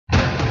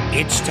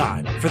It's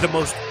time for the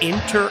most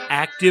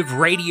interactive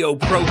radio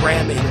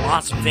program in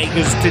Las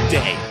Vegas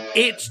today.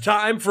 It's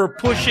time for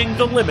Pushing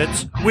the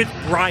Limits with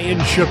Brian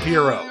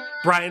Shapiro.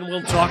 Brian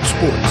will talk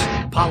sports,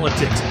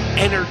 politics,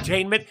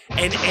 entertainment,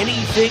 and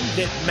anything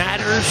that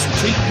matters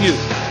to you.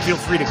 Feel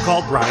free to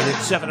call Brian at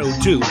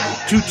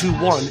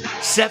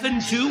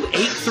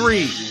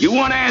 702-221-7283. You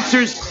want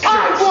answers?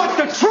 I want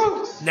the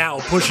truth! Now,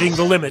 Pushing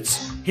the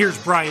Limits, here's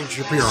Brian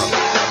Shapiro.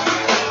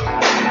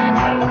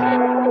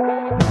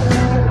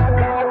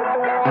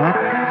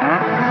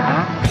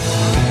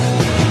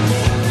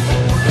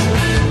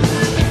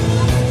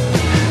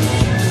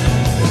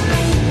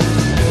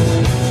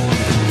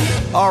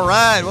 All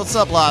right, what's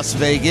up, Las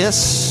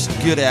Vegas?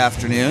 Good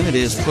afternoon. It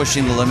is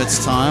Pushing the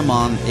Limits time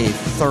on a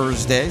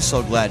Thursday.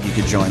 So glad you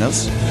could join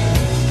us.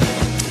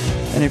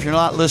 And if you're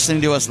not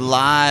listening to us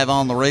live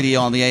on the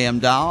radio on the AM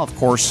dial, of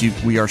course,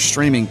 we are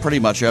streaming pretty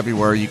much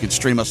everywhere. You can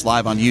stream us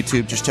live on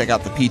YouTube. Just check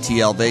out the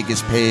PTL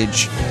Vegas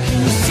page.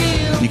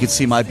 You can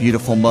see my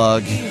beautiful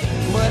mug.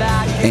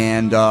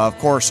 And, of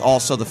course,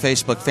 also the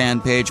Facebook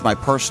fan page, my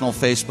personal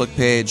Facebook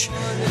page,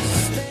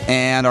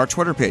 and our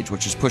Twitter page,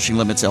 which is Pushing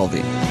Limits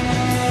LV.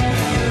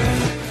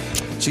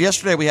 So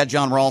yesterday we had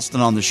John Ralston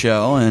on the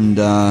show, and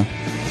of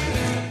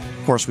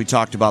course we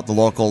talked about the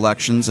local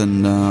elections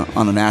and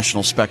on a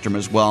national spectrum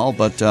as well.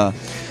 But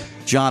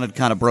John had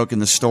kind of broken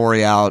the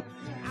story out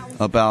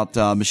about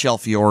Michelle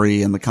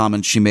Fiore and the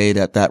comments she made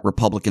at that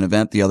Republican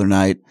event the other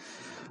night,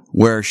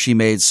 where she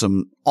made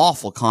some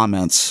awful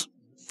comments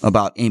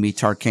about Amy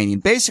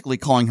Tarkanian, basically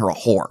calling her a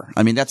whore.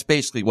 I mean, that's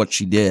basically what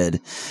she did.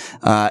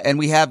 And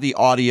we have the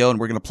audio, and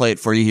we're going to play it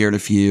for you here in a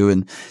few.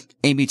 And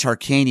Amy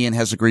Tarkanian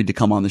has agreed to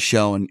come on the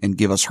show and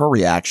give us her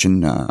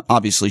reaction.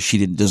 Obviously, she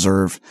didn't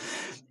deserve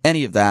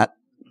any of that.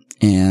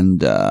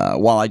 And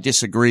while I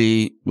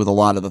disagree with a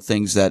lot of the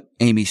things that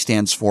Amy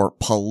stands for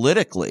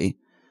politically,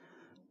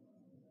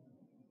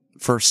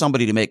 for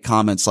somebody to make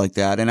comments like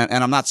that, and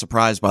I'm not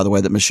surprised, by the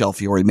way, that Michelle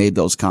Fiore made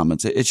those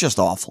comments. It's just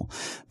awful.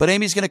 But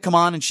Amy's going to come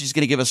on, and she's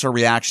going to give us her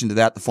reaction to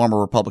that, the former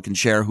Republican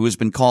chair, who has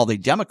been called a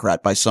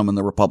Democrat by some in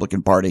the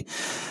Republican Party.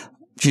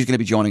 She's going to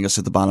be joining us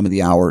at the bottom of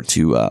the hour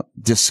to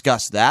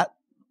discuss that.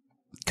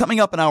 Coming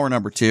up in hour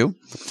number 2,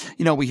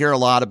 you know, we hear a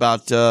lot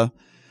about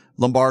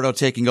Lombardo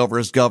taking over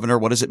as governor.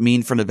 What does it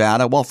mean for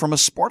Nevada? Well, from a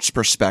sports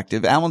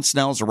perspective, Alan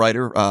Snell is a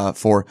writer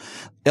for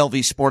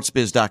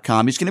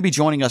LVSportsBiz.com. He's going to be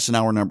joining us in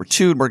hour number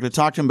 2, and we're going to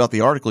talk to him about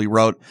the article he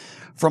wrote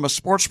from a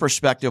sports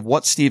perspective,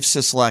 what Steve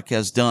Sisolak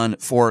has done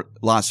for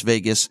Las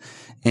Vegas,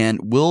 and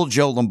will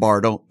Joe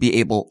Lombardo be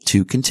able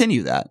to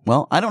continue that?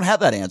 Well, I don't have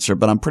that answer,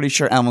 but I'm pretty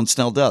sure Alan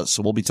Snell does,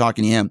 so we'll be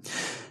talking to him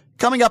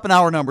coming up in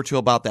hour number 2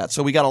 about that.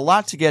 So we got a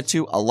lot to get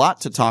to, a lot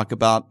to talk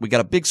about. We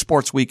got a big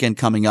sports weekend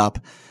coming up.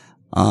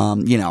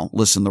 You know,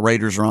 listen, the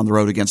Raiders are on the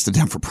road against the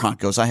Denver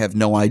Broncos. I have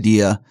no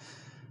idea.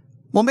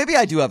 Well, maybe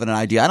I do have an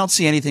idea. I don't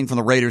see anything from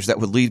the Raiders that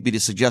would lead me to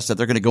suggest that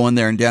they're going to go in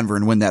there in Denver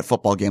and win that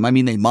football game. I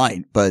mean, they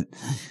might, but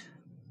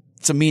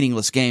it's a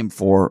meaningless game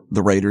for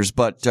the Raiders.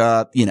 But,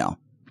 you know,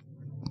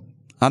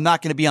 I'm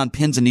not going to be on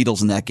pins and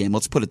needles in that game.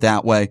 Let's put it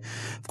that way.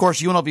 Of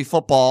course, UNLV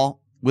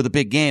football with a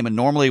big game. And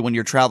normally when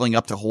you're traveling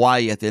up to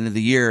Hawaii at the end of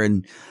the year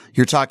and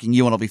you're talking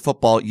UNLV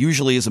football,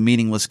 usually is a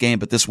meaningless game,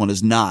 but this one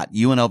is not.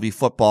 UNLV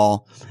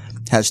football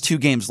has 2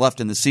 games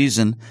left in the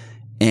season,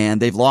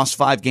 and they've lost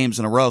 5 games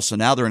in a row. So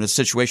now they're in a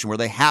situation where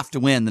they have to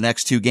win the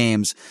next 2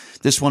 games,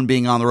 this one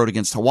being on the road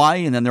against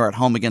Hawaii, and then they're at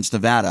home against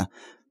Nevada.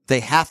 They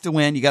have to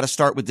win. You got to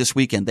start with this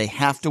weekend. They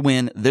have to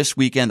win this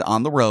weekend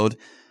on the road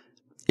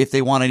if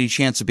they want any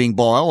chance of being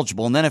bowl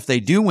eligible. And then if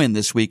they do win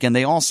this weekend,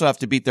 they also have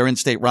to beat their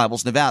in-state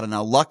rivals, Nevada.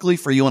 Now, luckily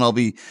for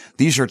UNLV,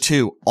 these are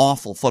 2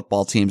 awful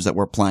football teams that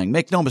we're playing.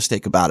 Make no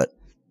mistake about it.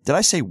 Did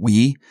I say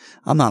we?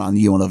 I'm not on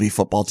the UNLV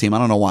football team. I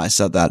don't know why I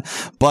said that.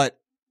 But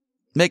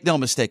make no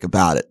mistake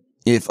about it.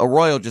 If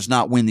Arroyo does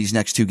not win these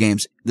next 2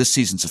 games, this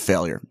season's a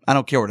failure. I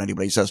don't care what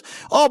anybody says.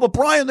 Oh, but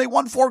Brian, they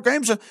won 4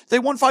 games. They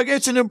won 5 games.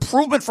 It's an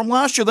improvement from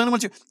last year. Then they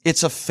went to.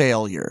 It's a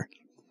failure.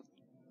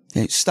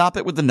 Okay, stop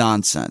it with the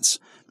nonsense.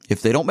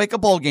 If they don't make a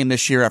bowl game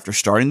this year after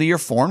starting the year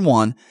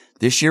 4-1,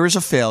 this year is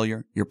a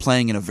failure. You're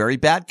playing in a very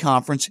bad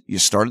conference. You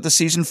started the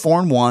season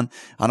 4-1.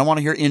 I don't want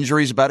to hear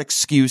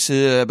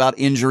excuses about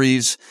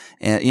injuries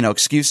and, you know,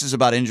 excuses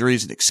about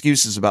injuries and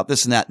excuses about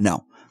this and that.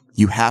 No.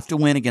 You have to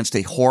win against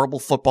a horrible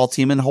football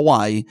team in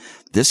Hawaii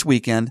this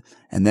weekend,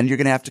 and then you're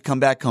going to have to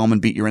come back home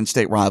and beat your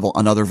in-state rival,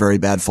 another very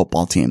bad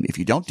football team. If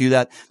you don't do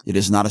that, it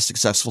is not a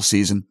successful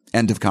season.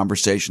 End of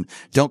conversation.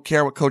 Don't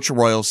care what Coach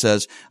Arroyo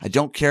says. I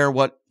don't care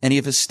what any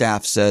of his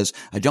staff says.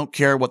 I don't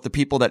care what the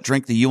people that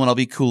drink the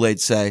UNLV Kool-Aid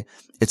say.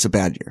 It's a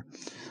bad year.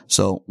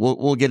 So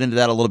we'll get into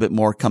that a little bit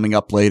more coming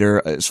up later.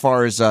 As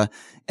far as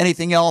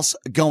anything else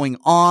going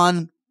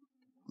on,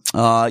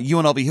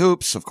 UNLV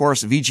hoops, of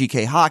course,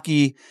 VGK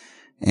hockey.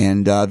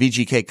 And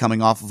VGK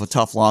coming off of a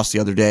tough loss the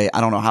other day.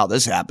 I don't know how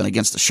this happened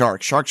against the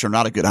Sharks. Sharks are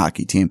not a good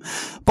hockey team.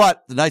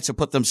 But the Knights have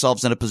put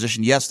themselves in a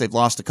position. Yes, they've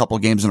lost a couple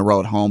of games in a row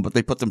at home, but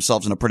they put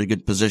themselves in a pretty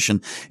good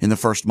position in the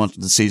first month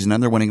of the season,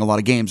 and they're winning a lot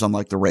of games,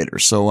 unlike the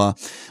Raiders. So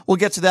we'll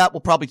get to that.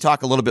 We'll probably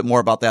talk a little bit more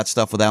about that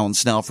stuff with Alan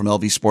Snell from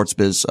LV Sports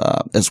Biz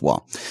as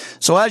well.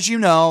 So as you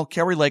know,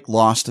 Kari Lake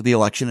lost the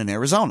election in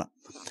Arizona.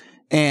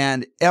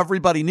 And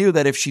everybody knew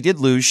that if she did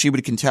lose, she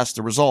would contest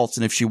the results.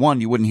 And if she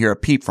won, you wouldn't hear a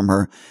peep from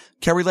her.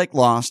 Kari Lake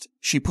lost.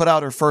 She put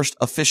out her first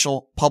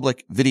official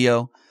public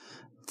video,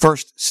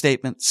 first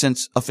statement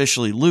since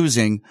officially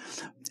losing.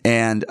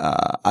 And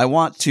I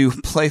want to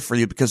play for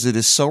you because it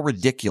is so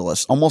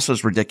ridiculous, almost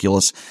as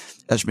ridiculous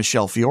as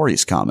Michelle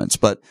Fiore's comments.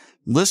 But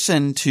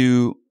listen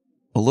to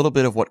a little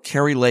bit of what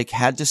Kari Lake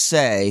had to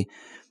say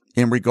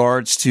in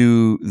regards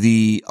to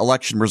the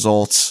election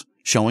results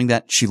showing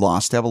that she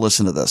lost. Have a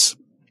listen to this.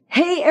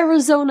 Hey,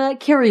 Arizona,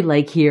 Kari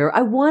Lake here.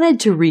 I wanted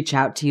to reach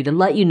out to you to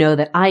let you know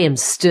that I am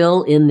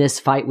still in this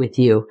fight with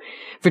you.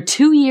 For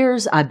 2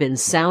 years, I've been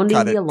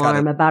sounding the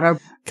alarm about our...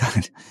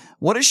 God,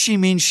 what does she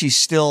mean she's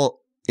still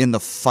in the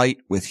fight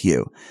with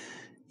you?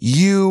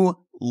 You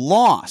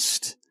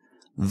lost.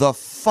 The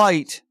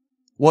fight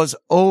was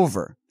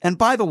over. And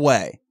by the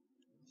way,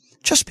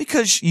 just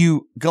because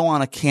you go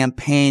on a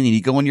campaign and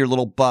you go in your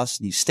little bus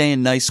and you stay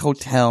in nice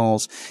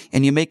hotels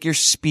and you make your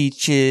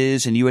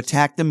speeches and you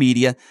attack the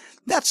media,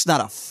 that's not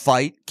a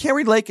fight.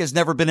 Kari Lake has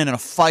never been in a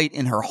fight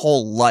in her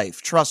whole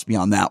life. Trust me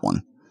on that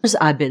one.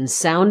 I've been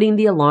sounding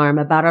the alarm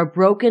about our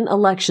broken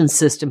election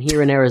system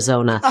here in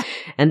Arizona.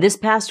 And this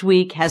past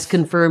week has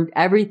confirmed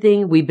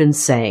everything we've been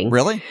saying.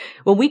 Really?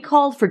 When we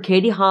called for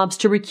Katie Hobbs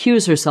to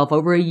recuse herself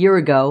over a year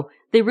ago,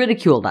 they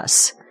ridiculed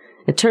us.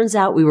 It turns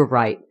out we were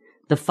right.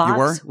 The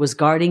fox was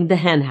guarding the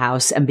hen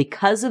house, and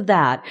because of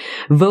that,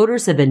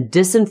 voters have been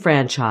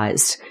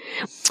disenfranchised.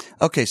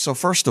 Okay, so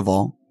first of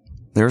all,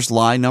 there's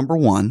lie number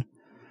one.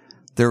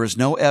 There is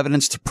no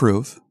evidence to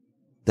prove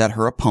that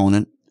her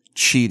opponent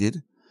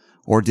cheated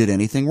or did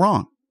anything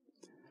wrong.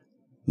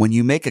 When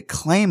you make a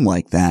claim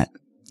like that,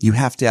 you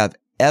have to have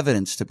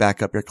evidence to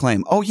back up your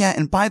claim. Oh, yeah,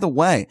 and by the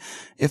way,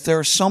 if there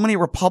are so many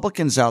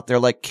Republicans out there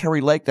like Kari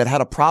Lake that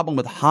had a problem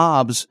with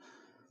Hobbs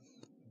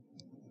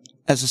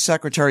as a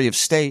Secretary of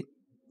State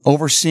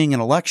overseeing an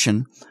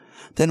election,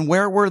 then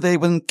where were they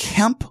when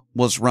Kemp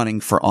was running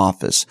for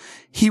office?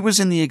 He was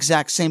in the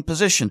exact same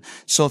position.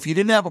 So if you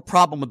didn't have a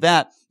problem with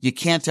that, you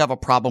can't have a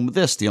problem with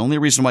this. The only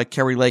reason why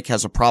Kari Lake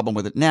has a problem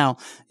with it now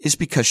is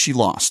because she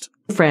lost.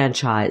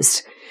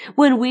 Franchised.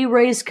 When we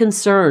raised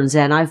concerns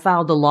and I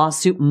filed a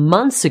lawsuit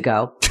months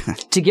ago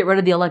to get rid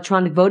of the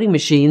electronic voting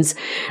machines,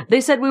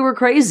 they said we were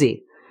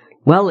crazy.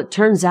 Well, it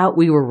turns out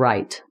we were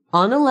right.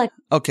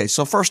 Okay,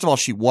 so first of all,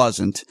 she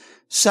wasn't.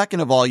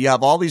 Second of all, you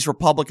have all these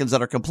Republicans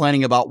that are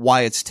complaining about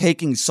why it's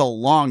taking so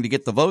long to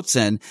get the votes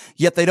in,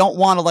 yet they don't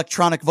want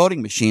electronic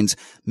voting machines.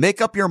 Make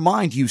up your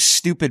mind, you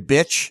stupid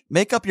bitch.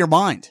 Make up your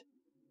mind.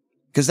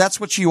 Because that's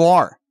what you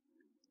are.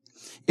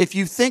 If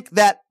you think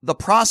that the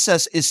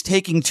process is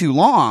taking too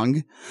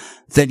long,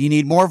 then you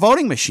need more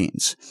voting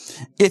machines.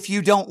 If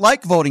you don't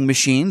like voting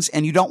machines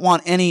and you don't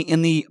want any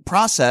in the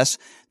process,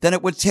 then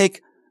it would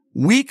take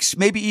weeks,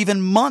 maybe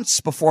even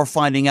months before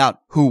finding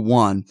out who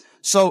won.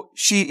 So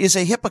she is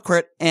a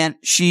hypocrite and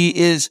she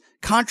is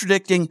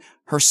contradicting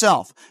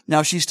herself.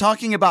 Now she's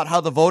talking about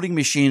how the voting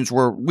machines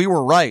we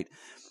were right.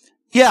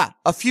 Yeah,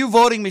 a few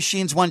voting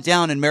machines went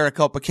down in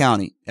Maricopa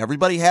County.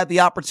 Everybody had the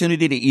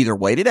opportunity to either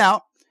wait it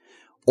out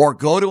or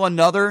go to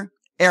another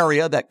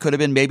area that could have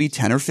been maybe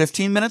 10 or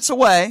 15 minutes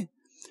away,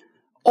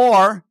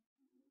 or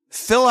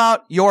fill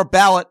out your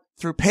ballot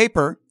through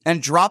paper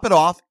and drop it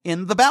off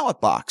in the ballot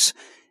box.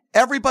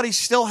 Everybody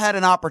still had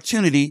an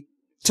opportunity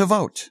to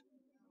vote.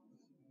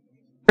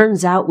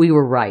 Turns out we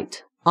were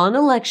right. On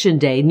Election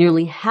Day,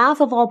 nearly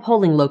half of all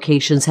polling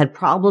locations had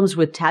problems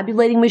with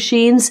tabulating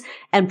machines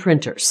and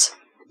printers.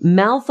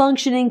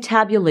 Malfunctioning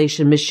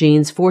tabulation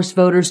machines forced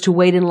voters to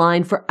wait in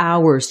line for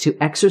hours to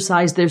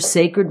exercise their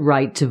sacred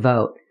right to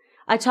vote.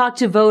 I talked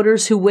to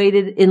voters who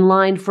waited in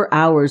line for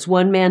hours.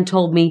 One man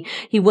told me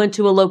he went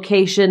to a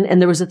location and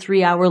there was a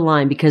 3-hour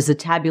line because the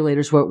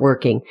tabulators weren't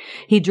working.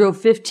 He drove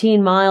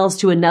 15 miles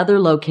to another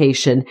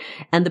location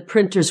and the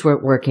printers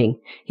weren't working.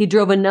 He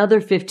drove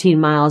another 15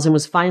 miles and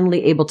was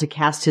finally able to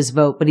cast his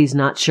vote, but he's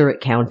not sure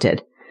it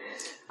counted.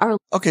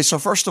 Okay, so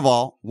first of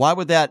all, why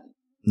would that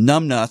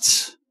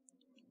numbnuts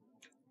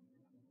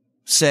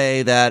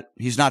say that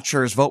he's not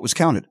sure his vote was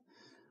counted?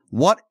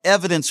 What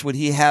evidence would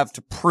he have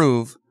to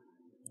prove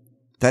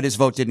that his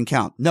vote didn't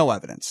count? No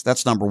evidence.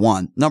 That's number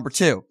one. Number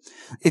two,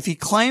 if he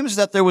claims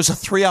that there was a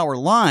 3-hour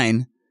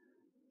line,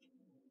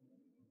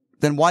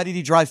 then why did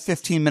he drive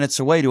 15 minutes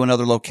away to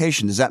another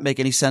location? Does that make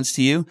any sense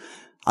to you?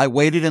 I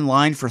waited in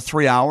line for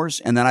 3 hours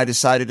and then I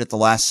decided at the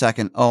last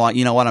second, oh,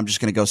 you know what? I'm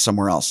just going to go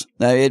somewhere else.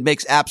 It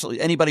makes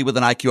absolutely, anybody with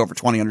an IQ over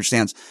 20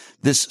 understands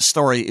this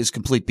story is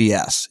complete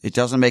BS. It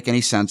doesn't make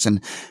any sense.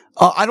 And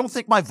I don't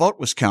think my vote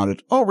was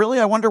counted. Oh, really?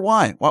 I wonder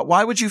why.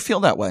 Why would you feel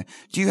that way?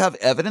 Do you have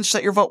evidence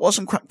that your vote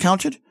wasn't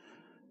counted?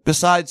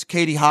 Besides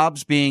Katie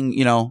Hobbs being,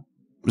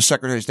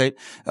 Secretary of State.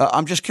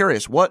 I'm just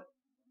curious, what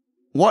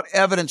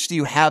evidence do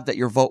you have that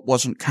your vote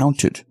wasn't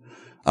counted?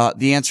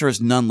 The answer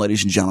is none,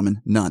 ladies and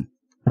gentlemen, none.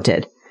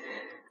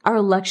 Our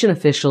election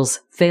officials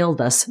failed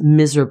us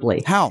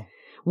miserably. How?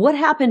 What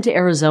happened to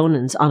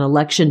Arizonans on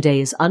Election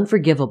Day is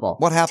unforgivable.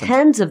 What happened?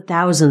 Tens of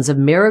thousands of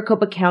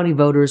Maricopa County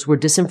voters were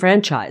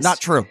disenfranchised. Not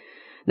true.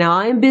 Now,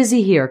 I am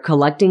busy here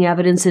collecting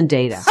evidence and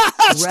data.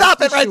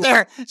 Stop it right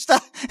there.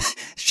 Stop.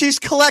 She's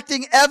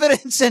collecting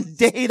evidence and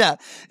data.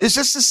 Is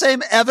this the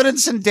same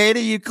evidence and data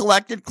you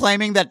collected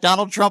claiming that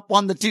Donald Trump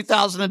won the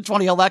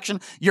 2020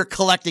 election? You're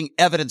collecting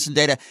evidence and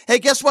data. Hey,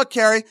 guess what,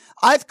 Carrie?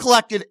 I've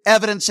collected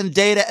evidence and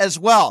data as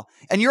well.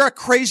 And you're a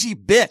crazy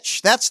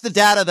bitch. That's the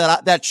data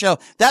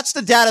that's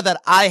the data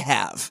that I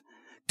have.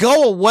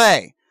 Go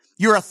away.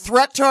 You're a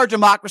threat to our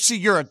democracy.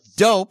 You're a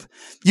dope.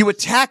 You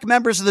attack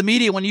members of the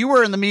media when you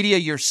were in the media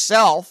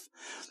yourself.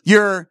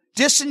 You're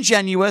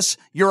disingenuous.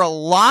 You're a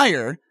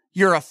liar.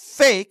 You're a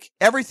fake.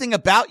 Everything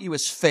about you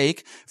is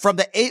fake. From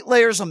the 8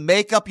 layers of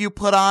makeup you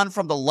put on,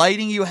 from the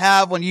lighting you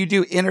have when you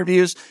do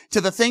interviews,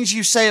 to the things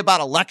you say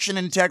about election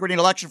integrity and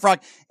election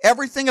fraud,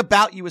 everything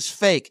about you is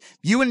fake.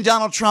 You and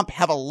Donald Trump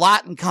have a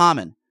lot in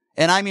common.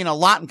 And I mean a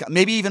lot in common.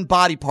 Maybe even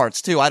body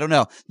parts too. I don't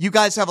know. You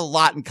guys have a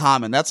lot in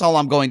common. That's all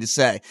I'm going to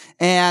say.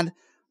 And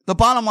the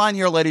bottom line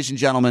here, ladies and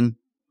gentlemen,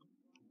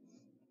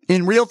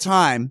 in real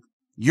time,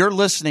 you're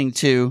listening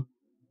to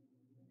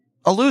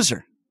a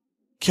loser.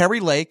 Kari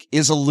Lake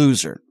is a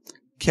loser.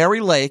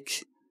 Kari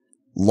Lake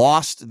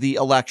lost the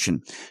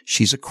election.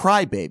 She's a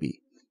crybaby.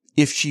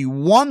 If she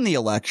won the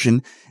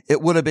election,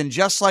 it would have been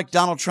just like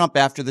Donald Trump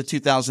after the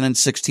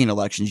 2016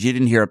 elections. You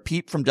didn't hear a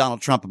peep from Donald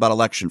Trump about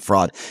election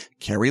fraud.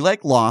 Kari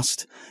Lake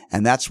lost,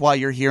 and that's why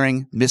you're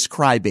hearing Miss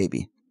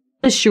Crybaby.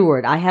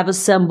 Assured, I have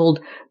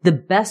assembled the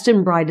best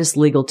and brightest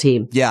legal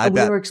team. Yeah, I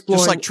bet. We are exploring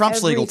just like Trump's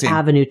every legal team.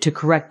 avenue to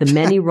correct the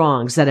many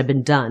wrongs that have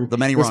been done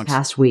this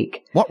past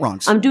week. What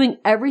wrongs? I'm doing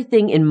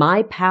everything in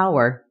my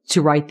power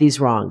to right these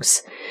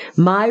wrongs.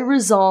 My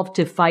resolve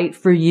to fight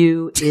for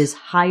you is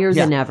higher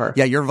than ever.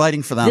 Yeah, you're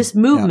fighting for them. This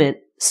movement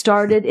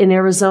started in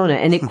Arizona,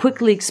 and it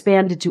quickly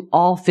expanded to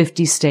all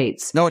 50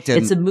 states. No, it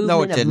didn't. It's a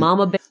movement of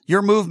Mama Bear.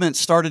 Your movement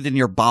started in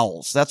your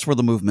bowels. That's where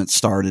the movement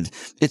started.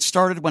 It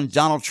started when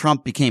Donald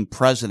Trump became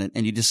president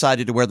and you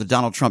decided to wear the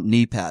Donald Trump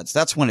knee pads.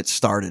 That's when it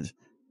started.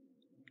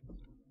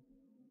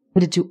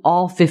 To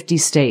all 50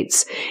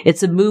 states.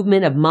 It's a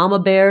movement of mama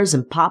bears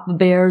and papa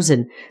bears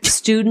and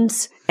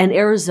students and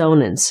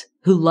Arizonans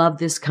who love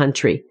this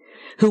country,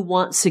 who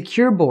want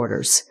secure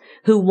borders,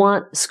 who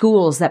want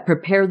schools that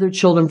prepare their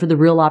children for the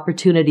real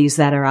opportunities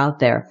that are out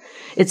there.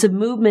 It's a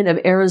movement of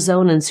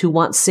Arizonans who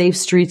want safe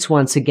streets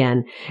once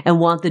again and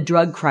want the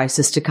drug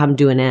crisis to come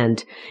to an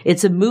end.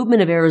 It's a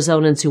movement of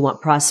Arizonans who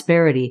want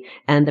prosperity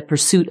and the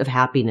pursuit of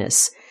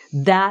happiness.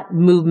 That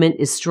movement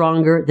is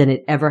stronger than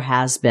it ever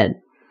has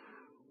been.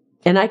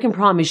 And I can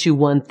promise you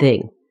one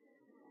thing.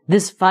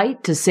 This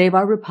fight to save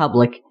our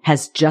republic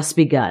has just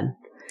begun.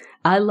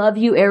 I love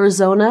you,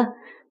 Arizona,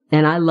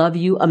 and I love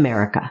you,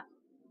 America.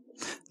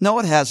 No,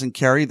 it hasn't,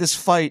 Kari. This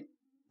fight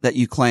that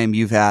you claim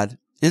you've had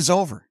is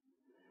over.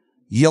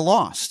 You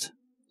lost.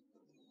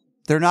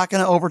 They're not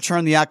going to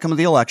overturn the outcome of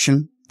the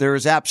election. There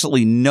is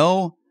absolutely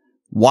no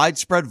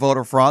widespread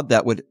voter fraud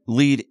that would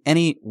lead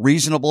any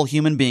reasonable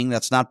human being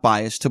that's not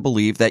biased to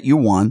believe that you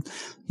won.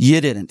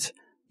 You didn't.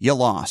 You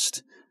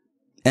lost.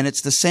 And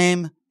it's the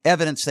same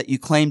evidence that you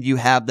claimed you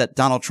have that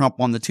Donald Trump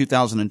won the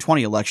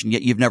 2020 election,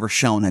 yet you've never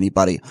shown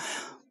anybody.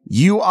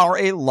 You are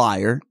a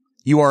liar.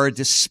 You are a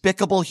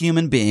despicable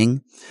human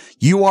being.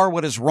 You are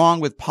what is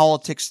wrong with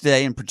politics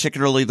today, and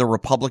particularly the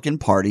Republican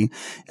Party.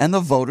 And the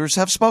voters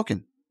have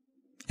spoken.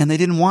 And they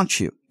didn't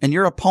want you. And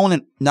your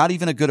opponent, not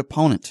even a good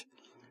opponent,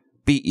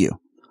 beat you.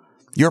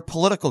 Your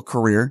political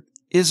career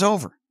is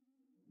over.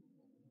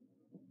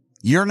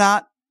 You're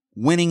not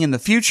winning in the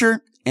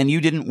future, and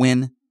you didn't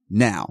win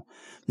now.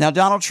 Now,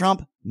 Donald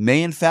Trump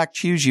may in fact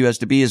choose you as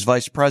to be his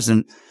vice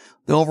president.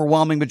 The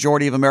overwhelming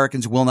majority of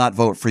Americans will not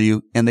vote for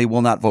you, and they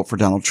will not vote for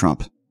Donald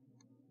Trump.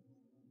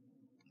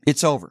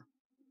 It's over.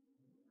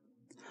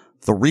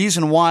 The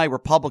reason why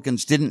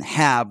Republicans didn't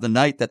have the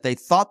night that they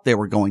thought they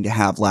were going to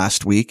have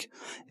last week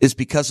is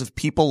because of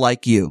people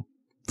like you,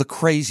 the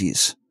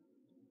crazies,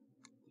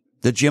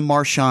 the Jim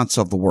Marchands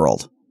of the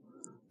world,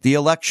 the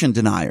election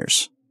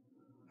deniers,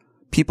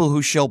 people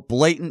who show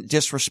blatant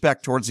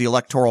disrespect towards the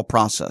electoral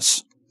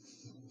process.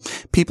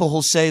 People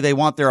who say they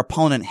want their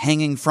opponent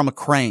hanging from a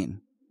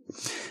crane.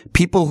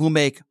 People who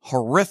make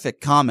horrific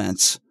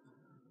comments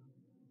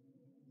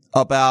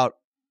about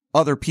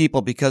other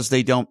people because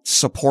they don't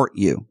support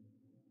you.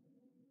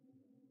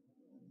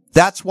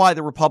 That's why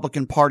the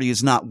Republican Party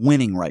is not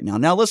winning right now.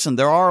 Now, listen,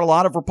 there are a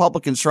lot of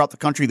Republicans throughout the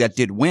country that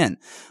did win,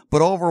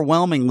 but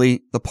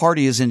overwhelmingly, the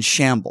party is in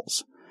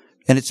shambles.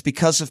 And it's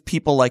because of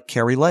people like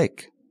Kari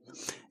Lake.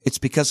 It's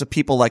because of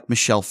people like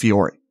Michelle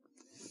Fiore.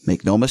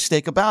 Make no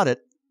mistake about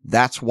it.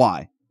 That's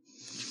why.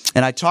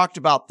 And I talked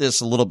about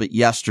this a little bit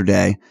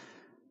yesterday.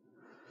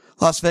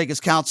 Las Vegas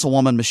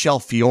Councilwoman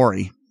Michelle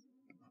Fiore,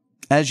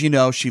 as you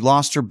know, she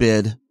lost her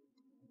bid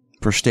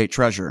for state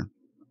treasurer.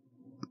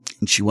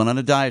 And she went on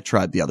a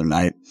diatribe the other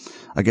night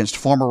against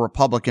former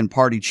Republican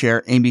Party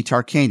Chair Amy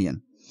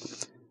Tarkanian.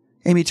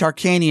 Amy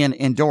Tarkanian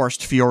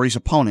endorsed Fiore's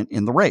opponent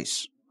in the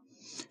race.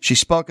 She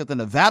spoke at the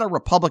Nevada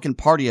Republican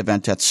Party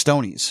event at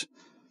Stoney's.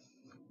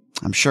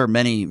 I'm sure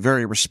many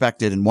very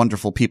respected and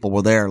wonderful people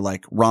were there,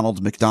 like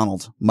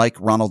Mike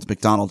Ronald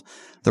McDonald,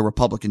 the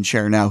Republican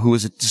chair now, who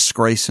is a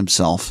disgrace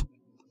himself.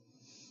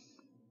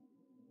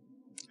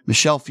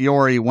 Michelle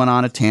Fiore went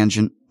on a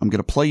tangent. I'm going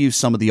to play you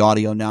some of the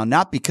audio now,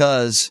 not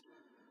because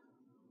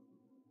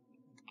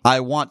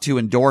I want to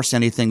endorse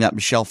anything that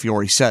Michelle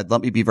Fiore said.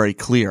 Let me be very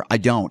clear. I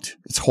don't.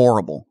 It's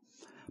horrible.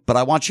 But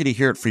I want you to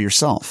hear it for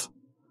yourself.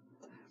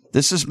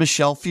 This is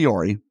Michelle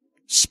Fiore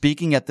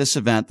speaking at this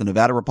event, the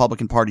Nevada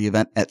Republican Party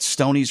event at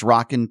Stoney's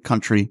Rockin'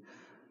 Country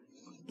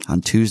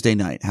on Tuesday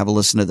night. Have a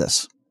listen to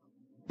this.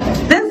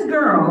 This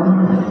girl,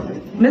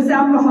 Miss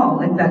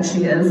Alcoholic that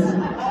she is,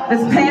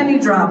 this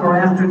panty dropper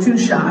after 2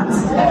 shots,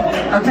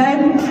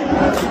 okay?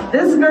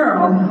 This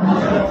girl,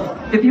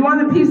 if you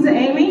want a piece of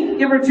Amy,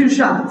 give her 2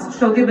 shots.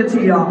 She'll give it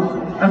to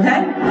y'all,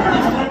 okay?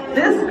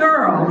 This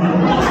girl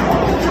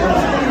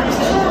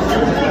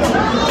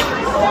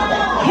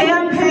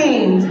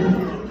campaigned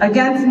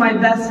against my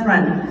best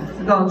friend,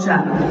 Segal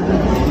Chatham.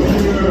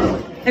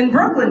 In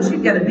Brooklyn,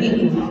 she'd get a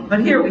beating, but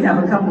here we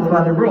have a couple of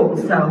other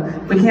rules, so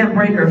we can't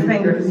break her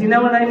fingers. You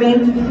know what I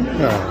mean?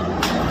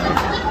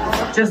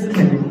 Just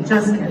kidding,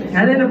 just kidding.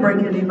 I didn't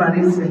break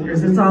anybody's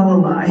fingers. It's all a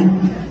lie.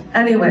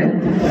 Anyway.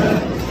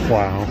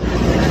 Wow.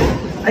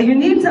 You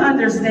need to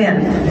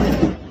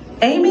understand,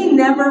 Amy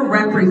never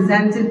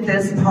represented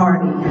this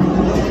party.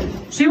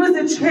 She was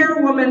a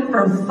chairwoman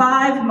for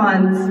 5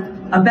 months,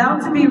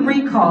 about to be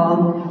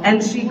recalled,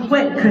 and she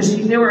quit because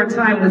she knew her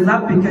time was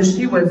up because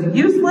she was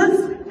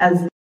useless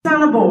as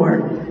on a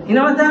board. You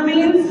know what that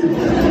means?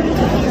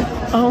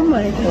 Oh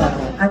my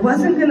God. I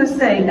wasn't going to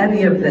say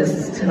any of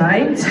this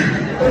tonight,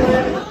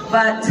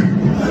 but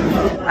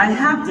I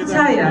have to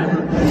tell you,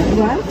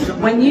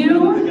 when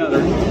you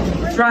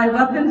drive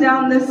up and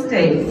down this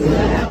state,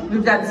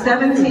 we've got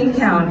 17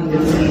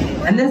 counties,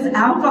 and this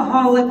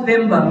alcoholic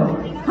bimbo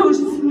who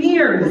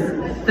smears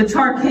the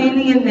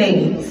Tarkanian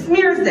name,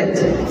 smears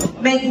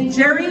it. May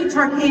Jerry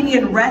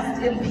Tarkanian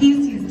rest in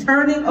peace. He's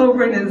turning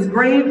over in his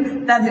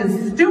grave that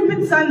his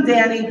stupid son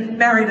Danny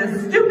married a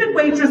stupid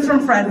waitress from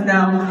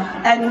Fresno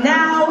and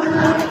now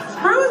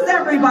screws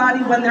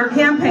everybody when they're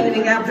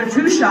campaigning after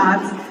 2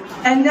 shots,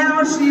 and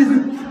now she's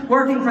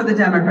working for the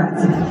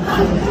Democrats.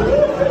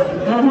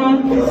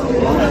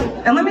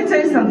 And let me tell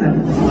you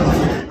something.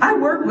 I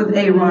worked with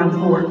A. Ron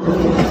Ford.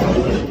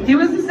 He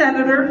was a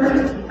senator.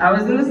 I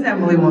was an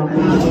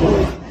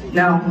assemblywoman.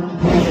 Now,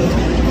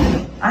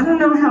 I don't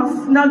know how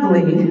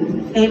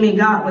snugly Amy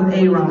got with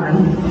A.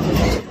 Ron,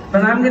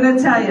 but I'm going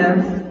to tell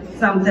you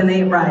something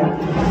ain't right.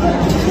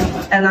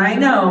 And I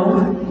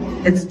know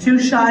it's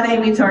 2-shot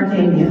Amy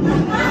Tarkanian,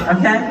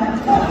 okay?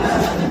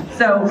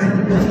 So,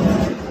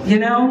 you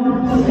know,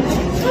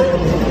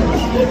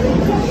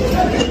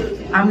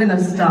 I'm going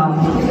to stop.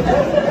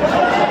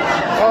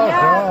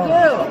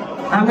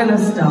 I'm going to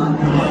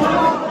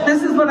stop.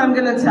 This is what I'm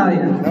going to tell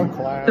you.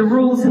 The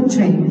rules have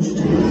changed.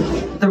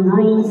 The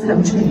rules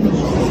have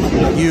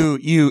changed.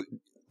 You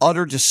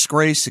utter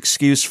disgrace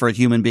excuse for a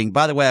human being.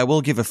 By the way, I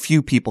will give a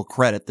few people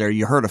credit there.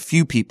 You heard a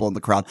few people in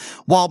the crowd.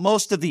 While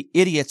most of the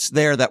idiots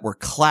there that were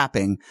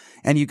clapping,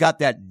 and you got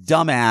that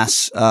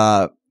dumbass,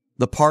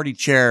 the party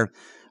chair,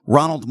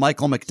 Ronald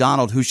Michael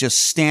McDonald, who's just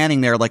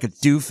standing there like a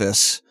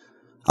doofus,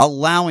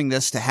 allowing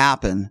this to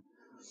happen.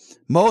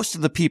 Most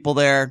of the people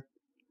there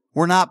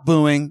were not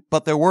booing,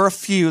 but there were a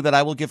few that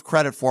I will give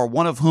credit for,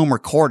 one of whom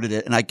recorded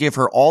it, and I give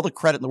her all the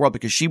credit in the world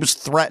because she was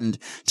threatened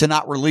to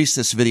not release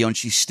this video, and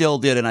she still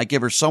did, and I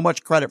give her so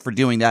much credit for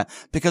doing that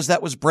because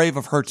that was brave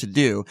of her to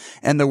do.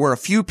 And there were a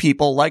few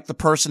people, like the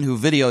person who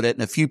videoed it,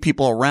 and a few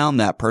people around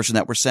that person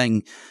that were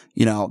saying,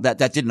 you know, that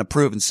didn't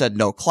approve and said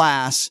no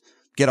class.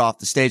 Get off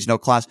the stage, no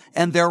class.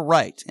 And they're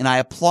right. And I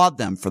applaud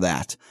them for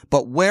that.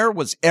 But where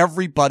was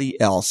everybody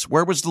else?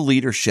 Where was the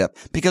leadership?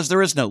 Because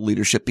there is no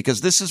leadership,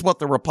 because this is what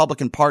the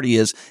Republican Party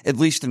is, at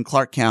least in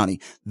Clark County.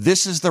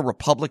 This is the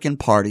Republican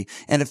Party.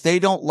 And if they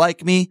don't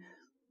like me,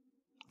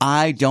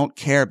 I don't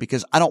care,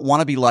 because I don't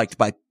want to be liked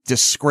by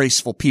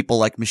disgraceful people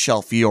like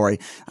Michelle Fiore.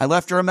 I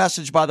left her a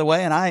message, by the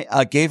way, and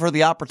I gave her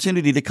the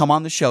opportunity to come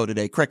on the show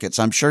today. Crickets.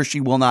 I'm sure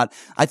she will not.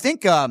 I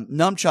think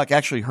Numchuck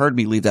actually heard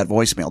me leave that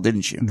voicemail,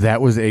 didn't you?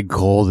 That was a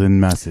golden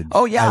message.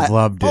 Oh, yeah. I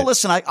loved it. Oh,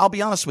 listen, I'll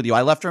be honest with you.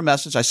 I left her a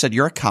message. I said,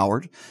 you're a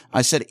coward.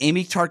 I said,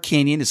 Amy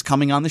Tarkanian is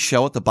coming on the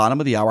show at the bottom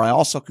of the hour. I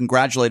also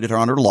congratulated her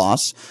on her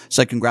loss.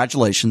 Said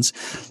congratulations.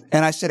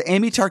 And I said,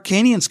 Amy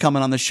Tarkanian's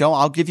coming on the show.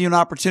 I'll give you an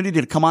opportunity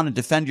to come on and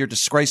defend your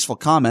disgraceful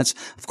comments.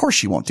 Of course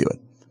she won't do it.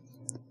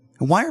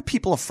 And why are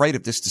people afraid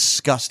of this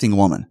disgusting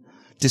woman?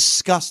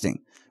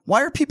 Disgusting.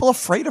 Why are people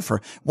afraid of her?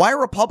 Why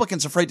are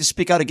Republicans afraid to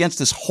speak out against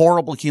this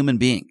horrible human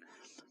being?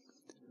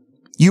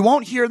 You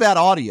won't hear that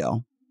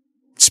audio.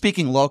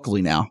 Speaking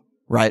locally now,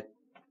 right?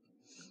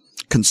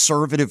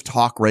 Conservative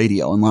talk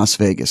radio in Las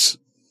Vegas,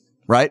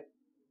 right?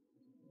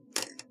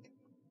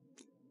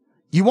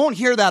 You won't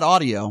hear that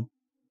audio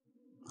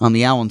on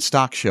the Alan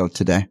Stock Show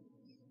today.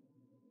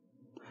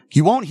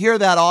 You won't hear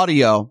that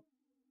audio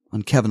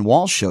on Kevin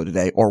Wall's show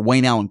today or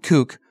Wayne Allen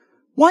Kook.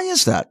 Why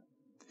is that?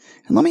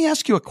 And let me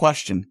ask you a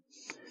question.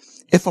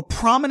 If a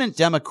prominent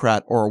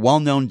Democrat or a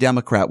well-known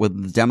Democrat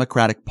within the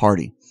Democratic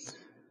Party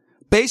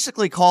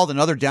basically called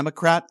another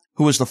Democrat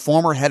who was the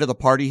former head of the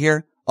party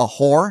here a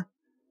whore,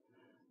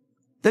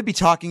 they'd be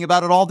talking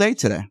about it all day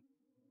today.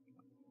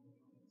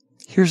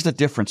 Here's the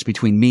difference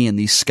between me and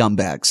these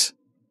scumbags.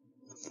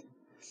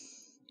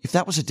 If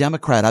that was a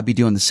Democrat, I'd be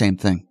doing the same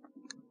thing.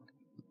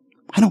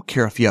 I don't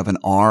care if you have an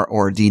R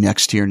or a D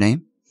next to your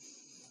name.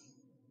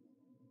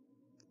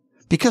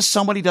 Because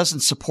somebody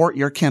doesn't support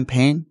your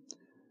campaign,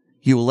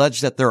 you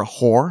allege that they're a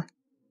whore.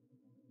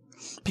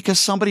 Because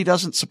somebody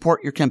doesn't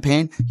support your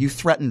campaign, you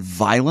threaten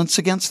violence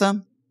against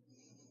them.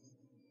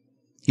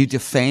 You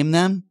defame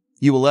them.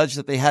 You allege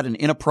that they had an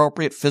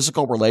inappropriate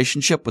physical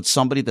relationship with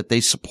somebody that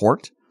they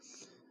support.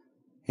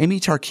 Amy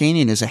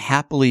Tarkanian is a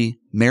happily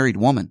married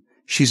woman.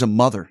 She's a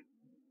mother.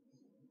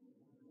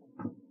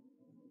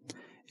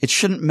 It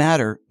shouldn't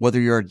matter whether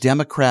you're a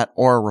Democrat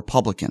or a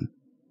Republican.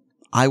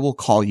 I will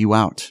call you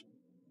out.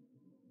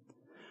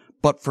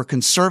 But for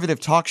conservative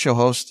talk show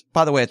hosts,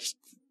 by the way, it's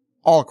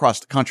all across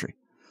the country,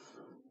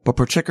 but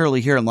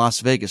particularly here in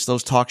Las Vegas,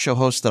 those talk show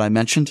hosts that I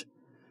mentioned,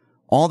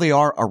 all they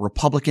are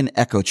Republican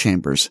echo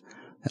chambers.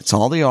 That's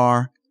all they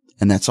are,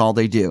 and that's all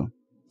they do.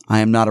 I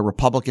am not a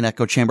Republican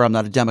echo chamber. I'm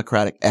not a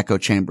Democratic echo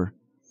chamber.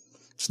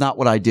 It's not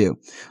what I do.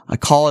 I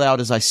call it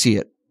out as I see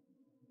it.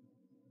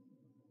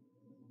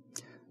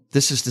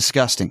 This is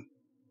disgusting.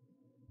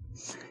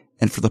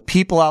 And for the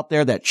people out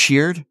there that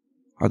cheered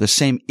are the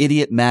same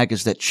idiot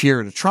MAGAs that cheer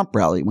at a Trump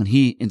rally when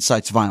he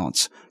incites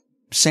violence.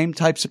 Same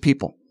types of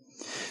people.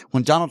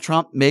 When Donald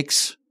Trump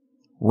makes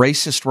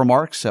racist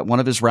remarks at one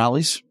of his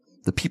rallies,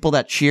 the people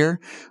that cheer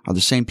are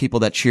the same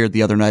people that cheered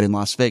the other night in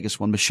Las Vegas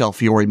when Michelle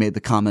Fiore made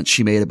the comments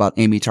she made about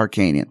Amy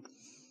Tarkanian.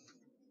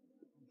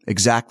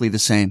 Exactly the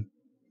same.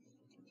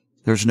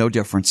 There's no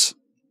difference.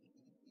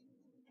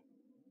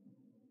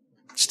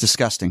 It's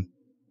disgusting.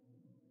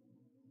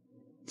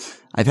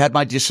 I've had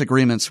my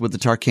disagreements with the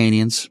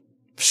Tarkanians.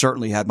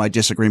 Certainly had my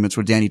disagreements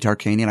with Danny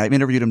Tarkanian. I've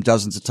interviewed him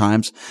dozens of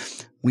times.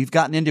 We've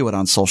gotten into it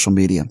on social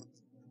media.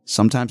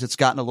 Sometimes it's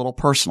gotten a little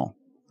personal.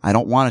 I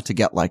don't want it to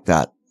get like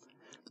that.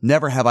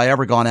 Never have I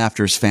ever gone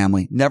after his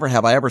family. Never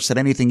have I ever said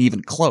anything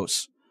even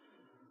close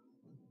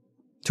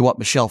to what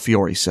Michelle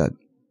Fiore said.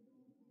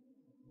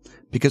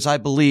 Because I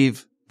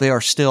believe they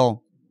are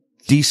still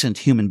decent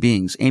human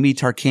beings. Amy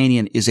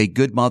Tarkanian is a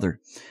good mother,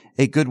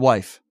 a good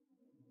wife,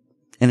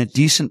 and a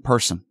decent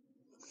person.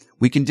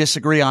 We can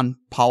disagree on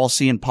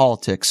policy and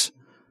politics.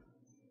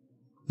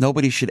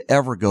 Nobody should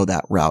ever go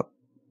that route.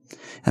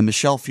 And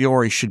Michelle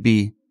Fiore should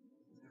be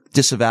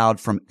disavowed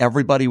from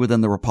everybody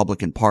within the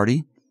Republican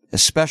Party,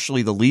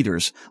 especially the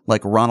leaders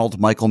like Ronald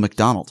Michael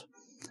McDonald,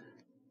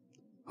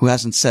 who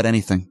hasn't said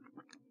anything.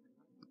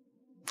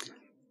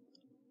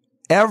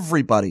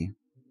 Everybody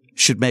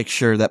should make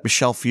sure that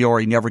Michelle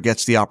Fiore never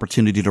gets the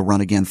opportunity to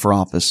run again for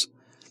office.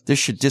 This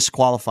should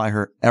disqualify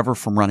her ever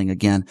from running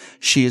again.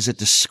 She is a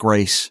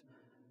disgrace.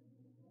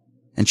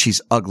 And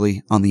she's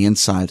ugly on the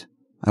inside.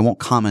 I won't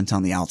comment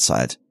on the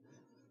outside.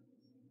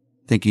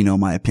 I think you know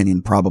my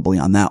opinion probably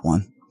on that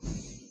one.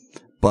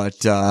 But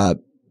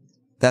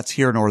that's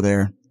here nor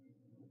there.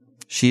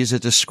 She is a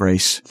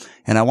disgrace.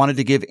 And I wanted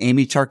to give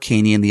Amy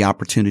Tarkanian the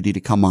opportunity to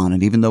come on.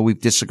 And even though we've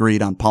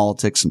disagreed on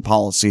politics and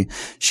policy,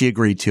 she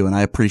agreed to, and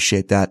I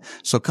appreciate that.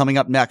 So coming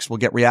up next, we'll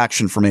get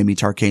reaction from Amy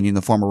Tarkanian,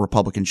 the former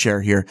Republican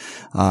chair here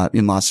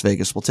in Las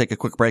Vegas. We'll take a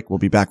quick break. We'll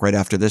be back right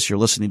after this. You're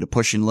listening to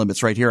Pushing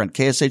Limits right here on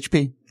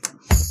KSHP.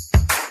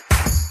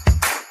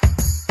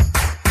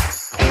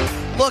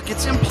 Look,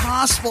 it's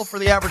impossible for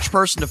the average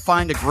person to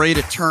find a great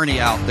attorney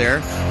out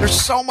there.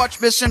 There's so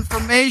much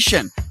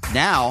misinformation.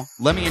 Now,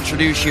 let me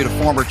introduce you to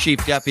former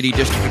Chief Deputy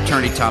District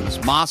Attorney Thomas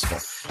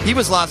Moskal. He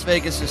was Las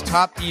Vegas's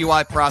top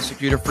DUI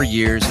prosecutor for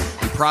years.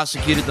 He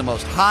prosecuted the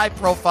most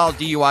high-profile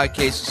DUI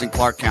cases in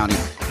Clark County.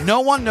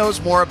 No one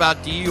knows more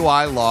about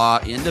DUI law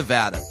in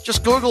Nevada.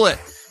 Just Google it.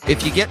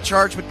 If you get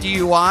charged with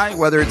DUI,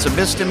 whether it's a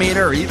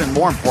misdemeanor or even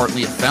more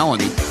importantly, a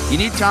felony, you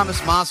need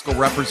Thomas Moskal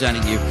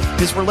representing you.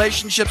 His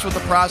relationships with the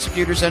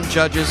prosecutors and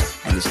judges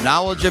and his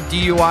knowledge of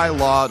DUI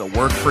law to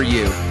work for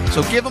you.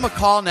 So give him a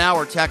call now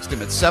or text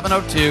him at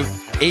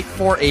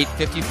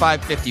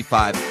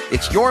 702-848-5555.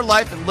 It's your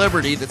life and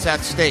liberty that's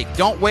at stake.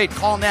 Don't wait.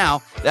 Call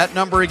now. That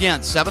number again,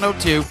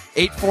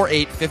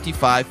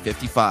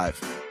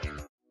 702-848-5555.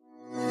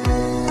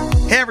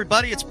 Hey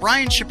everybody, it's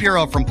Brian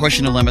Shapiro from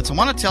Pushing the Limits. I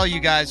want to tell you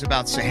guys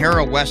about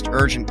Sahara West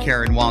Urgent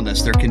Care and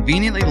Wellness. They're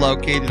conveniently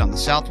located on the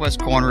southwest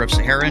corner of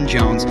Sahara and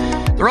Jones.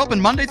 They're open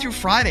Monday through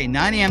Friday,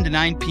 9 a.m. to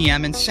 9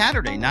 p.m. and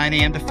Saturday, 9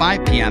 a.m. to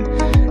 5 p.m.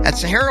 At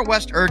Sahara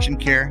West Urgent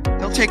Care,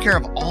 they'll take care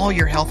of all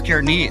your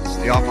healthcare needs.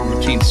 They offer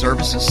routine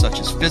services such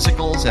as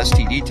physicals,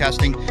 STD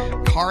testing,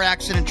 car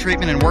accident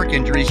treatment and work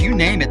injuries, you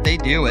name it, they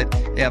do it.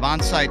 They have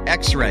on-site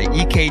x-ray,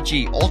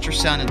 EKG,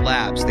 ultrasound, and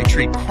labs. They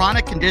treat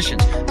chronic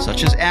conditions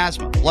such as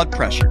asthma, blood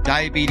pressure,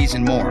 diabetes,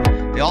 and more.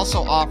 They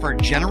also offer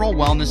general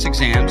wellness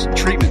exams,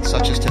 treatments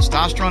such as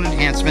testosterone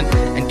enhancement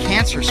and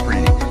cancer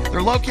screening.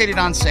 They're located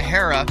on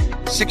Sahara,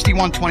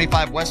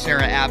 6125 West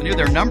Sahara Avenue.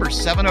 Their number is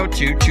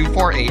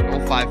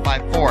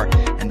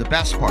 702-248-0554. And the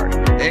best part,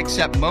 they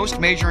accept most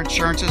major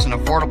insurances and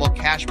affordable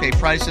cash pay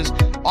prices.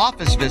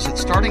 Office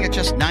visits starting at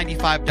just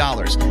 $95.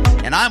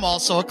 And I'm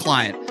also a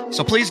client,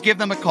 so please give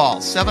them a call,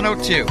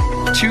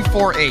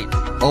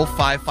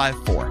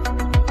 702-248-0554.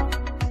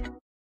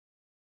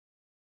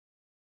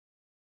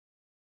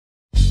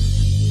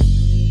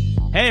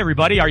 Hey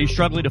everybody, are you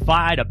struggling to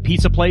find a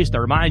pizza place that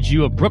reminds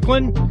you of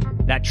Brooklyn?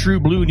 That true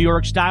blue New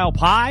York style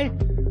pie?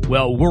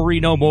 Well, worry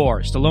no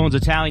more. Stallone's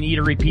Italian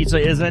Eatery Pizza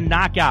is a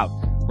knockout.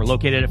 We're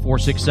located at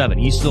 467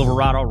 East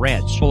Silverado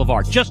Ranch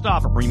Boulevard, just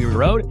off of Premier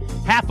Road,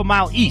 half a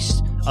mile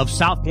east of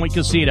South Point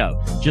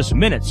Casino, just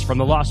minutes from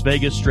the Las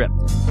Vegas Strip.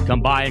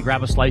 Come by and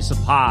grab a slice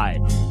of pie.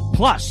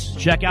 Plus,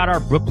 check out our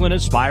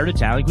Brooklyn-inspired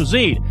Italian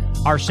cuisine.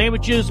 Our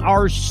sandwiches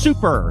are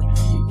super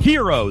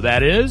hero,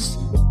 that is,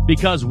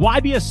 because why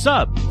be a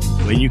sub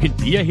when you can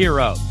be a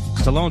hero?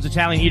 Stallone's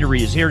Italian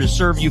Eatery is here to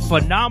serve you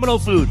phenomenal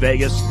food,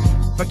 Vegas.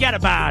 Forget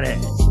about it.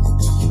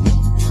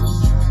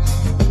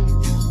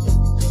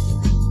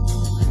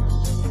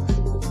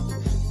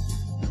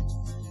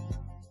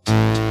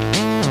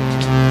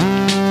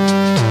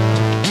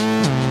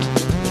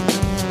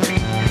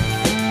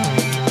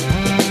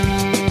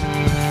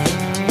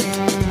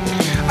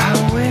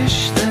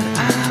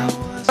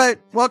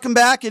 Welcome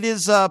back. It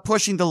is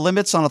Pushing the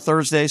Limits on a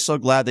Thursday. So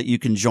glad that you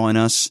can join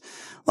us.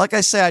 Like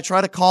I say, I try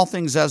to call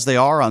things as they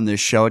are on this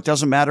show. It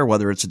doesn't matter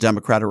whether it's a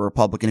Democrat or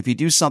Republican. If you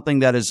do something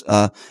that is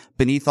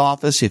beneath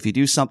office, if you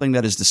do something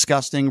that is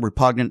disgusting,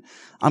 repugnant,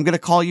 I'm going to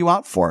call you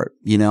out for it,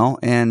 you know,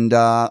 and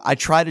I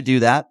try to do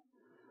that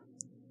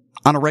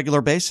on a regular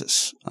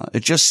basis.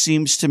 It just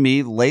seems to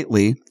me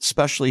lately,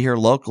 especially here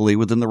locally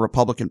within the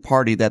Republican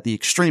Party, that the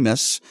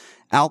extremists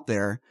out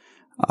there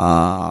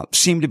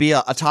seem to be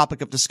a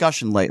topic of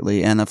discussion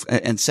lately, and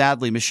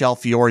sadly, Michelle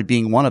Fiore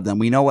being one of them.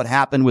 We know what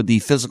happened with the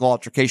physical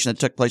altercation that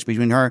took place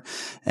between her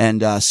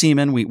and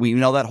Seaman. We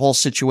know that whole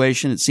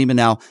situation. It's Seaman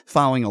now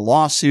filing a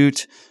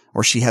lawsuit,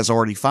 or she has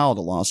already filed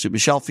a lawsuit.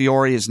 Michelle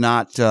Fiore is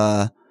not.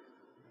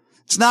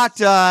 It's not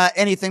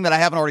anything that I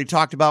haven't already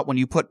talked about. When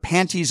you put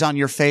panties on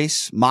your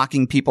face,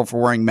 mocking people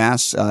for wearing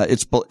masks,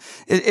 it's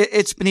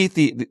beneath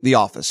the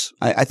office.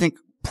 I think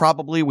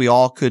probably we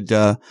all could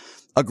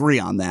agree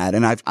on that.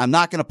 And I'm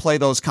not going to play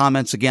those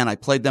comments again. I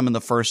played them in the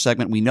first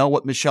segment. We know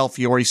what Michelle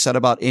Fiore said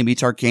about Amy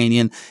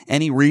Tarkanian.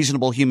 Any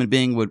reasonable human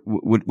being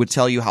would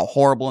tell you how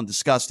horrible and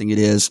disgusting it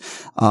is.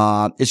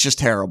 It's just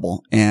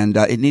terrible, and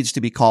it needs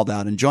to be called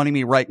out. And joining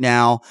me right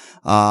now,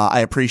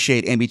 I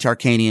appreciate Amy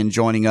Tarkanian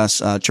joining us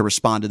to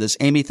respond to this.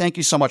 Amy, thank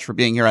you so much for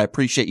being here. I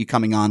appreciate you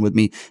coming on with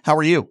me. How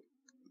are you?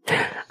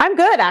 I'm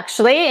good,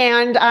 actually.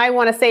 And I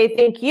want to say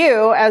thank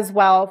you as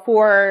well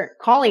for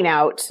calling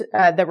out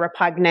the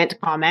repugnant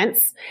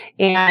comments.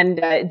 And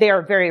they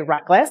are very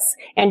reckless.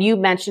 And you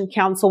mentioned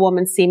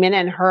Councilwoman Seaman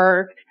and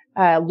her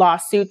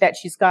lawsuit that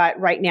she's got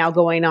right now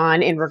going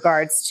on in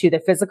regards to the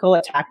physical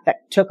attack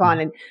that took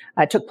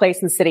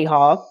place in City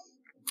Hall.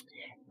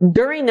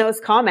 During those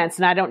comments,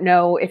 and I don't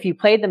know if you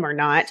played them or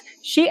not,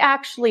 she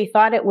actually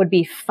thought it would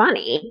be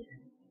funny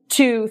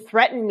to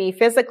threaten me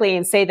physically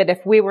and say that if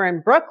we were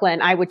in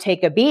Brooklyn, I would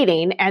take a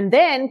beating, and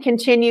then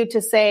continue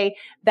to say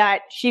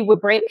that she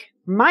would break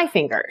my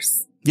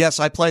fingers.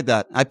 Yes, I played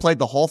that. I played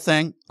the whole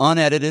thing,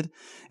 unedited.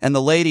 And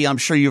the lady, I'm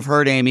sure you've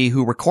heard, Amy,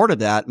 who recorded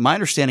that, my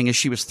understanding is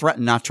she was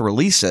threatened not to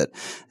release it.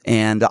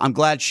 And I'm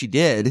glad she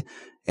did.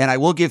 And I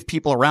will give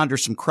people around her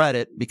some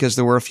credit, because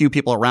there were a few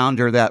people around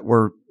her that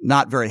were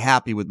not very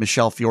happy with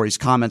Michelle Fiore's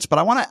comments. But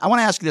I want to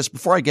ask you this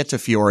before I get to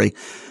Fiore.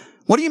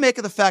 What do you make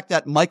of the fact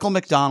that Michael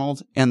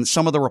McDonald and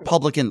some of the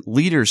Republican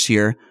leaders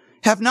here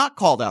have not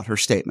called out her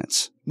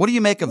statements? What do you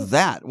make of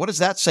that? What does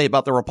that say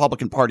about the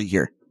Republican Party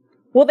here?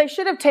 Well, they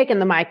should have taken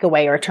the mic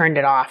away or turned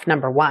it off,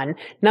 number one.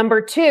 Number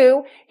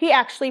two, he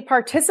actually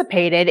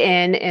participated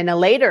in a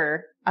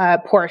later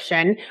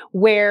portion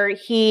where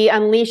he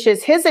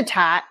unleashes his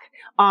attack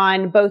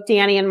on both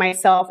Danny and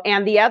myself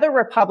and the other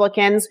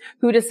Republicans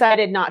who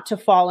decided not to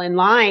fall in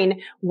line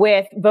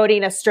with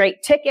voting a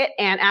straight ticket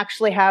and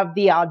actually have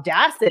the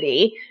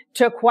audacity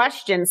to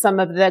question some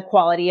of the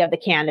quality of the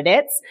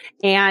candidates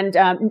and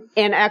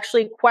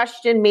actually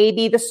question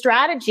maybe the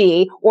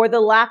strategy or the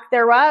lack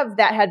thereof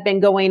that had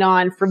been going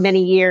on for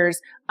many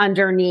years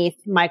underneath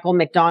Michael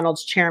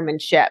McDonald's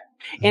chairmanship.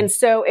 And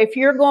so if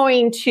you're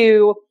going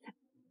to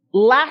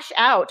lash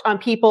out on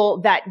people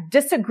that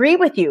disagree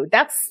with you,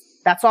 that's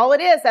all it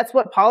is. That's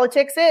what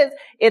politics is.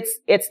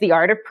 It's the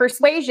art of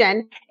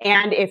persuasion.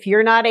 And if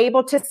you're not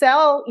able to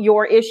sell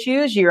your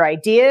issues, your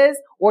ideas,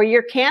 or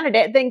your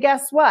candidate, then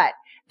guess what?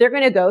 They're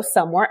going to go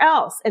somewhere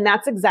else. And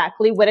that's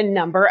exactly what a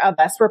number of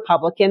us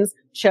Republicans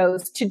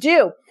chose to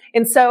do.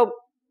 And so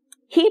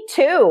he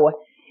too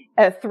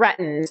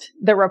threatened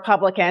the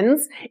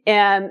Republicans.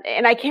 And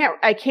I can't,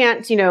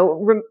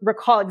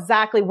 recall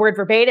exactly word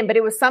verbatim, but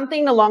it was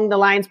something along the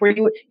lines where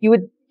you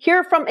would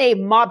hear from a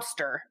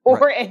mobster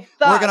or a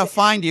thug. We're going to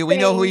find you. We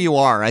know who you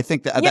are. I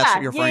think that's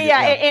what you're referring to. Yeah.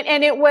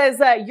 And it was,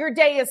 your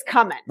day is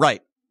coming.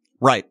 Right.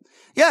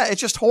 Yeah.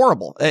 It's just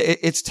horrible.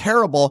 It's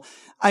terrible.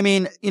 I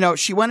mean,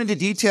 she went into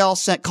detail,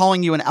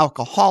 calling you an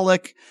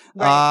alcoholic,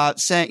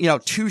 saying,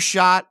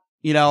 two-shot,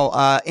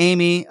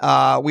 Amy.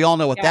 We all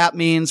know what that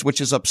means, which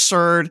is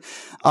absurd.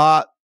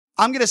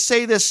 I'm going to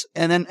say this,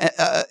 and then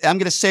I'm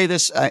going to say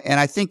this, and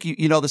I think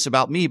you know this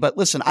about me, but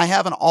listen, I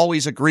haven't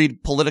always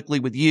agreed politically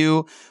with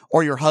you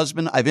or your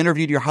husband. I've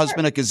interviewed your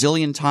husband a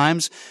gazillion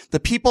times. The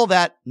people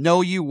that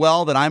know you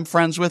well, that I'm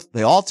friends with,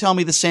 they all tell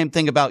me the same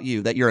thing about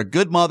you, that you're a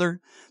good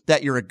mother,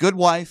 that you're a good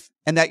wife,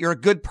 and that you're a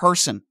good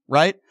person,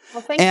 right?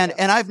 Well, thank you.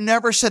 And I've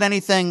never said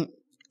anything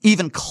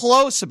even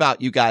close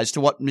about you guys to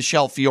what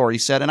Michelle Fiore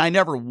said. And I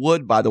never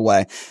would, by the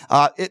way.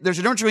 There's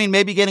a difference between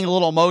maybe getting a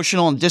little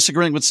emotional and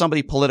disagreeing with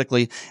somebody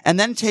politically and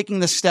then taking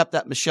the step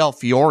that Michelle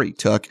Fiore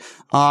took.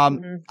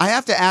 I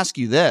have to ask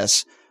you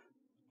this.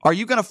 Are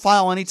you going to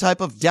file any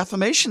type of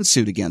defamation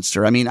suit against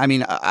her? I mean,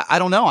 I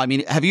don't know. I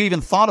mean, have you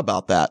even thought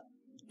about that?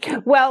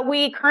 Well,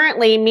 we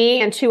currently, me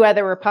and two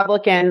other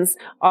Republicans,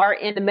 are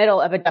in the middle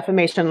of a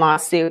defamation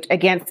lawsuit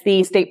against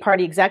the state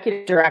party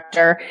executive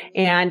director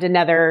and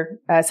another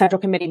Central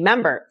Committee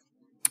member,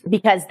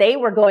 because they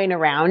were going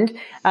around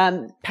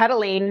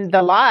peddling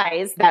the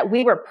lies that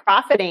we were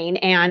profiting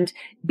and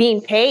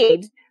being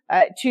paid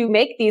to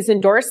make these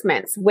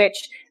endorsements,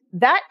 which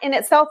that in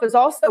itself is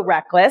also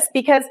reckless,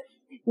 because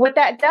what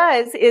that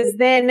does is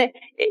then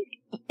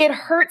it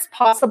hurts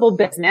possible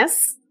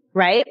business.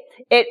 Right?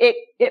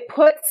 It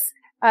puts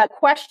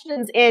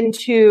questions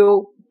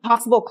into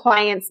possible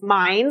clients'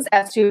 minds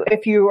as to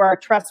if you are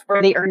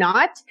trustworthy or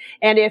not,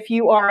 and if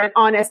you are an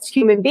honest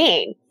human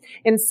being.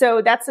 And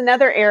so that's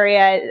another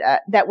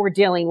area that we're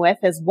dealing with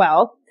as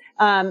well.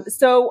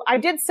 So I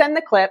did send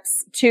the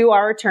clips to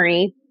our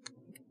attorney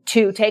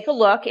to take a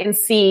look and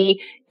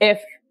see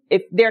if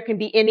there can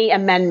be any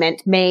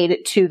amendment made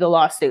to the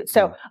lawsuit.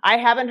 So I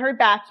haven't heard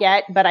back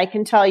yet, but I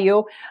can tell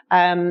you,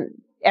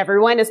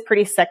 everyone is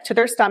pretty sick to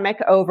their stomach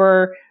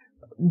over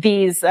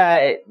these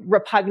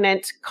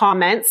repugnant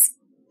comments.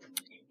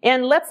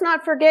 And let's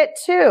not forget,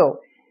 too,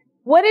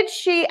 what did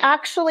she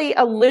actually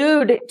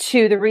allude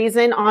to the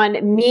reason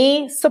on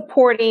me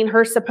supporting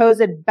her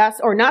supposed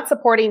best, or not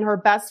supporting her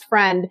best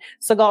friend,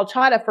 Sigal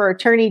Chattah, for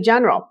Attorney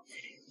General?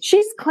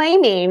 She's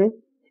claiming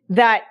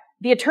that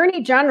the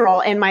Attorney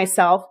General and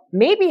myself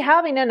may be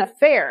having an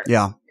affair.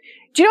 Yeah.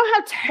 Do you know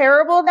how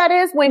terrible that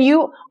is when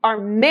you are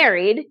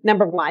married?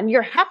 Number one,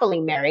 you're happily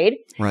married,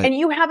 right, and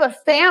you have a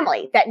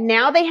family that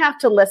now they have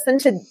to listen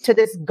to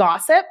this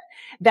gossip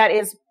that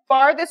is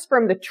farthest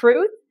from the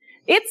truth.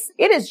 It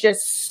is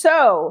just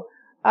so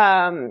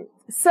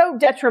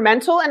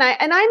detrimental. And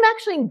I'm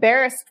actually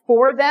embarrassed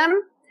for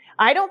them.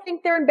 I don't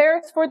think they're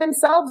embarrassed for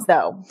themselves,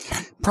 though.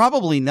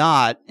 Probably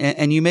not.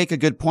 And you make a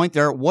good point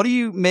there. What do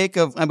you make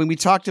of, I mean, we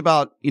talked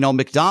about,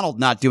 McDonald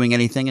not doing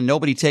anything and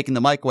nobody taking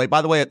the mic away.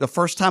 By the way, the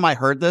first time I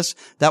heard this,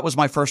 that was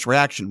my first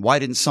reaction. Why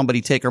didn't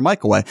somebody take her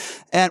mic away?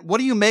 And what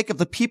do you make of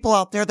the people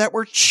out there that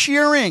were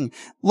cheering?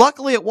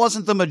 Luckily, it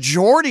wasn't the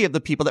majority of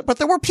the people but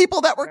there were people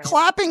that were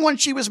clapping when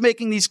she was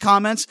making these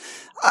comments.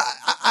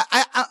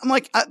 I'm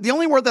like, the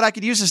only word that I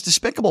could use is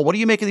despicable. What do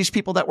you make of these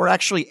people that were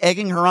actually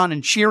egging her on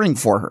and cheering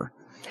for her?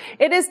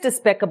 It is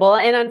despicable.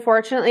 And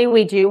unfortunately,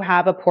 we do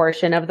have a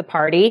portion of the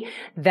party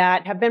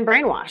that have been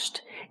brainwashed.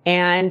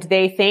 And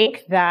they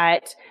think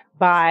that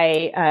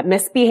by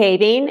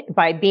misbehaving,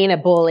 by being a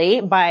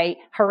bully, by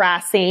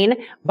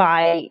harassing,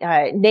 by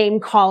name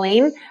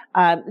calling,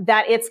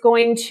 that it's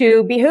going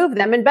to behoove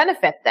them and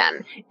benefit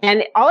them.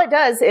 And all it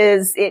does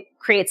is it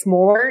creates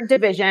more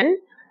division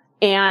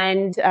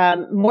and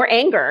more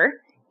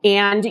anger.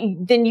 And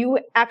then you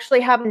actually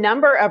have a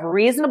number of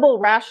reasonable,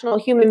 rational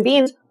human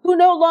beings who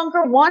no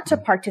longer want to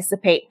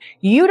participate.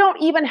 You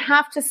don't even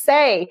have to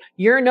say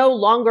you're no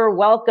longer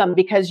welcome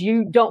because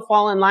you don't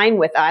fall in line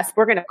with us.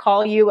 We're going to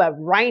call you a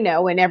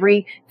rhino and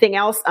everything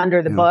else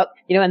under the book,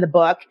 in the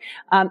book.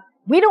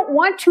 We don't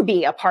want to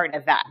be a part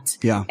of that.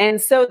 Yeah.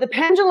 And so the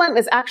pendulum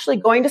is actually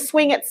going to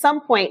swing at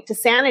some point to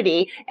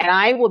sanity. And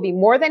I will be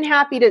more than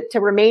happy to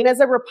remain as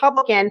a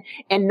Republican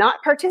and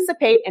not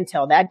participate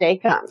until that day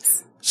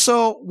comes.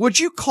 So would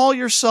you call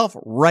yourself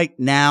right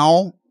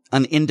now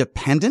an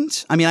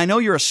independent? I mean, I know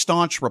you're a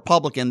staunch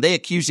Republican. They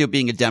accuse you of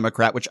being a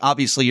Democrat, which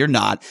obviously you're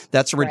not.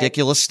 That's a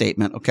ridiculous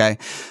statement. Okay.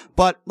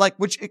 But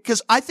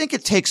because I think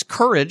it takes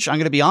courage. I'm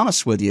going to be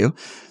honest with you,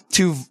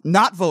 to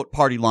not vote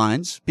party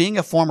lines, being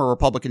a former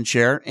Republican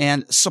chair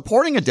and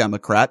supporting a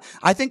Democrat.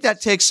 I think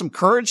that takes some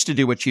courage to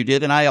do what you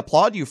did. And I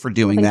applaud you for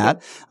doing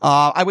that.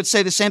 I would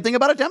say the same thing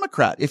about a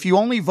Democrat. If you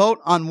only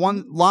vote on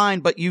one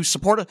line, but you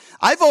support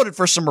I voted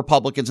for some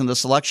Republicans in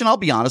this election. I'll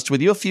be honest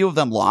with you. A few of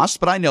them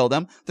lost, but I know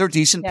them. They're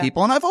decent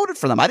people and I voted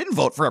for them. I didn't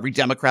vote for every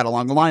Democrat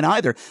along the line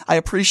either. I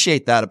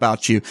appreciate that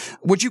about you.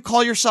 Would you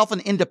call yourself an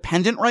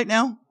independent right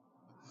now?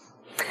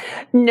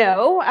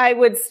 No, I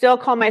would still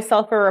call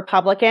myself a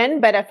Republican,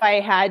 but if I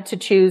had to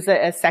choose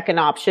a second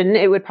option,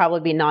 it would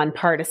probably be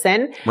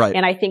nonpartisan. Right.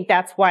 And I think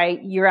that's why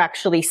you're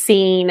actually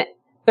seeing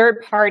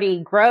third party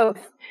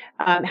growth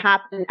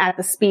happen at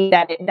the speed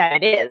that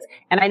it is.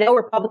 And I know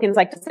Republicans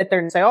like to sit there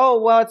and say, oh,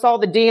 well, it's all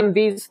the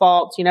DMV's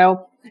fault. You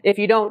know, if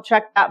you don't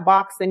check that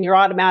box, then you're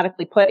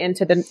automatically put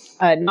into the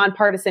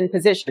nonpartisan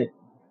position.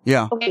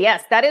 Yeah. Okay,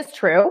 yes, that is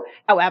true.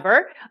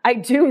 However, I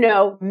do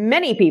know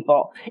many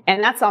people,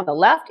 and that's on the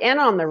left and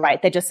on the right,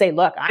 that just say,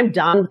 look, I'm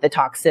done with the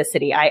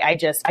toxicity.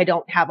 I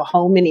don't have a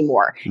home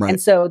anymore. Right.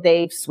 And so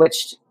they've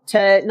switched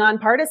to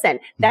nonpartisan.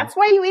 That's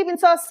why you even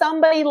saw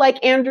somebody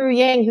like Andrew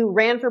Yang, who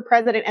ran for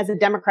president as a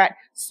Democrat,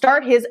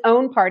 start his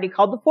own party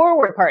called the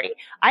Forward Party.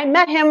 I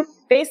met him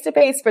face to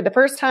face for the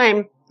first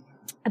time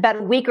about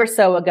a week or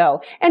so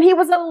ago. And he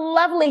was a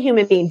lovely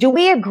human being. Do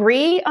we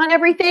agree on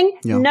everything?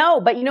 Yeah. No.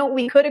 But you know what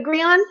we could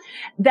agree on?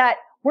 That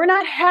we're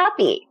not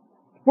happy.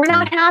 We're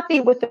not happy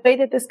with the way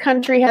that this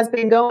country has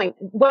been going,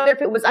 whether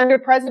if it was under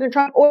President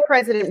Trump or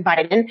President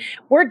Biden.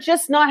 We're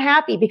just not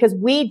happy because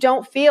we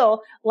don't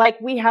feel like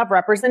we have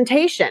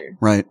representation.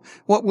 Right.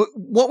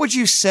 What would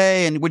you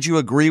say, and would you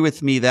agree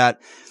with me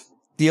that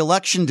the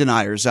election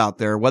deniers out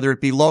there, whether it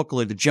be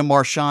locally, the Jim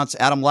Marchands,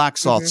 Adam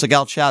Laxalt,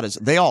 Sigal Chavez,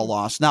 they all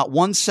lost. Not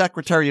one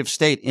Secretary of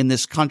State in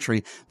this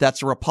country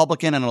that's a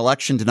Republican and an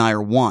election denier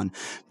won.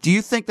 Do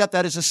you think that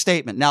is a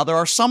statement? Now, there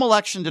are some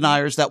election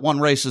deniers that won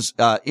races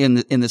in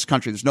this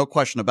country. There's no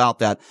question about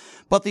that.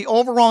 But the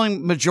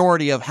overwhelming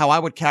majority of how I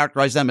would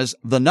characterize them as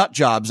the nut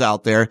jobs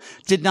out there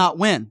did not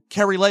win.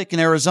 Kerry Lake in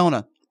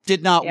Arizona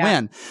did not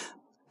win.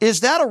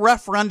 Is that a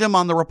referendum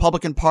on the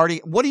Republican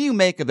Party? What do you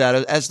make of that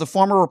as the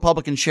former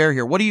Republican chair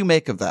here? What do you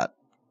make of that?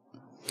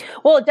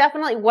 Well, it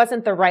definitely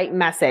wasn't the right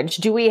message.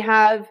 Do we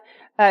have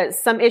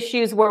some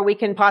issues where we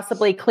can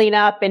possibly clean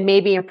up and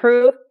maybe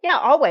improve? Yeah,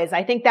 always.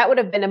 I think that would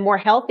have been a more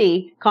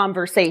healthy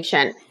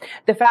conversation.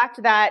 The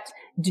fact that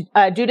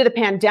due to the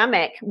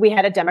pandemic, we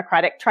had a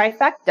Democratic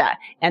trifecta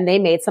and they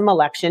made some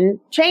election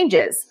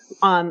changes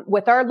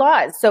with our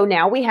laws. So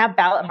now we have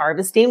ballot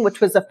harvesting, which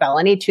was a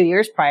felony 2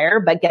 years prior,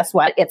 but guess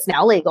what? It's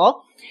now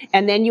legal.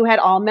 And then you had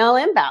all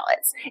mail-in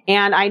ballots.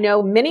 And I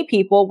know many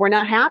people were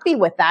not happy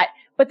with that.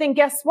 But then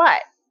guess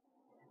what?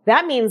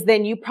 That means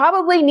then you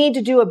probably need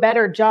to do a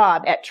better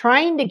job at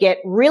trying to get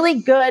really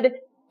good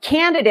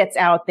candidates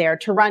out there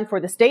to run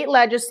for the state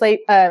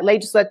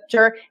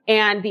legislature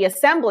and the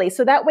assembly.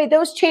 So that way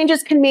those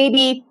changes can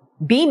maybe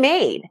be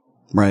made.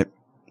 Right.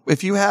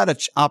 If you had an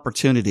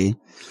opportunity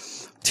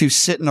to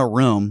sit in a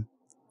room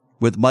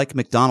with Mike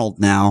McDonald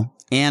now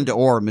and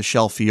or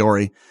Michelle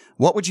Fiore,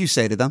 what would you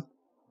say to them?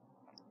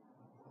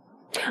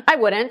 I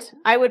wouldn't.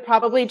 I would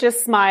probably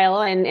just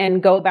smile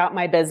and go about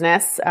my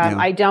business.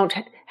 I don't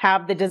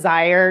have the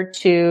desire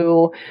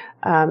to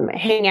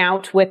hang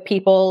out with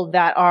people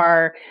that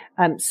are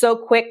so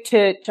quick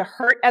to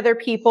hurt other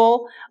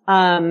people,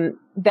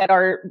 that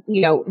are,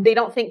 they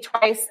don't think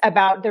twice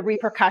about the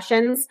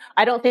repercussions.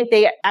 I don't think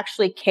they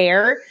actually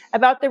care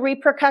about the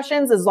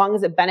repercussions as long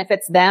as it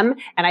benefits them.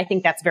 And I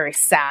think that's very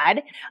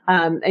sad.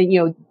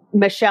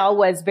 Michelle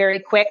was very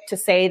quick to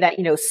say that,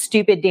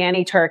 stupid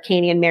Danny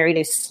Tarkanian married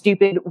a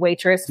stupid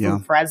waitress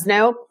from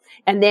Fresno,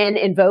 and then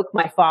invoke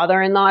my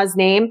father-in-law's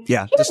name.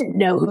 Yeah. He didn't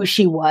know who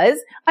she was.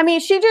 I mean,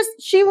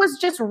 she was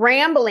just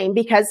rambling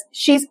because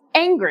she's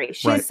angry.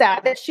 She's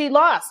sad that she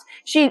lost.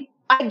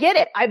 I get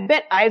it.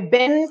 I've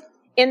been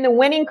in the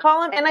winning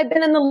column and I've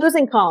been in the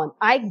losing column.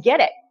 I get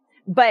it.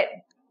 But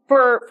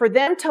for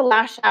them to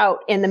lash out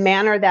in the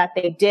manner that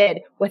they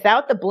did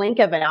without the blink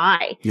of an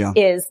eye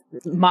is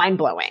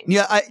mind-blowing.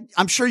 Yeah,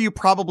 I'm sure you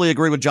probably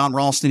agree with John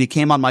Ralston. He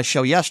came on my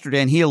show yesterday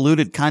and he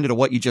alluded kind of to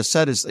what you just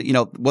said is,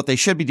 what they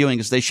should be doing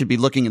is they should be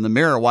looking in the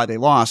mirror why they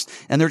lost.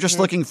 And they're just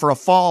looking for a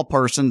fall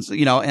person,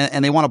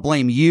 and they want to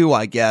blame you,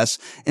 I guess,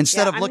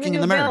 instead of looking in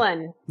the mirror.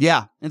 Villain.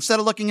 Yeah, instead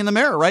of looking in the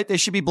mirror, right? They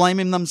should be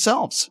blaming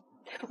themselves.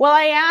 Well,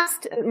 I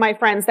asked my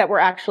friends that were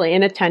actually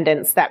in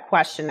attendance that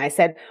question. I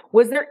said,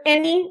 was there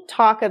any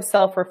talk of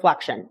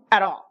self-reflection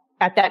at all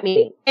at that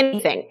meeting?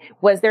 Anything?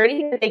 Was there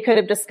anything that they could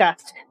have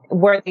discussed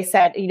where they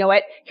said, you know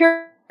what,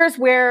 here's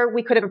where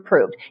we could have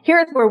improved.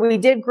 Here's where we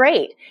did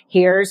great.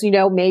 Here's,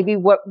 maybe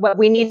what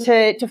we need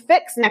to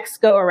fix next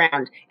go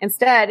around.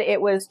 Instead,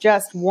 it was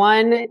just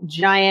one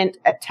giant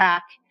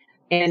attack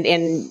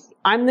and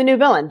I'm the new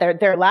villain.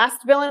 Their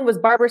last villain was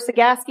Barbara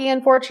Sagaski,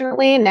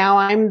 unfortunately. And now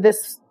I'm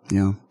this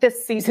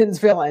season's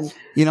villain.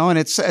 And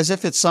it's as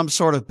if it's some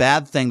sort of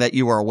bad thing that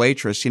you are a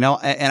waitress, and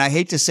I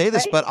hate to say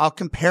this, but I'll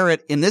compare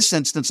it in this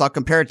instance. I'll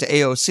compare it to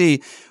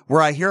AOC,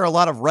 where I hear a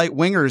lot of right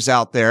wingers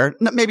out there,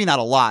 maybe not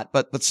a lot,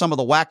 but some of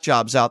the whack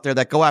jobs out there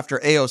that go after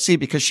AOC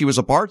because she was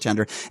a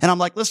bartender. And I'm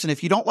like, listen,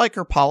 if you don't like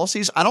her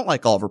policies, I don't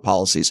like all of her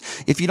policies.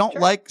 If you don't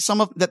like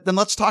some of that, then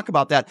let's talk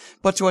about that.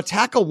 But to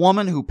attack a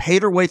woman who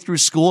paid her way through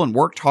school and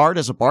worked hard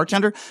as a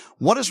bartender,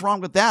 what is wrong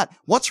with that?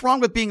 What's wrong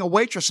with being a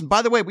waitress? And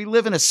by the way, we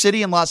live in a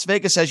city in Las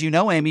Vegas, as you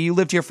know, Amy, you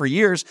lived here for years.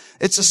 years.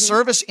 It's a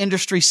service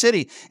industry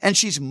city. And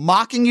she's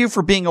mocking you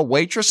for being a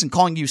waitress and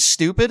calling you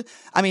stupid.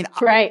 I mean,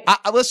 right.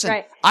 Listen,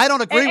 right. I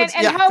don't agree with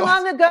And how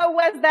long ago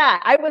was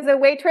that? I was a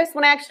waitress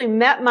when I actually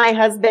met my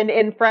husband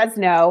in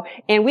Fresno,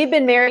 and we've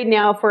been married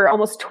now for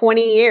almost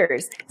 20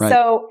 years. Right.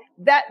 So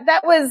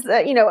that was,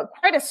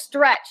 quite a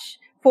stretch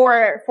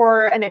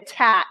for an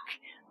attack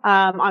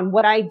on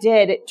what I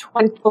did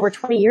over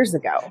 20 years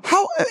ago.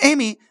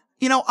 Amy,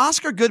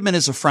 Oscar Goodman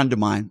is a friend of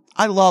mine.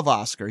 I love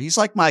Oscar. He's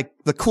like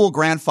the cool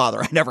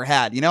grandfather I never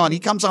had, and he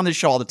comes on this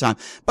show all the time.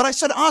 But I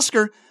said,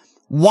 Oscar,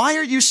 why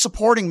are you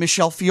supporting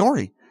Michelle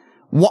Fiore?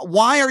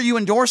 Why are you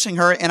endorsing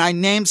her? And I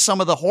named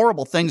some of the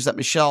horrible things that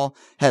Michelle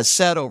has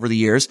said over the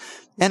years.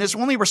 And his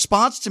only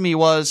response to me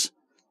was,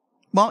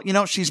 well,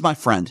 she's my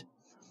friend.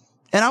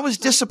 And I was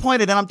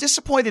disappointed, and I'm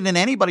disappointed in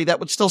anybody that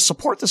would still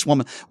support this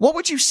woman. What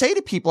would you say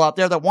to people out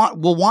there that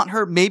will want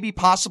her maybe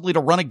possibly to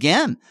run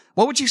again?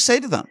 What would you say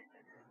to them?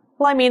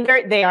 Well, I mean,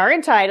 they are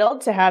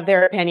entitled to have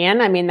their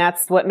opinion. I mean,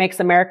 that's what makes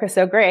America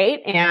so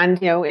great.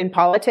 And, in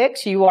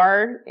politics, you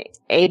are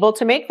able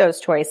to make those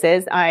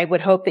choices. I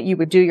would hope that you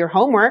would do your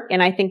homework.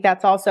 And I think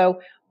that's also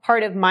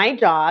part of my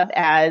job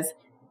as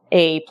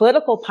a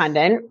political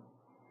pundit,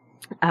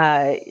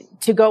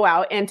 to go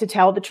out and to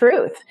tell the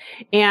truth.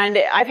 And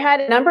I've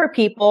had a number of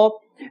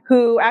people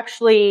who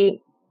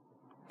actually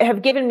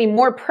have given me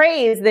more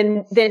praise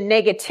than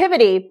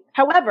negativity.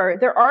 However,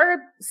 there are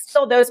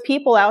still those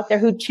people out there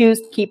who choose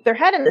to keep their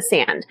head in the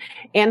sand.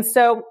 And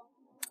so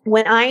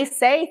when I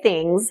say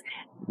things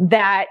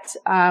that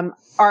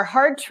are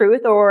hard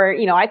truth, or,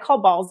 I call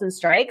balls and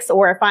strikes,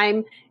 or if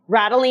I'm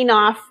rattling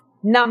off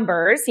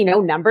numbers,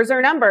 numbers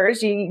are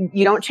numbers. You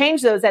don't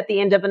change those at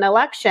the end of an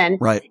election.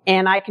 Right.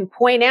 And I can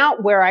point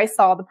out where I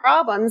saw the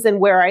problems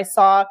and where I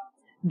saw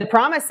the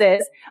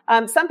promises.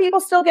 Some people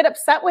still get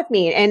upset with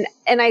me, and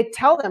I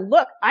tell them,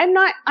 look, I'm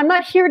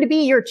not here to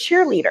be your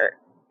cheerleader.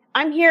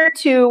 I'm here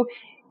to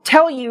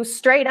tell you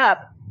straight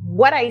up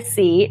what I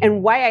see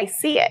and why I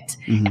see it.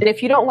 Mm-hmm. And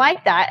if you don't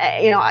like that,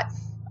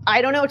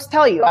 I don't know what to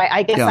tell you.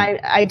 I guess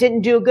I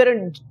didn't do a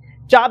good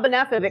job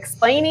enough of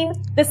explaining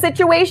the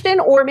situation,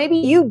 or maybe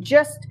you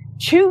just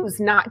choose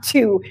not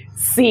to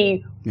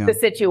see the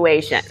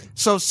situation.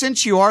 So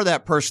since you are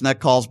that person that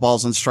calls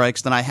balls and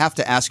strikes, then I have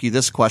to ask you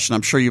this question.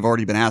 I'm sure you've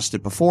already been asked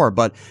it before,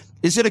 but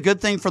is it a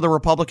good thing for the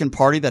Republican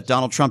Party that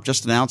Donald Trump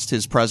just announced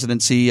his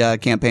presidency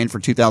campaign for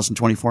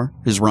 2024,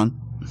 his run?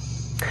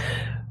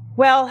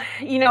 Well,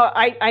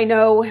 I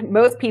know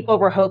most people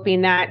were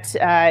hoping that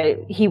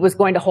he was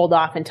going to hold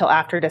off until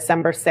after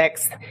December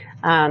 6th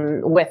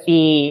with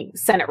the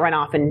Senate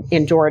runoff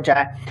in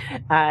Georgia.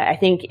 I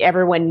think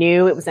everyone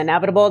knew it was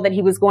inevitable that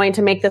he was going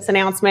to make this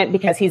announcement,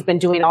 because he's been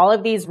doing all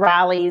of these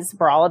rallies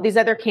for all of these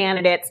other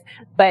candidates,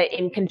 but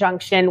in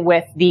conjunction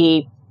with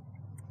the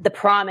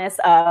promise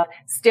of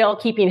still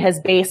keeping his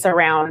base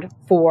around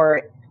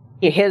for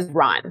his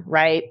run,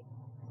 right?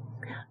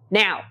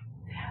 Now,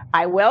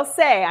 I will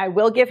say, I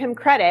will give him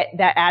credit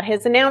that at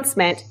his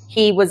announcement,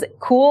 he was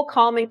cool,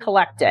 calm, and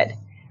collected,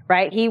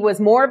 right? He was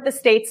more of the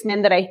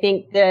statesman that I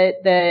think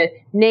the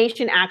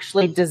nation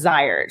actually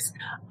desires.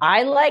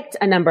 I liked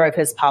a number of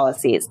his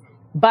policies,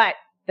 but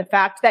the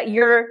fact that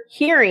you're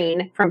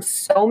hearing from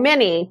so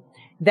many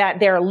that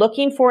they're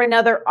looking for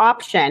another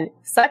option,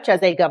 such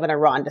as a Governor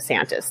Ron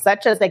DeSantis,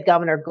 such as a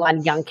Governor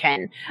Glenn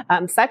Youngkin,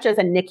 such as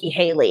a Nikki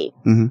Haley,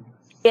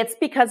 it's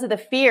because of the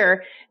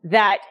fear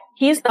that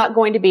he's not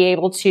going to be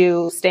able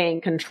to stay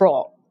in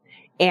control.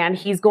 And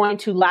he's going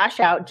to lash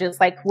out, just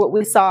like what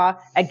we saw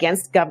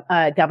against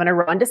Governor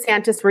Ron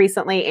DeSantis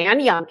recently and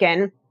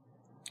Youngkin,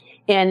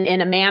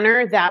 in a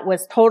manner that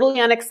was totally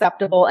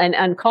unacceptable and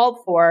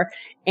uncalled for.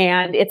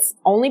 And it's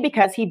only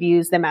because he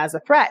views them as a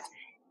threat.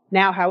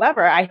 Now,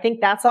 however, I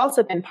think that's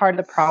also been part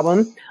of the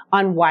problem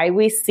on why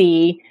we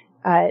see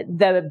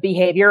the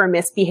behavior or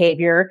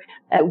misbehavior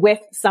with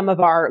some of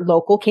our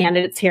local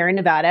candidates here in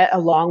Nevada,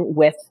 along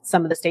with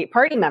some of the state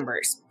party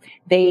members.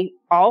 They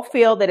all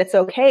feel that it's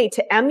okay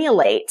to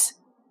emulate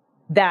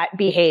that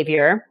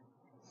behavior,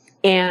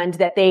 and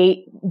that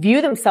they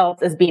view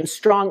themselves as being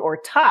strong or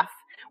tough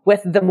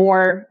with the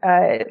more,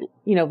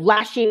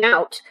 lashing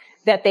out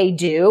that they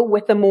do,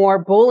 with the more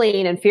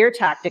bullying and fear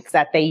tactics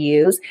that they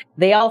use.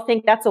 They all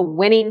think that's a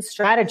winning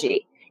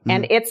strategy,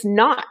 and it's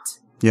not.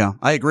 Yeah,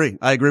 I agree.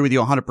 I agree with you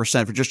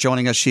 100%. For just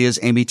joining us, she is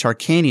Amy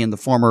Tarkanian, the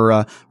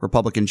former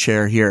Republican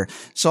chair here.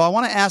 So I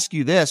want to ask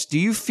you this. Do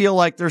you feel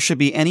like there should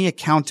be any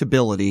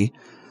accountability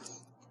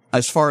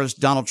as far as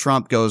Donald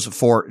Trump goes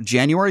for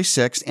January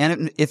 6th?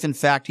 And if, in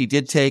fact, he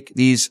did take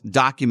these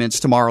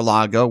documents to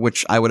Mar-a-Lago,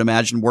 which I would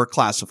imagine were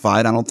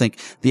classified. I don't think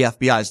the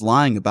FBI is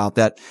lying about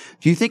that.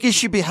 Do you think he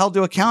should be held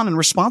to account and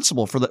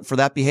responsible for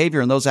that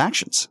behavior and those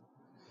actions?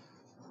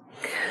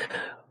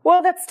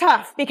 Well, that's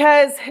tough,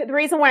 because the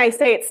reason why I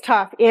say it's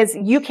tough is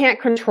you can't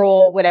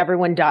control what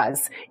everyone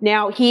does.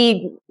 Now,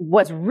 he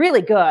was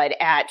really good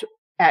at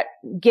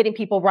getting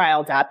people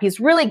riled up. He's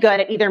really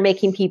good at either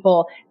making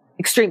people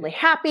extremely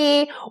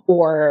happy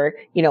or,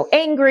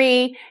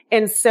 angry.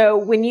 And so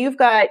when you've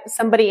got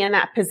somebody in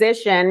that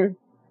position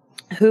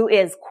who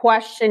is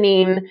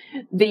questioning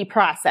the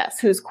process,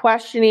 who's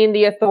questioning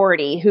the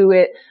authority,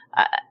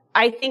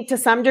 I think to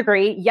some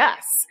degree,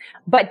 yes.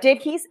 But did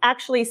he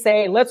actually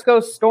say, let's go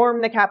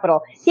storm the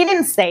Capitol? He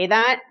didn't say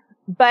that.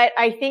 But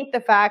I think the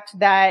fact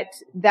that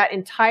that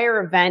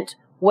entire event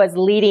was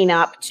leading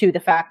up to the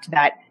fact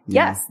that,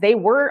 yes, they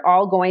were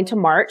all going to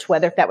march,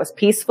 whether if that was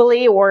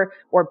peacefully or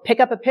pick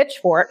up a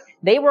pitchfork,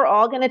 they were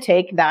all going to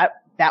take that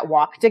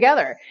walk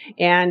together.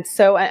 And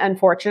so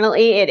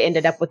unfortunately, it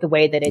ended up with the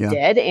way that it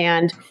did.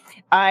 And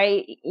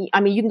I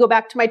mean, you can go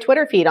back to my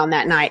Twitter feed on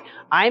that night.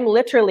 I'm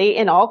literally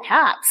in all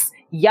caps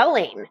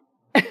yelling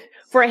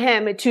for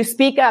him to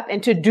speak up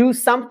and to do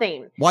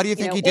something. Why do you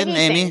think he didn't,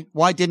 Amy?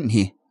 Why didn't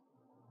he?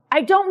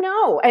 I don't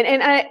know.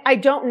 And I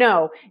don't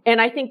know. And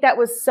I think that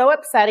was so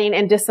upsetting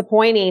and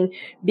disappointing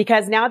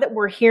because now that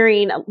we're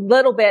hearing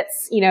little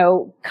bits,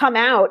 come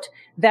out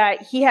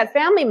that he had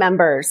family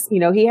members,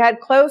 he had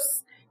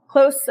close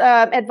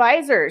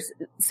advisors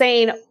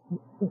saying,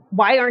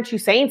 why aren't you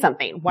saying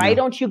something? Why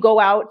don't you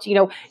go out?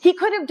 He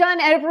could have done,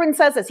 everyone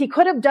says this, he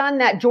could have done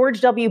that George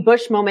W.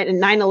 Bush moment in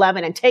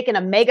 9/11 and taken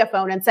a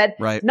megaphone and said,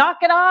 knock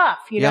it off.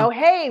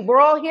 Hey, we're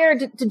all here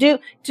to do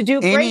Amy,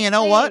 great you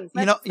know things.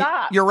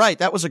 what? You're right.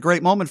 That was a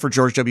great moment for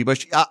George W.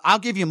 Bush. I'll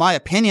give you my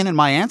opinion and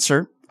my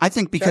answer. I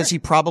think because he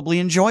probably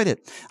enjoyed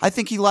it. I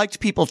think he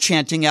liked people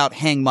chanting out,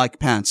 hang Mike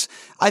Pence.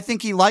 I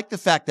think he liked the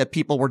fact that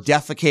people were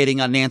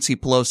defecating on Nancy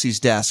Pelosi's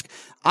desk.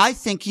 I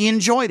think he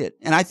enjoyed it.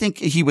 And I think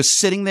he was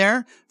sitting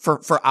there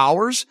for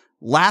hours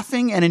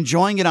laughing and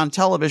enjoying it on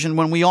television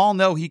when we all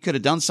know he could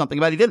have done something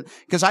about it. He didn't,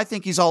 because I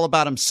think he's all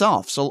about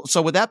himself.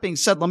 So with that being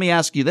said, let me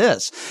ask you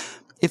this.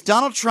 If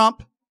Donald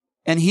Trump,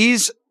 and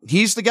he's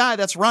the guy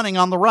that's running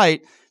on the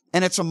right,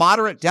 and it's a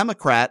moderate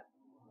Democrat,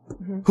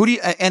 who do you,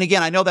 and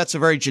again, I know that's a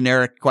very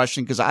generic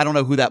question because I don't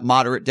know who that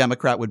moderate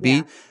Democrat would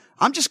be.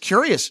 I'm just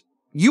curious.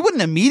 You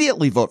wouldn't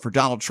immediately vote for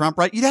Donald Trump,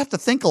 right? You'd have to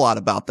think a lot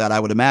about that, I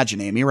would imagine,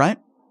 Amy, right?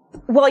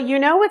 Well,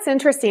 what's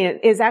interesting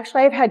is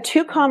actually I've had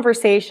 2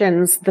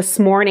 conversations this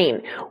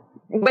morning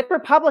with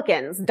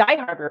Republicans,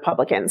 diehard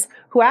Republicans,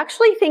 who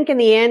actually think in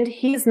the end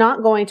he's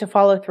not going to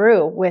follow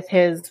through with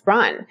his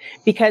run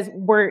because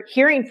we're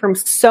hearing from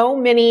so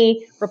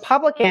many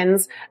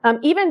Republicans.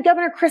 Even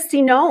Governor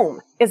Kristi Noem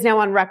is now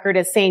on record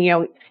as saying,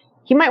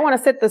 he might want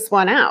to sit this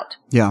one out.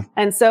 Yeah.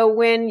 And so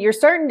when you're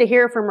starting to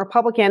hear from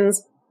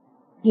Republicans,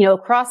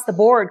 across the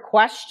board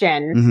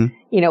question,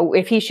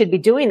 if he should be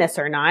doing this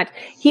or not,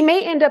 he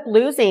may end up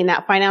losing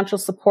that financial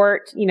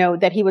support,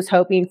 that he was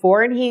hoping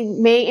for. And he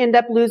may end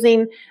up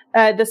losing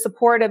the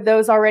support of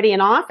those already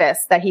in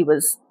office that he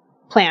was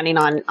planning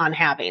on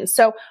having.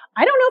 So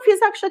I don't know if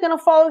he's actually going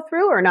to follow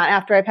through or not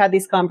after I've had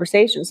these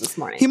conversations this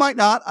morning. He might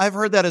not. I've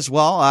heard that as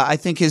well. I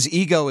think his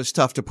ego is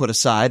tough to put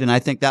aside, and I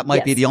think that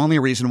might be the only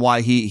reason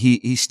why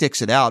he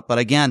sticks it out. But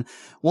again,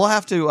 we'll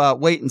have to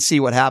wait and see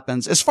what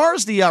happens. As far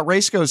as the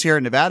race goes here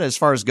in Nevada, as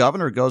far as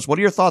governor goes, what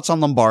are your thoughts on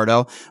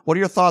Lombardo? What are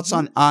your thoughts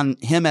on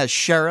him as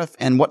sheriff,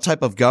 and what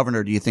type of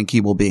governor do you think he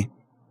will be?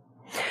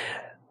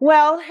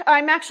 Well,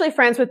 I'm actually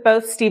friends with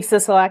both Steve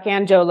Sisolak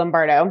and Joe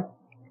Lombardo.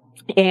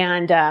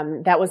 And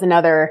that was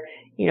another,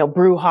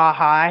 brouhaha.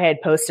 I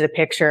had posted a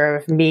picture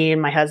of me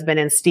and my husband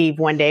and Steve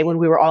one day when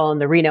we were all in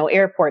the Reno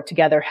airport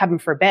together. Heaven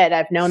forbid.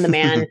 I've known the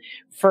man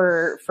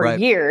for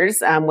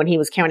years when he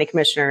was county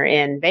commissioner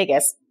in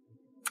Vegas.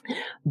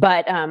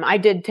 But I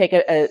did take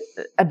a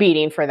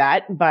beating for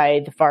that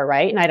by the far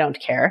right, and I don't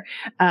care.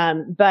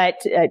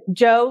 But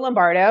Joe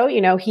Lombardo,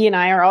 he and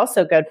I are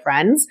also good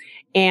friends.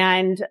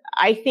 And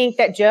I think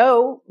that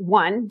Joe,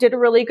 one, did a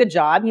really good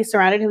job. He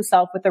surrounded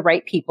himself with the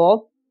right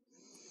people.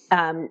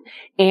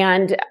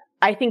 And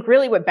I think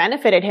really what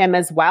benefited him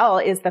as well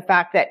is the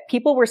fact that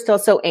people were still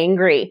so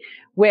angry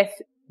with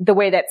the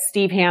way that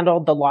Steve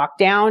handled the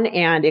lockdown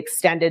and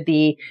extended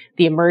the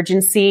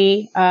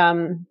emergency,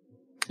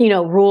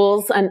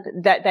 rules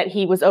that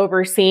he was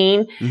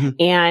overseeing.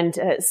 And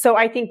so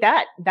I think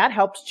that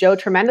helped Joe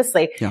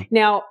tremendously. Yeah.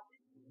 Now,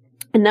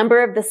 a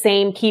number of the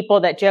same people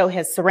that Joe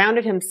has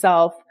surrounded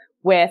himself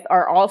with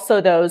are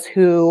also those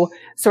who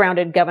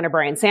surrounded Governor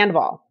Brian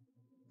Sandoval,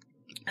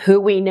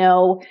 who we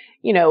know,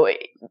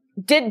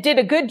 did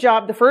a good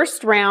job the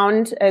first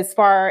round as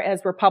far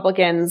as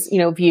Republicans,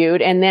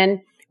 viewed. And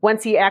then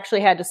once he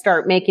actually had to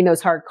start making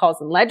those hard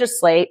calls and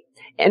legislate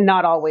and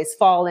not always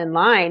fall in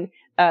line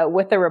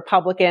with the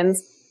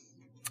Republicans,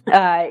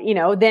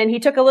 then he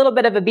took a little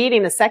bit of a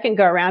beating the second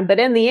go around. But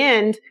in the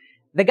end,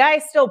 the guy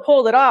still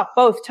pulled it off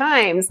both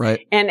times.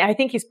 Right. And I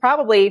think he's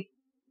probably,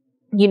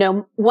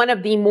 one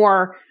of the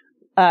more,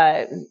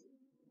 now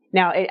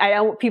I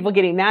don't want people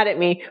getting mad at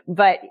me,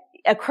 but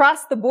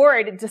across the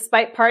board,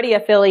 despite party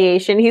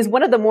affiliation, he's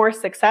one of the more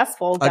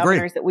successful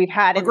governors that we've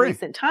had in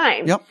recent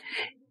times. Yep.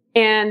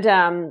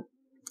 And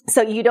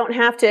so you don't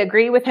have to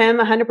agree with him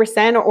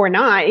 100% or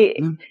not.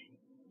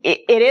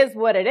 It is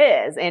what it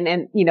is.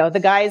 And the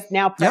guy's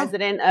now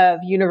president of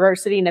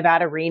University of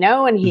Nevada,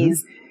 Reno, and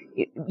he's,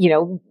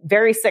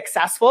 very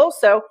successful.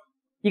 So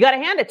You got to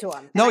hand it to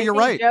him. No, and you're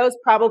I think right. Joe's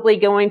probably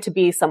going to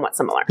be somewhat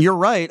similar. You're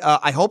right.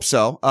 I hope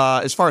so.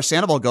 As far as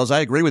Sandoval goes, I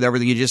agree with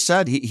everything you just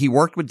said. He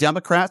worked with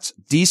Democrats,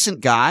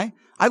 decent guy.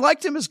 I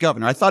liked him as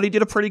governor. I thought he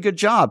did a pretty good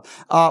job.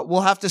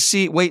 We'll have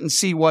to wait and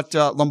see what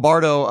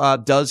Lombardo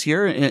does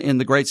here in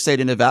the great state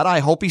of Nevada. I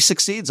hope he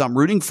succeeds. I'm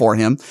rooting for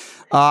him.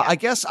 I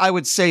guess I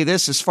would say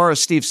this as far as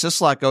Steve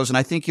Sisolak goes, and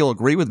I think you'll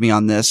agree with me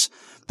on this.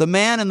 The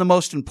man in the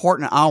most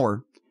important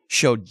hour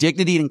showed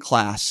dignity and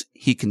class.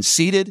 He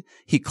conceded.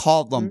 He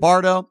called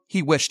Lombardo.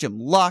 He wished him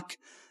luck.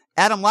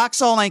 Adam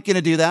Laxalt ain't going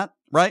to do that,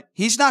 right?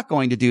 He's not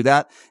going to do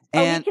that.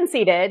 And he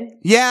conceded.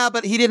 Yeah,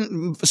 but he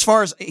didn't, as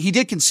far as he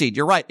did concede.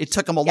 You're right. It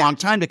took him a long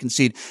time to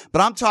concede,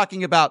 but I'm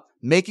talking about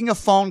making a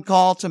phone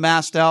call to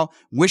Mastow,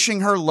 wishing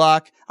her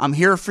luck. I'm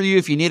here for you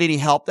if you need any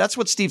help. That's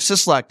what Steve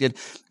Sisolak did.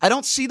 I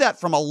don't see that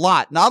from a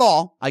lot, not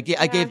all. I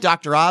gave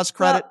Dr. Oz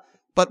credit.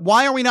 But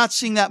why are we not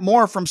seeing that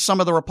more from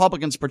some of the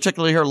Republicans,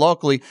 particularly here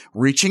locally,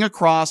 reaching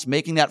across,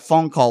 making that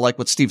phone call like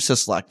what Steve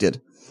Sisolak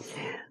did?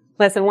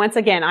 Listen, once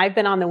again, I've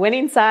been on the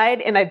winning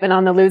side and I've been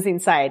on the losing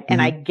side, and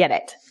I get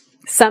it.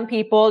 Some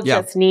people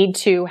just need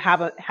to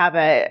have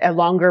a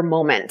longer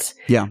moment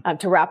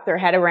to wrap their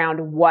head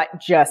around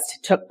what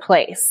just took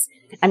place.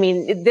 I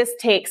mean, this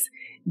takes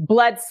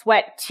blood,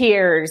 sweat,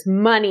 tears,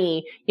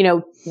 money,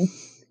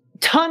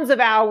 tons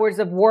of hours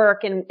of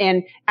work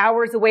and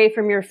hours away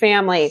from your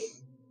family.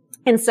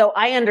 And so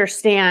I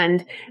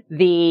understand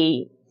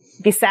the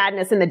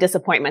sadness and the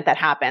disappointment that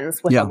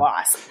happens with the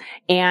loss.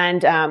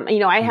 And,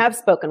 I have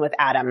spoken with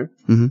Adam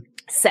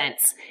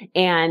since,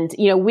 and,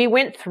 we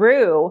went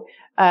through,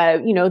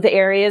 the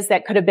areas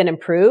that could have been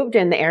improved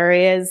and the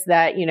areas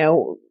that,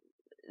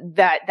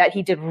 that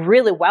he did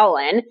really well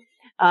in.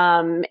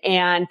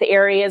 And the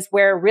areas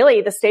where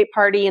really the state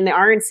party and the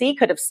RNC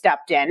could have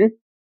stepped in,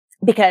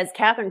 because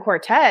Catherine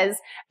Cortez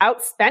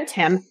outspent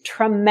him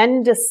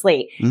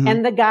tremendously.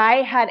 And the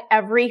guy had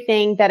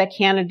everything that a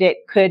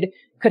candidate could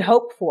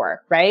hope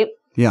for, right?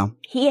 Yeah.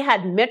 He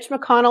had Mitch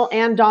McConnell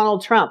and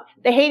Donald Trump.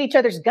 They hate each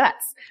other's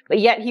guts, but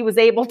yet he was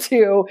able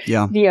to,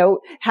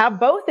 have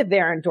both of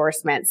their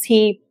endorsements.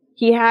 He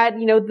had,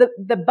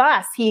 the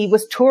bus. He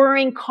was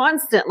touring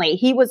constantly.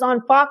 He was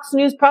on Fox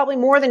News probably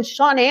more than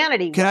Sean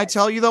Hannity. Can I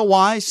tell you, though,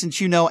 why?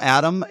 Since you know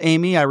Adam,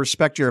 Amy, I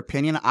respect your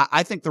opinion.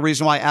 I think the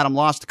reason why Adam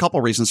lost, a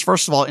couple reasons.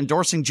 First of all,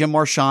 endorsing Jim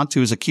Marchant,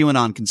 who is a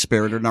QAnon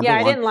conspirator, number one.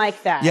 Yeah, I didn't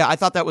like that. Yeah, I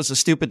thought that was a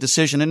stupid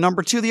decision. And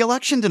number two, the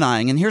election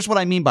denying. And here's what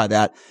I mean by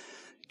that.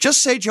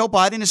 Just say Joe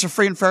Biden is a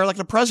free and fair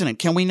elected president.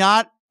 Can we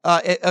not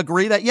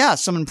agree that,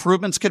 some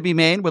improvements could be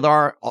made with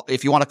our,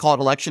 if you want to call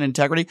it election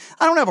integrity?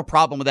 I don't have a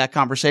problem with that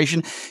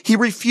conversation. He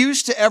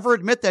refused to ever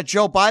admit that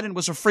Joe Biden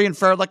was a free and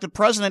fair elected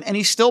president, and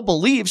he still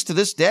believes to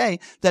this day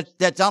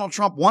that Donald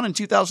Trump won in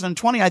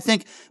 2020. I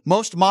think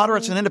most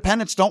moderates and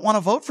independents don't want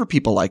to vote for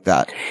people like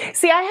that.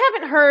 See, I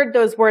haven't heard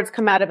those words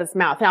come out of his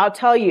mouth. Now, I'll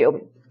tell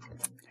you,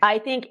 I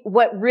think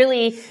what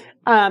really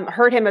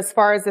hurt him as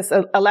far as this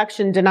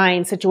election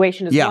denying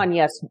situation is one,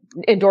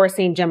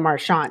 endorsing Jim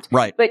Marchant.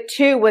 Right. But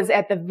two was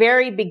at the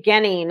very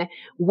beginning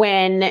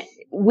when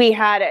we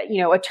had,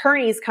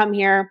 attorneys come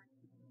here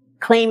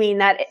claiming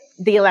that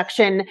the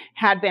election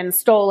had been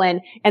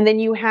stolen. And then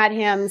you had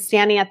him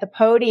standing at the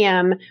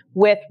podium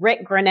with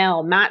Rick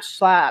Grenell, Matt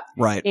Schlapp,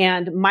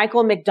 and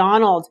Michael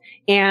McDonald,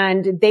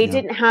 and they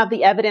didn't have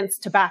the evidence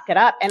to back it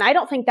up. And I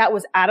don't think that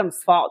was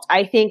Adam's fault.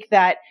 I think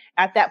that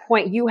at that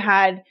point you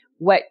had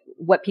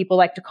what people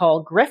like to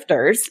call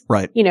grifters,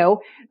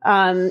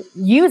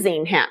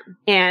 using him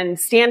and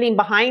standing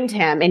behind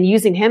him and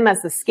using him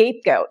as the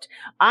scapegoat.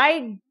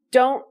 I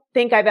don't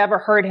think I've ever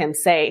heard him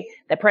say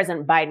that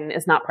President Biden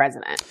is not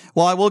president.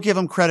 Well, I will give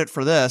him credit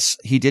for this.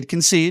 He did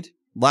concede.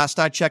 Last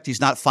I checked, he's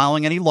not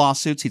filing any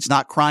lawsuits. He's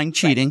not crying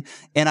cheating.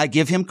 And I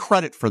give him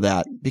credit for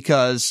that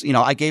because,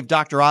 I gave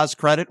Dr. Oz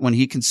credit when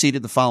he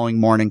conceded the following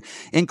morning.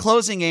 In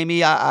closing,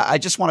 Amy, I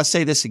just want to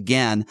say this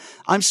again.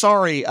 I'm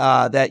sorry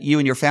that you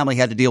and your family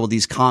had to deal with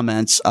these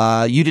comments.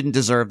 You didn't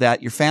deserve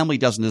that. Your family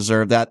doesn't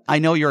deserve that. I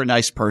know you're a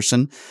nice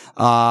person.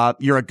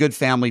 You're a good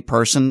family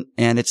person,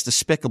 and it's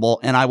despicable.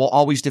 And I will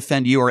always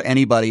defend you or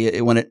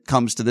anybody when it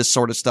comes to this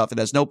sort of stuff. It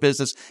has no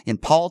business in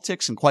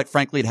politics, and quite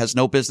frankly, it has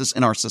no business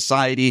in our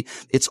society.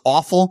 It's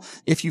awful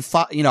if you,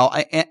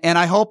 and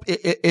I hope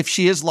if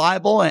she is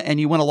liable and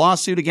you win a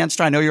lawsuit against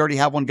her, I know you already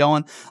have one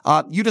going,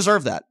 you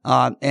deserve that.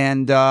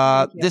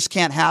 This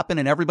can't happen,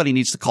 and everybody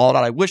needs to call it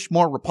out. I wish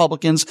more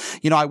Republicans,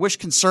 I wish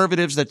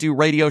conservatives that do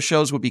radio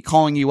shows would be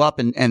calling you up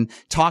and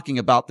talking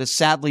about this.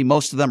 Sadly,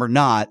 most of them are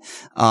not.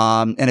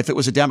 And if it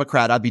was a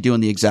Democrat, I'd be doing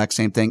the exact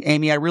same thing.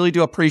 Amy, I really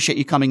do appreciate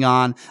you coming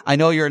on. I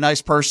know you're a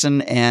nice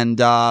person, and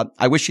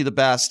I wish you the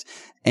best.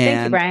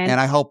 Thank you, Brian.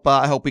 And I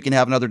hope we can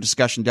have another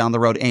discussion down the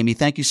road. Amy,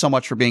 thank you so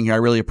much for being here. I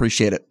really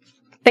appreciate it.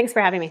 Thanks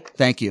for having me.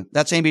 Thank you.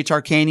 That's Amy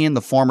Tarkanian,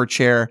 the former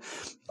chair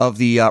of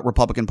the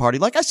Republican Party.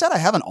 Like I said, I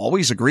haven't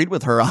always agreed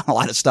with her on a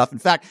lot of stuff. In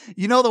fact,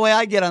 you know the way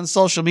I get on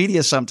social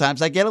media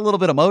sometimes, I get a little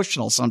bit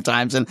emotional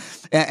sometimes, and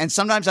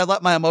sometimes I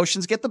let my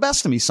emotions get the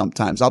best of me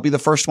sometimes. I'll be the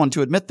first one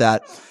to admit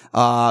that.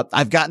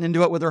 I've gotten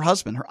into it with her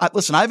husband.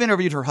 Listen, I've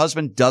interviewed her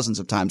husband dozens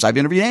of times. I've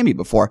interviewed Amy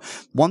before.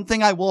 One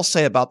thing I will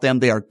say about them,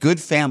 they are good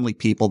family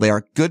people. They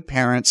are good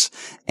parents,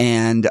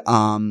 and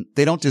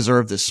they don't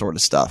deserve this sort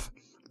of stuff.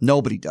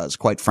 Nobody does,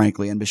 quite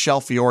frankly. And Michelle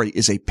Fiore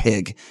is a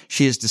pig.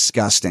 She is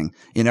disgusting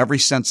in every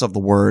sense of the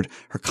word.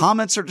 Her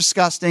comments are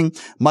disgusting.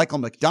 Michael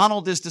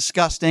McDonald is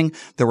disgusting.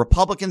 The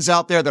Republicans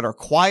out there that are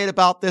quiet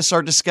about this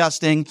are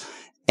disgusting.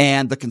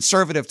 And the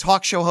conservative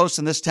talk show hosts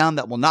in this town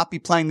that will not be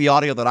playing the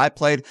audio that I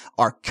played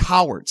are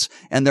cowards.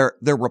 And they're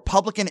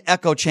Republican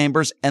echo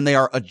chambers, and they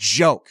are a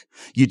joke.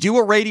 You do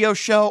a radio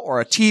show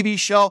or a TV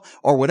show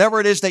or whatever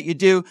it is that you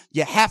do,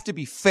 you have to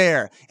be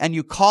fair, and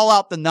you call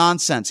out the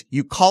nonsense.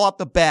 You call out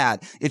the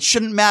bad. It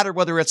shouldn't matter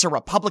whether it's a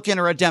Republican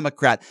or a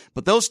Democrat.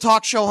 But those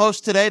talk show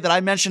hosts today that I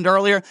mentioned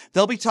earlier,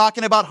 they'll be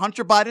talking about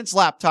Hunter Biden's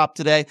laptop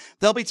today.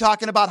 They'll be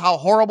talking about how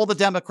horrible the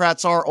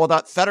Democrats are, or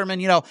that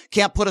Fetterman,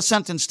 can't put a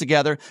sentence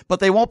together. But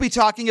they won't be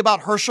talking about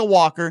Herschel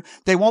Walker.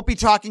 They won't be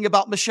talking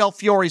about Michelle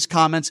Fiore's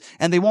comments,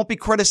 and they won't be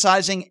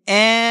criticizing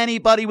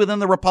anybody within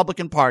the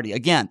Republican Party.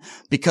 Again,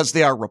 because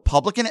they are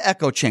Republican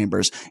echo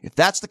chambers. If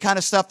that's the kind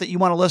of stuff that you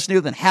want to listen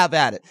to, then have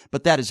at it.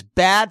 But that is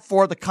bad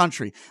for the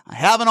country. I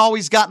haven't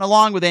always gotten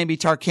along with Amy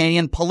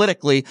Tarkanian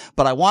politically,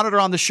 but I wanted her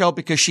on the show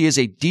because she is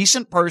a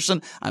decent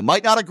person. I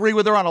might not agree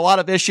with her on a lot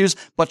of issues,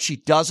 but she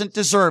doesn't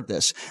deserve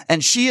this.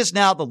 And she is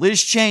now the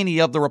Liz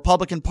Cheney of the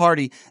Republican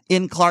Party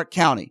in Clark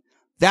County.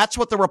 That's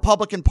what the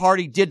Republican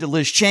Party did to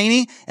Liz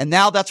Cheney, and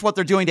now that's what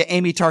they're doing to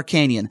Amy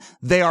Tarkanian.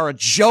 They are a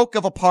joke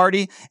of a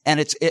party, and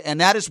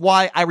that is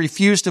why I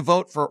refuse to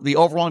vote for the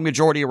overwhelming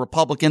majority of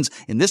Republicans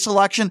in this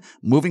election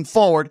moving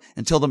forward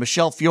until the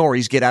Michelle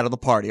Fiores get out of the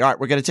party. All right,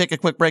 we're going to take a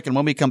quick break, and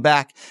when we come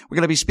back, we're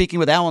going to be speaking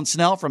with Alan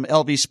Snell from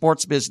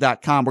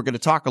LVSportsBiz.com. We're going to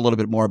talk a little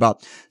bit more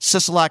about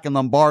Sisolak and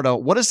Lombardo.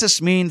 What does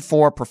this mean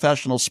for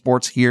professional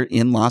sports here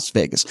in Las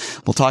Vegas?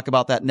 We'll talk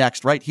about that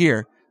next right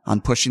here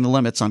on Pushing the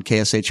Limits on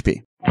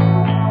KSHP.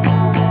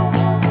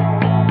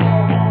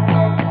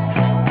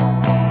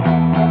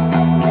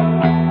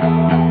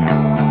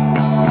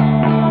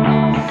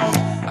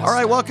 All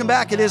right, welcome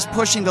back. It is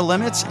Pushing the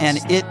Limits, and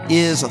it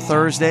is a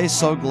Thursday.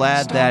 So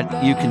glad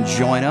that you can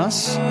join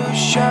us.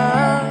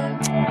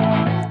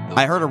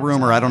 I heard a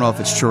rumor, I don't know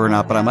if it's true or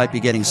not, but I might be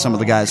getting some of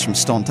the guys from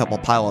Stone Temple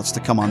Pilots to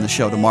come on the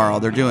show tomorrow.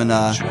 They're doing,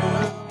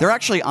 they're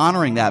actually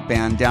honoring that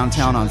band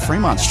downtown on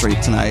Fremont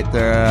Street tonight.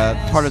 They're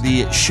part of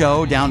the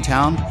show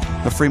downtown,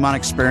 the Fremont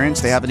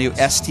Experience. They have a new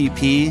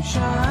STP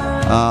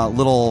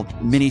little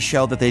mini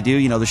show that they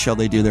do, the show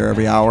they do there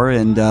every hour.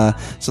 And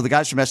so the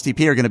guys from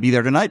STP are going to be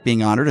there tonight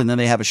being honored, and then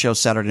they have a show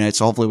Saturday night.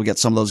 So hopefully we'll get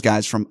some of those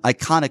guys from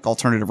iconic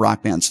alternative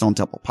rock band Stone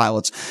Temple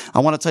Pilots. I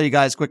want to tell you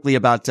guys quickly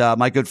about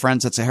my good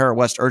friends at Sahara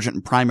West Urgent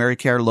and Primary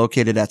Care,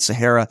 located at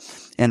Sahara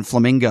and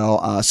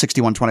Flamingo,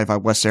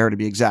 6125 West Sahara to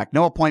be exact.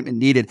 No appointment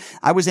needed.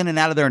 I was in and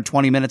out of there in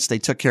 20 minutes. They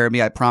took care of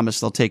me. I promise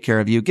they'll take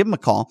care of you. Give them a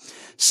call,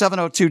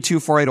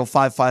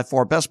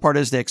 702-248-0554. Best part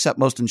is they accept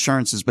most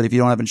insurances, but if you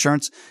don't have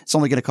insurance, it's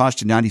only going to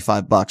cost you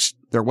 $95.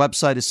 Their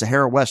website is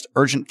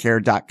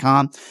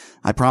SaharaWestUrgentCare.com.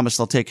 I promise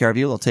they'll take care of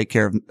you. They'll take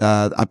care of,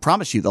 I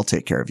promise you they'll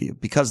take care of you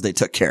because they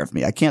took care of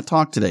me. I can't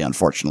talk today,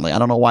 unfortunately. I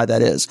don't know why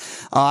that is.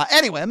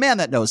 Anyway, a man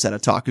that knows how to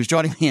talk who's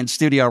joining me in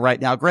studio right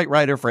now. Great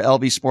writer for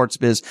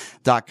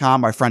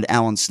LVSportsBiz.com. My friend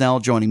Alan Snell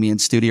joining me in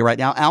studio right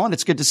now. Alan,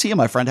 it's good to see you,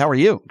 my friend. How are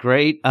you?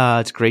 Great.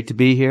 It's great to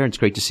be here. It's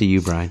great to see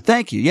you, Brian.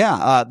 Thank you.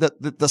 Yeah.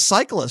 The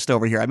cyclist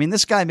over here. I mean,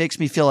 this guy makes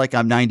me feel like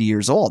I'm 90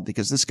 years old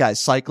because this guy's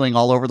cycling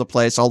all over the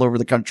place, all over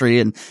the country,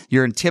 and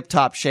you're in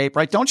tip-top shape,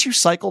 right? Don't you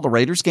cycle to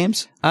Raiders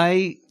games?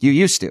 You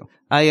used to.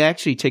 I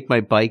actually take my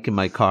bike in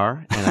my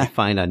car and I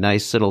find a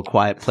nice little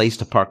quiet place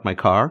to park my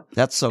car.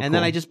 That's so cool. And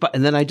then I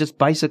just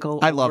bicycle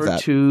over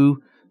that.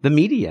 To the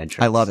media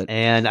entrance. I love it.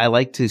 And I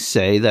like to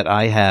say that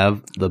I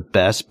have the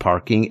best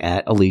parking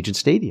at Allegiant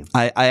Stadium.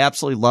 I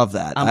absolutely love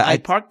that. I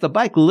parked the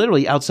bike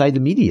literally outside the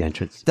media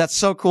entrance. That's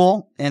so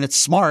cool, and it's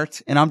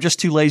smart, and I'm just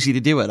too lazy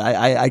to do it.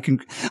 I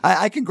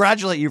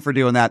congratulate you for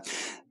doing that.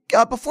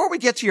 Before we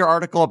get to your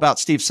article about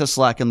Steve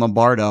Sisolak and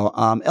Lombardo,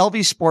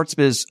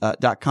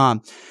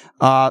 LVSportsBiz.com,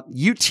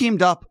 you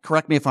teamed up,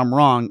 correct me if I'm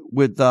wrong,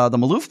 with the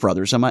Maloof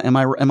brothers. Am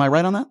I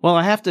right on that? Well,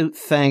 I have to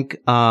thank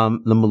the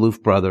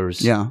Maloof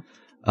brothers. Yeah.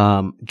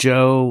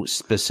 Joe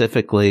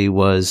specifically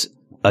was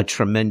a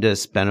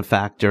tremendous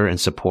benefactor and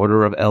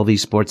supporter of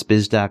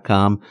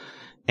LVSportsBiz.com.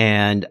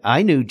 And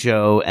I knew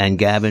Joe and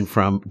Gavin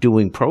from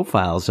doing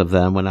profiles of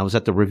them when I was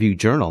at the Review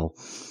Journal.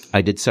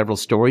 I did several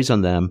stories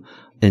on them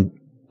and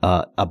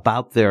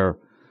about their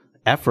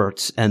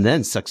efforts and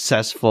then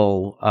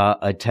successful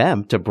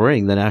attempt to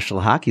bring the National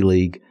Hockey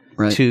League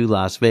to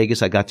Las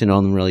Vegas. I got to know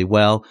them really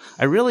well.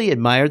 I really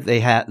admired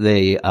they have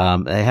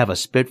a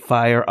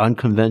Spitfire,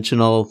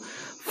 unconventional,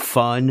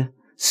 fun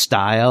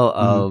style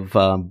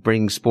of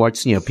bringing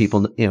sports.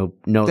 People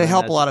know they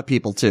help a lot of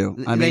people too.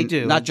 I mean, they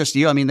do. Not just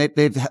you. I mean,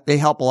 they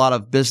help a lot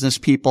of business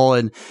people,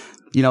 and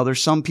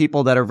there's some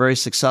people that are very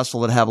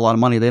successful that have a lot of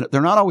money.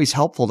 They're not always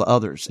helpful to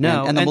others.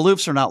 No, and the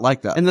Maloofs are not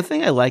like that. And the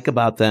thing I like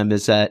about them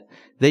is that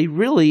they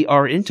really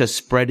are into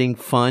spreading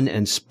fun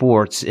and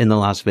sports in the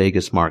Las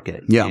Vegas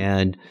market. Yeah.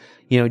 And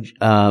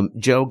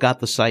Joe got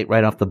the site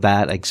right off the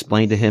bat. I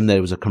explained to him that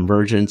it was a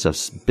convergence of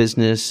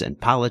business and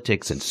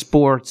politics and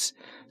sports,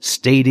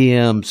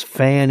 stadiums,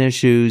 fan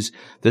issues.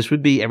 This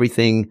would be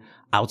everything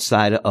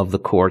outside of the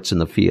courts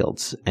and the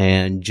fields.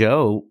 And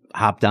Joe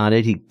hopped on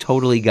it. He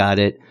totally got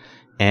it.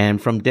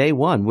 And from day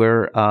one,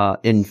 we're in our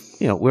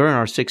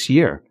 6th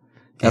year.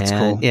 That's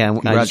cool. Yeah.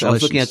 Congratulations. I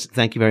was looking at,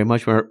 thank you very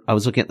much. I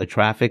was looking at the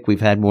traffic.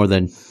 We've had more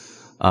than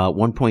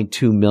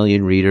 1.2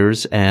 million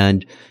readers,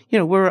 and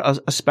we're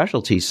a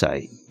specialty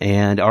site,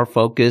 and our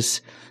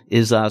focus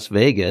is Las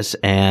Vegas.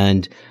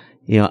 And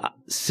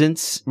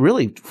since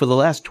really for the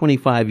last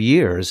 25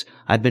 years,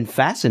 I've been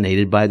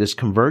fascinated by this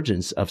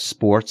convergence of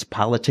sports,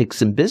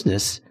 politics, and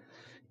business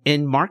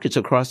in markets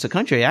across the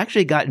country. I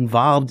actually got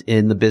involved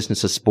in the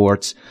business of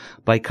sports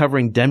by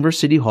covering Denver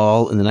City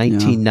Hall in the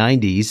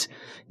 1990s,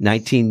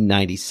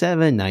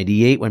 1997,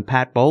 98, when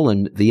Pat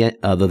Bowlen, the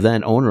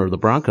then owner of the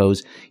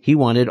Broncos, he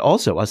wanted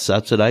also a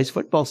subsidized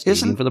football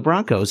stadium for the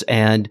Broncos.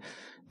 And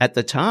at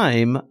the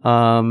time,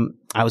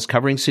 I was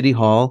covering City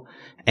Hall,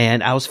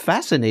 and I was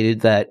fascinated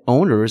that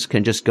owners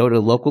can just go to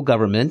local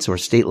governments or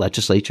state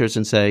legislatures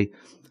and say,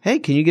 hey,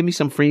 can you give me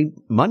some free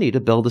money to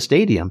build a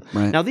stadium?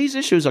 Right. Now, these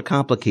issues are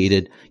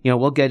complicated.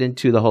 We'll get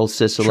into the whole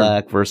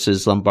Sisolak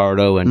versus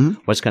Lombardo and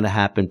what's going to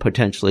happen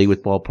potentially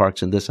with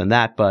ballparks and this and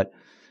that. But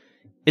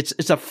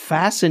it's a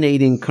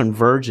fascinating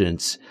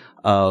convergence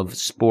of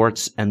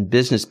sports and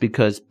business,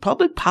 because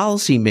public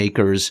policy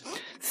makers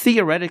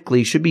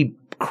theoretically should be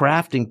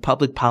crafting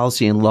public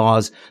policy and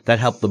laws that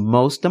help the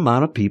most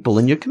amount of people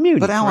in your community.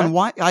 But Alan,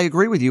 why? I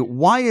agree with you.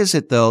 Why is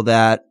it though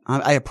that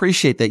I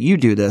appreciate that you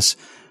do this?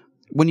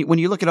 When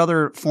you look at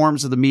other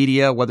forms of the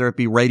media, whether it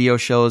be radio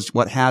shows,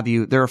 what have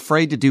you, they're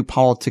afraid to do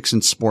politics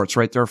and sports,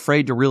 right? They're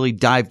afraid to really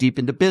dive deep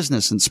into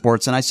business and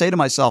sports. And I say to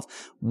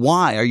myself,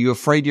 why? Are you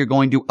afraid you're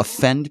going to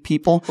offend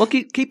people? Well,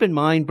 keep in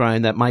mind,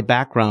 Brian, that my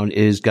background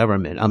is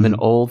government. I'm an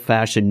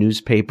old-fashioned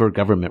newspaper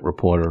government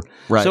reporter.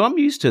 Right. So I'm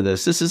used to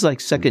this. This is like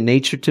second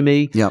nature to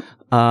me. Yep.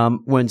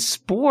 When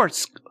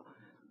sports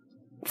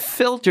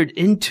filtered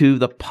into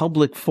the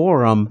public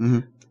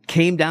forum,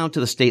 came down to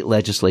the state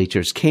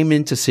legislatures, came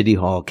into City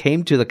Hall,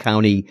 came to the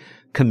county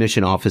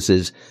commission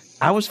offices,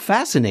 I was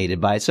fascinated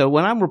by it. So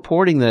when I'm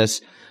reporting this,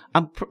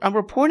 I'm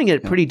reporting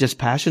it pretty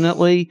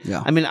dispassionately.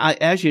 Yeah. I mean,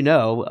 as you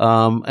know,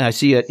 I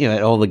see it,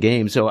 at all the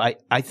games. So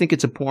I think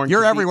it's important.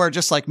 You're everywhere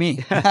just like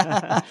me.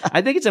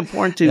 I think it's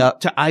important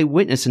to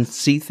eyewitness and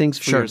see things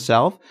for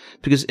yourself,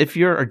 because if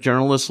you're a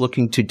journalist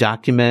looking to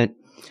document,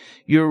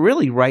 you're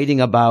really writing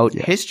about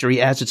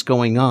history as it's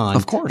going on.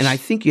 Of course. And I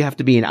think you have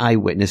to be an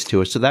eyewitness to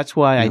it. So that's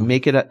why I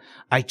make it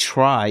I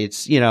try.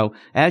 It's,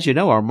 as you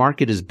know, our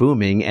market is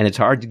booming and it's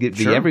hard to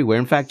be everywhere.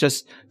 In fact,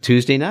 just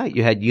Tuesday night,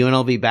 you had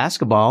UNLV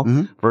basketball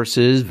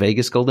versus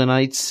Vegas Golden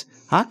Knights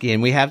hockey.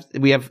 And we've had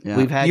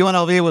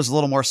UNLV was a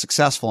little more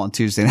successful on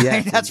Tuesday night.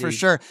 Yes, that's for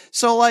sure.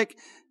 So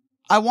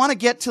I want to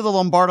get to the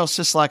Lombardo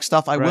Sisolak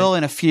stuff. I will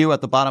in a few at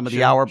the bottom of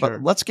the hour,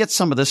 but let's get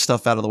some of this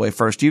stuff out of the way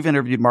first. You've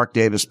interviewed Mark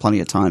Davis plenty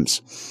of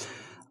times.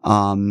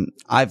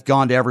 I've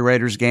gone to every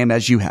Raiders game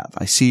as you have.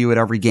 I see you at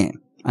every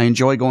game. I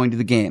enjoy going to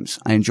the games.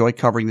 I enjoy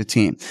covering the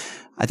team.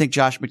 I think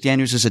Josh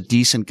McDaniels is a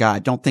decent guy. I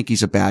don't think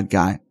he's a bad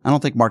guy. I don't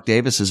think Mark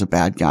Davis is a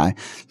bad guy.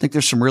 I think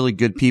there's some really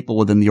good people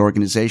within the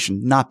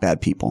organization, not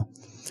bad people.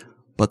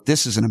 But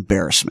this is an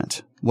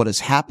embarrassment. What has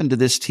happened to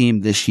this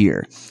team this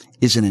year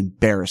is an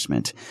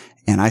embarrassment.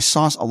 And I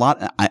saw a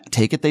lot. I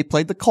take it they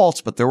played the Colts,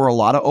 but there were a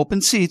lot of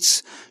open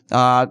seats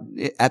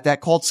at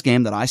that Colts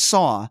game that I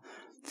saw.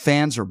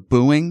 Fans are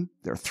booing.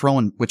 They're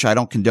throwing, which I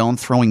don't condone,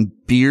 throwing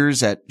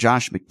beers at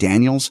Josh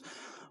McDaniels.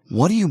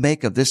 What do you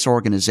make of this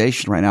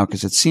organization right now?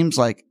 Because it seems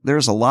like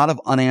there's a lot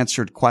of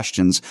unanswered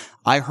questions.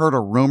 I heard a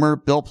rumor,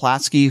 Bill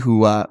Platsky,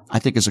 who I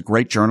think is a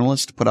great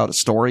journalist, put out a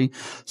story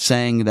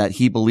saying that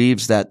he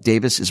believes that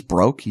Davis is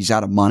broke. He's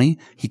out of money.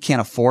 He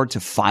can't afford to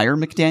fire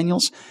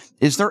McDaniels.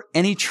 Is there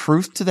any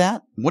truth to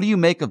that? What do you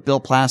make of Bill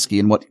Platsky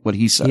and what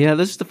he said? Yeah,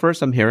 this is the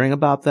first I'm hearing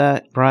about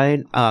that,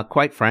 Brian.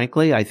 Quite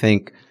frankly, I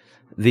think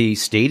the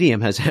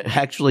stadium has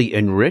actually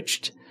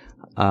enriched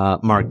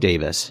Mark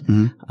Davis.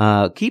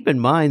 Keep in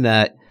mind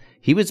that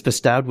he was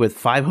bestowed with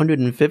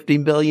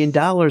 $550 million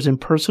in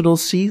personal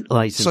seat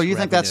license. So you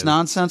think that's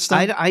nonsense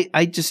then?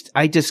 I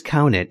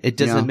discount it. It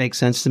doesn't make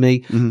sense to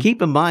me.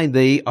 Keep in mind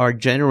they are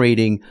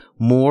generating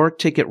more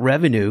ticket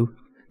revenue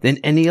than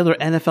any other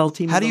NFL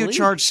team. How do you league.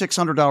 charge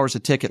 $600 a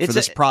ticket for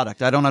this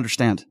product? I don't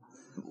understand.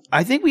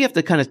 I think we have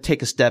to kind of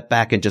take a step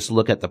back and just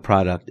look at the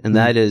product. And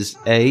that is,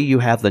 A, you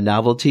have the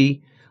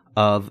novelty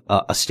of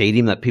a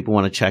stadium that people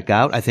want to check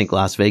out. I think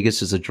Las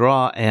Vegas is a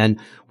draw. And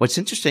what's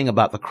interesting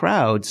about the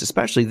crowds,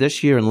 especially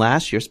this year and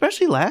last year,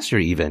 especially last year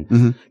even,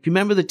 if you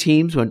remember the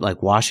teams when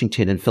like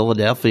Washington and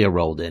Philadelphia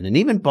rolled in, and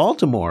even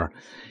Baltimore,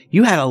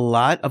 you had a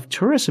lot of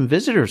tourists and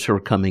visitors who were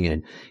coming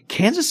in.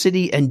 Kansas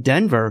City and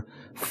Denver,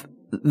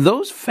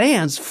 those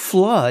fans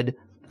flood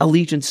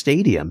Allegiant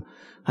Stadium.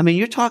 I mean,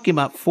 you're talking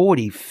about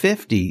 40,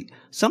 50,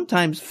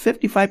 sometimes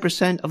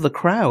 55% of the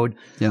crowd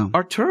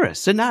are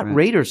tourists. They're not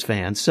Raiders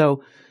fans.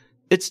 So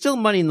it's still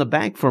money in the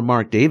bank for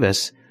Mark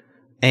Davis.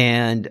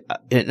 And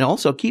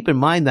also keep in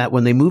mind that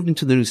when they moved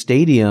into the new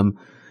stadium,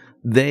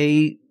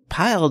 they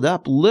piled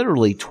up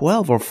literally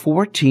 12 or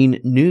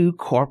 14 new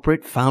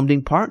corporate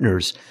founding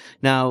partners.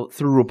 Now,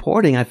 through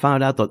reporting, I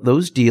found out that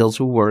those deals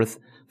were worth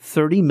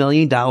 $30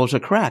 million a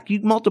crack. You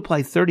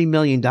multiply $30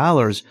 million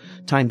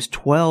times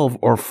 12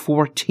 or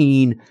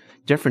 14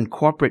 different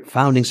corporate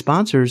founding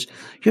sponsors,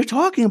 you're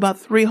talking about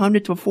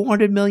 $300 to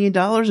 $400 million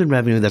in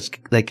revenue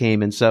that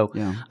came in. So,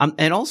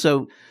 and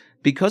also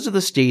because of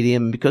the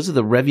stadium, because of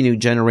the revenue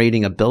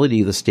generating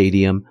ability of the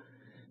stadium,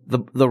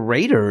 the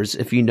Raiders,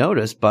 if you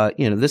notice, but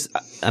you know, this,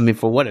 I mean,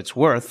 for what it's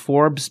worth,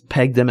 Forbes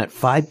pegged them at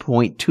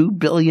 $5.2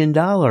 billion.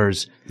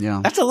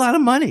 Yeah. That's a lot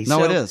of money. No,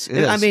 so, it is. It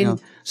is. I mean,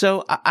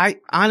 so I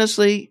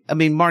honestly, I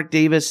mean, Mark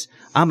Davis,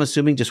 I'm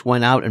assuming just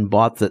went out and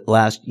bought the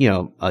last,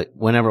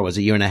 whenever it was,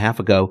 a year and a half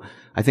ago.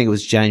 I think it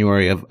was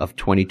January of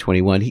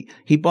 2021.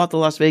 He bought the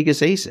Las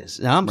Vegas Aces.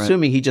 Now I'm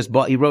assuming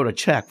he wrote a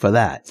check for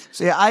that.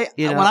 So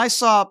when I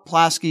saw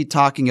Plasky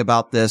talking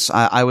about this,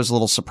 I was a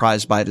little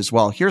surprised by it as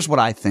well. Here's what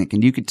I think,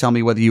 and you could tell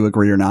me whether you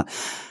agree or not.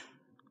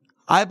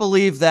 I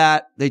believe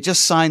that they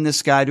just signed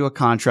this guy to a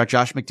contract,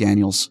 Josh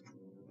McDaniels.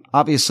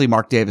 Obviously,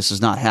 Mark Davis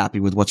is not happy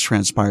with what's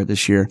transpired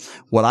this year.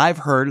 What I've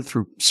heard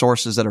through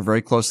sources that are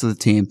very close to the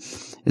team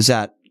is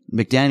that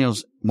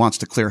McDaniels wants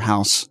to clear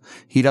house.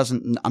 He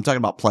doesn't, I'm talking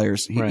about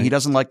players. He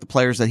doesn't like the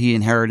players that he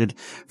inherited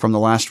from the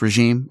last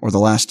regime, or the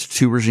last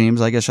two regimes,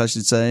 I guess I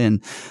should say.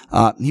 And,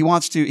 he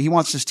wants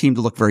his team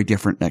to look very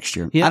different next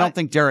year. I don't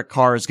think Derek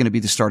Carr is going to be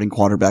the starting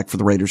quarterback for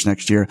the Raiders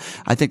next year.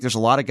 I think there's a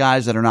lot of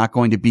guys that are not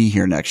going to be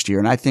here next year.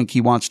 And I think he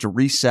wants to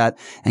reset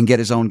and get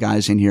his own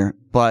guys in here.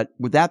 But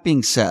with that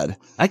being said,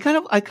 I kind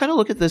of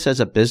look at this as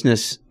a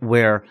business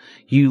where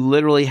you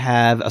literally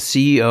have a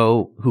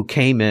CEO who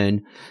came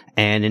in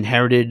and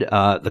inherited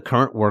the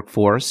current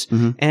workforce.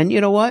 And you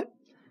know what?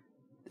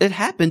 It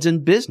happens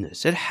in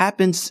business. It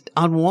happens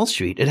on Wall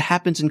Street. It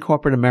happens in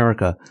corporate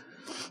America.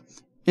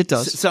 It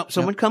does. So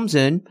someone comes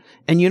in,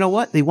 and you know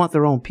what? They want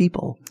their own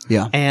people.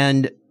 Yeah.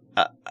 And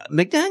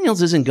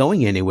McDaniels isn't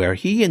going anywhere.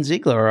 He and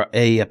Ziegler are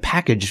a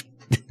package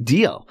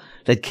deal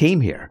that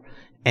came here.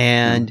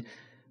 And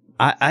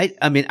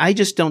I mean, I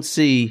just don't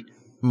see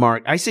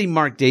I see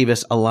Mark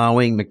Davis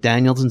allowing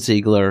McDaniels and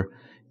Ziegler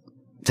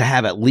to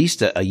have at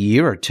least a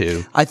year or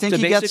two. I think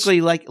so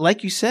basically,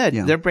 like you said,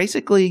 they're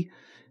basically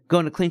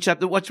going to clean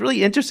shop. What's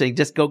really interesting,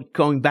 just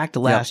going back to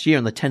last year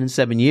in the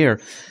 10-7 year,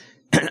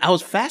 I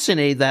was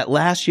fascinated that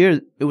last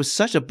year it was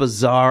such a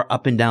bizarre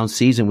up and down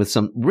season with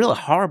some real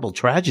horrible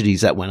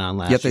tragedies that went on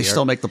last year. Yet they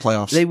still make the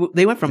playoffs.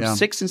 They went from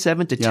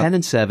 6-7 to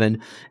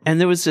 10-7,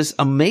 and there was this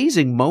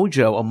amazing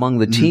mojo among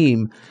the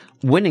team,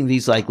 winning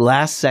these like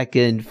last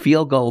second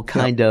field goal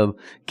kind of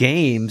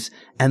games.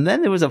 And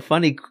then there was a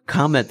funny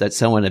comment that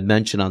someone had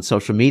mentioned on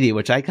social media,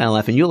 which I kind of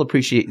laugh, and you'll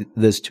appreciate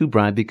this too,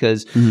 Brian,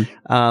 because,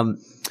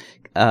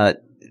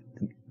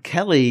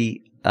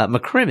 Kelly,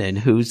 McCrimmon,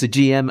 who's the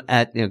GM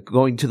at,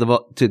 going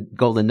to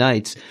Golden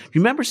Knights.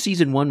 Remember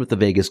season 1 with the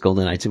Vegas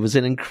Golden Knights? It was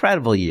an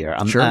incredible year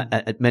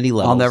at many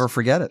levels. I'll never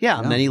forget it.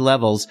 Yeah, many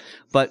levels.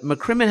 But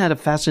McCrimmon had a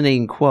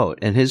fascinating quote,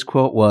 and his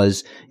quote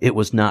was, "It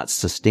was not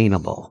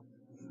sustainable."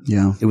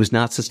 Yeah. It was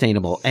not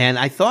sustainable. And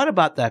I thought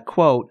about that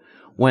quote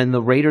when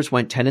the Raiders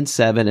went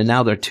 10-7 and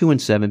now they're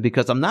 2-7,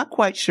 because I'm not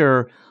quite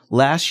sure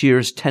last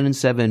year's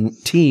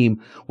 10-7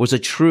 team was a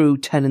true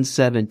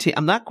 10-7 team.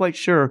 I'm not quite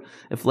sure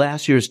if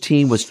last year's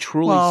team was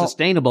truly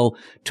sustainable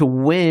to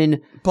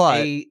win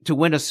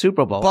a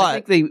Super Bowl.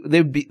 I think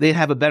they'd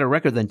have a better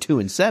record than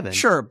 2-7.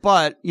 Sure,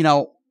 but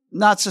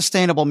not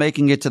sustainable.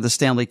 Making it to the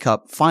Stanley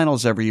Cup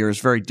Finals every year is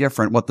very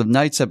different. What the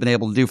Knights have been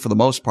able to do for the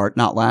most part,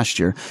 not last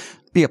year,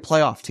 be a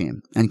playoff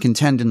team and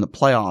contend in the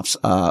playoffs,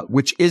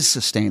 which is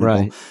sustainable.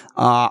 Right.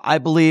 I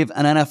believe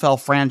an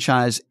NFL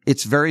franchise,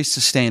 it's very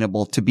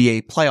sustainable to be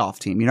a playoff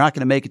team. You're not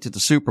going to make it to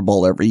the Super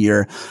Bowl every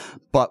year.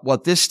 But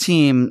what this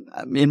team,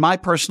 in my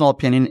personal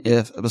opinion,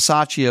 if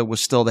Bisaccia was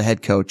still the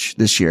head coach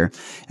this year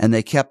and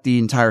they kept the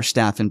entire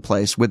staff in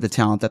place with the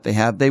talent that they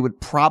have, they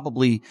would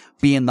probably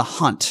be in the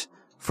hunt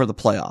for the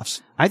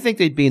playoffs. I think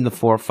they'd be in the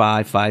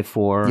 4-5,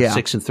 5-4,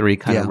 6-3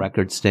 kind of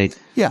record state.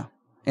 Yeah.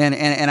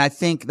 And I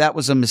think that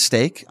was a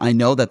mistake. I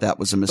know that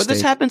was a mistake. But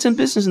this happens in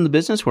the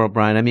business world,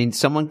 Brian. I mean,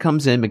 someone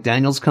comes in,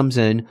 McDaniels comes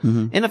in.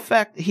 In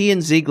effect, he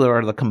and Ziegler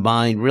are the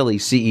combined, really,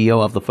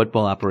 CEO of the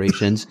football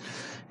operations.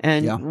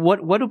 And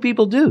what do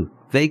people do?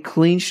 They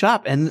clean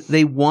shop, and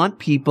they want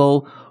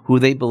people who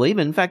they believe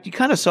in. In fact, you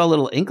kind of saw a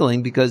little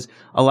inkling because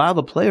a lot of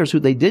the players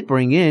who they did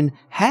bring in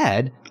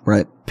had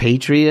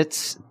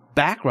Patriots,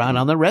 background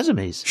on their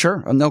resumes.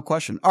 Sure, no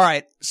question. All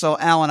right, so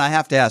Alan, I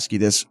have to ask you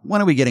this.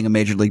 When are we getting a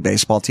Major League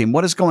Baseball team?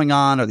 What is going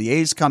on? Are the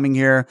A's coming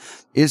here?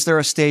 Is there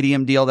a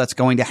stadium deal that's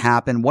going to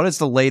happen? What is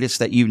the latest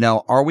that you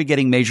know? Are we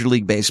getting Major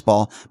League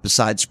Baseball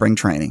besides spring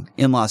training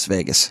in Las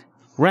Vegas?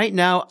 Right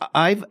now,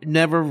 I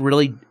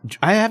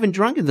haven't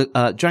drank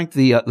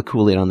the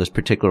Kool-Aid on this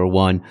particular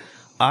one.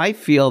 I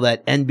feel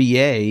that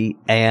NBA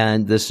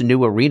and this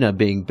new arena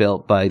being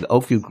built by the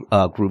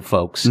Ofu Group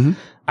folks,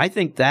 I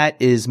think that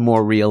is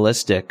more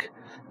realistic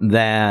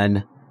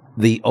than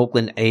the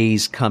Oakland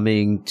A's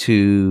coming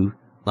to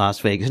Las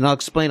Vegas. And I'll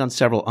explain on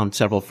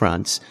several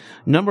fronts.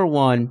 Number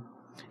one,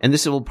 and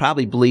this will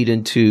probably bleed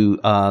into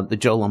the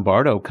Joe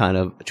Lombardo kind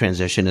of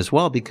transition as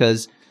well,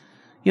 because,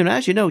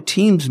 as you know,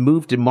 teams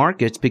move to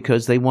markets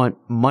because they want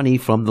money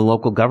from the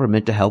local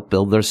government to help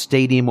build their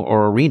stadium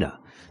or arena.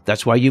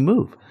 That's why you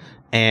move.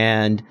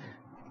 And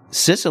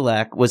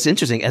Sisolak was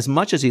interesting. As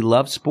much as he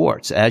loved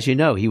sports, as you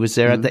know, he was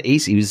there at the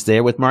Ace. He was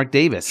there with Mark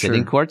Davis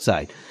sitting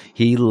courtside.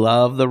 He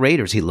loved the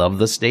Raiders. He loved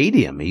the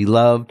stadium. He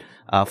loved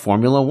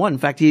Formula One. In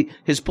fact,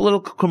 his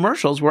political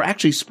commercials were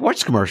actually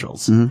sports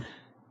commercials.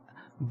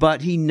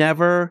 But he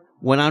never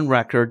went on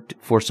record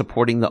for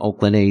supporting the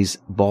Oakland A's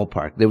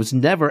ballpark. There was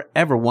never,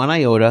 ever one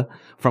iota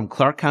from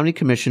Clark County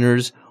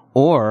commissioners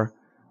or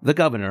the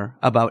governor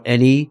about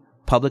any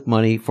public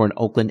money for an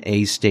Oakland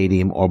A's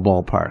stadium or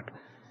ballpark.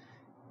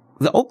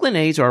 The Oakland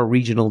A's are a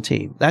regional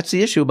team. That's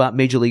the issue about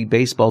Major League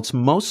Baseball. It's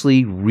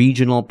mostly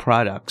regional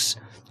products.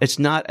 It's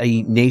not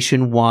a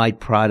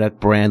nationwide product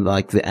brand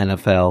like the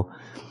NFL.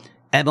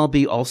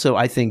 MLB also,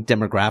 I think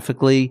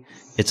demographically,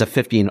 it's a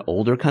 50 and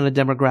older kind of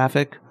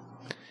demographic.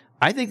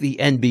 I think the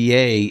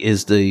NBA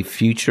is the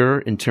future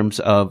in terms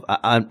of,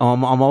 I'm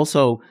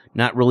also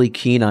not really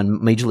keen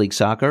on Major League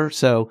Soccer.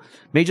 So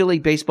Major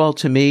League Baseball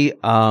to me,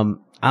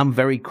 I'm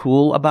very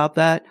cool about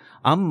that.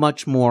 I'm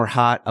much more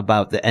hot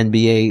about the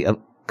NBA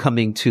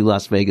coming to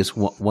Las Vegas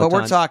one time. But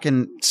we're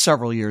talking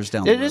several years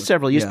down the road. It is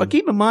several years, but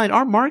keep in mind,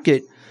 our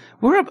market,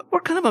 we're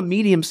kind of a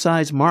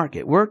medium-sized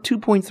market. We're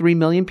 2.3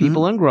 million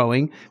people and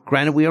growing.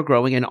 Granted, we are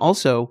growing, and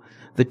also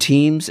the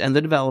teams and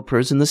the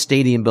developers and the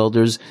stadium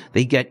builders,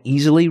 they get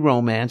easily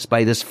romanced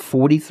by this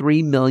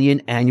 43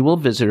 million annual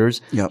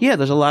visitors. Yeah,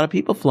 there's a lot of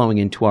people flowing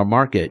into our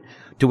market.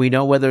 Do we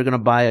know whether they're going to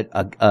buy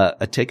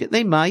a ticket?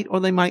 They might or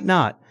they might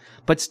not.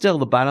 But still,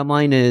 the bottom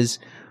line is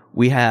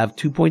we have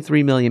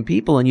 2.3 million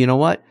people, and you know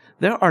what?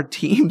 There are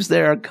teams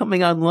that are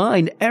coming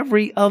online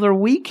every other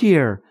week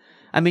here.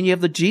 I mean, you have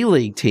the G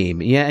League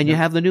team, and you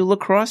have the new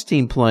lacrosse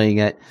team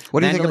playing at. What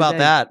do you think about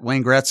that?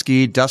 Wayne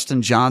Gretzky,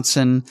 Dustin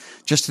Johnson,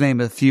 just to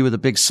name a few of the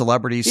big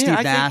celebrities.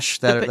 Steve Nash.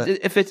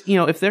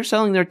 If they're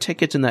selling their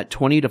tickets in that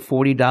 $20 to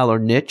 $40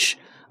 niche,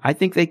 I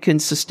think they can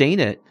sustain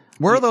it.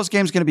 Where are those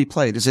games going to be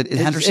played? Is it in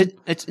Henderson?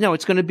 It's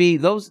going to be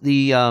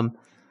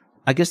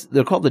I guess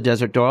they're called the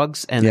Desert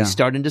Dogs, and they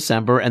start in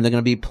December, and they're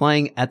going to be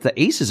playing at the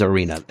Aces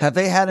Arena. Have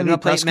they had any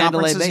press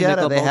conferences yet?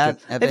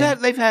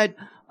 They've had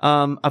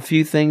a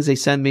few things. They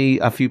send me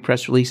a few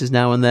press releases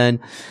now and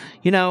then.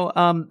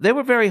 They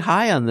were very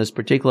high on this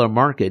particular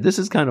market. This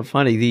is kind of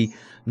funny. The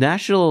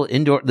National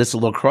this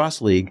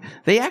Lacrosse League,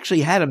 they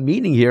actually had a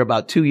meeting here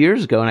about 2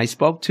 years ago, and I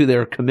spoke to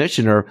their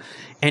commissioner,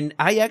 and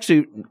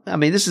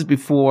this is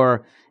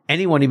before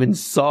anyone even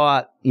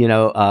saw,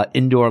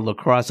 indoor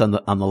lacrosse on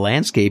the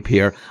landscape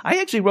here. I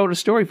actually wrote a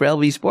story for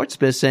LV Sports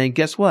Biz saying,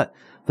 guess what?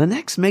 The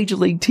next major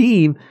league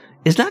team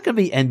is not going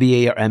to be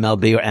NBA or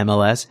MLB or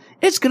MLS.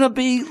 It's going to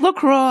be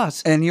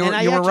lacrosse. And you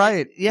were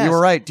right. Yes. You were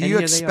right. Do you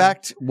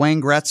expect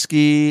Wayne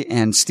Gretzky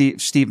and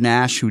Steve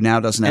Nash, who now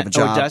doesn't have a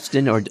job, or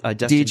Dustin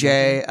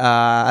DJ?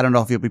 I don't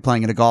know if he'll be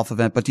playing at a golf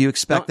event, but do you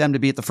expect them to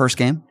be at the first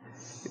game?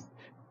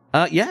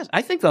 Yes,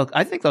 I think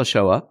they'll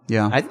show up.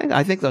 Yeah, I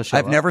think they'll show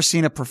up. I've never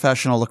seen a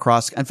professional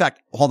lacrosse. In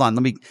fact, hold on.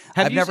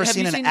 I've never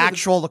seen an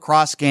actual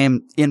lacrosse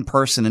game in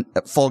person,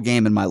 a full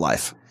game in my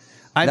life.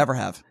 Never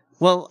have.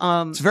 Well,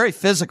 it's very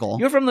physical.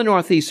 You're from the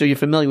Northeast, so you're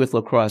familiar with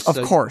lacrosse.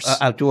 Of course.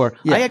 Outdoor.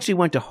 Yeah. I actually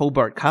went to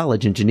Hobart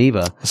College in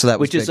Geneva,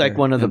 which is like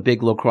one of the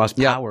big lacrosse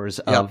powers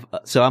of,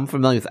 so I'm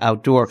familiar with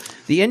outdoor.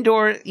 The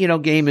indoor,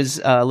 game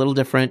is a little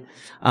different.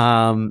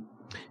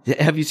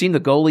 Have you seen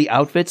the goalie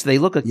outfits? They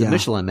look like the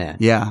Michelin Man.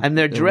 Yeah. And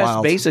they're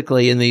dressed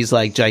basically in these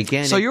like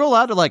gigantic. So you're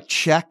allowed to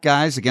check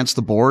guys against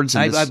the boards?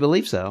 I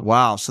believe so.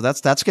 Wow. So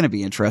that's going to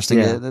be interesting.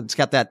 Yeah. It's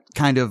got that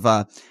kind of,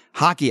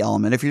 hockey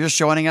element. If you're just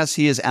joining us,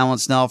 he is Alan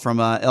Snell from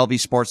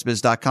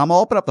lvsportsbiz.com. I'll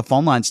open up the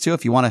phone lines too.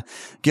 If you want to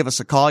give us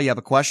a call, you have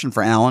a question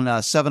for Alan,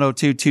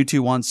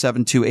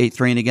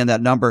 702-221-7283. And again,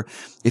 that number,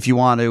 if you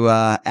want to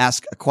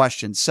ask a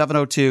question,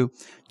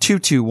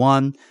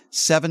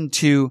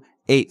 702-221-7283.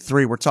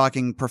 We're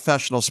talking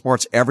professional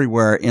sports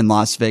everywhere in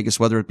Las Vegas,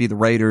 whether it be the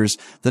Raiders,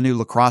 the new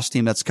lacrosse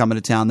team that's coming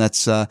to town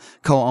that's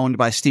co-owned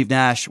by Steve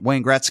Nash,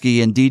 Wayne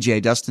Gretzky, and DJ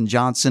Dustin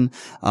Johnson.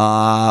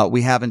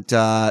 We haven't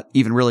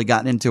even really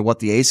gotten into what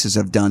the Aces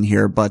have done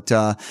here, but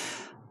I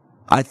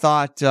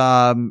thought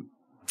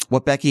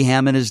what Becky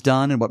Hammon has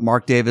done and what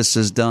Mark Davis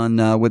has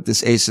done with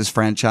this Aces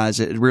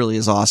franchise, it really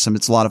is awesome.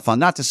 It's a lot of fun.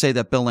 Not to say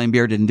that Bill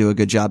Laimbeer didn't do a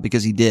good job,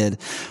 because he did,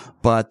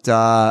 but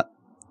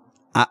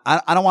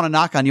I don't want to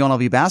knock on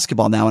UNLV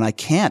basketball now, and I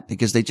can't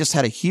because they just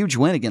had a huge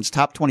win against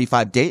top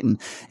 25 Dayton,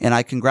 and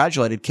I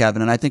congratulated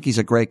Kevin, and I think he's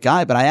a great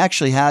guy, but I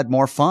actually had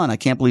more fun. I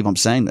can't believe I'm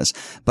saying this,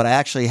 but I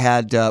actually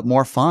had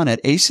more fun at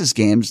Aces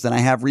games than I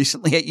have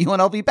recently at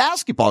UNLV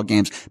basketball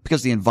games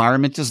because the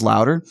environment is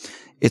louder.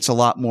 It's a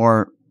lot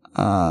more,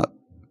 I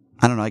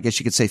don't know, I guess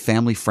you could say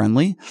family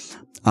friendly.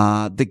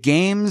 The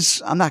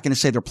games, I'm not going to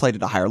say they're played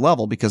at a higher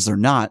level because they're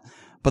not,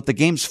 but the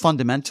games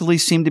fundamentally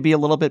seem to be a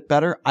little bit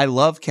better. I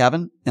love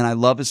Kevin and I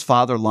love his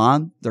father,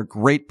 Lon. They're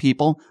great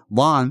people.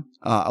 Lon,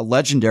 a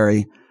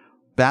legendary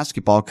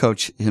basketball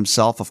coach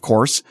himself, of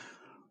course.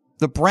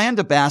 The brand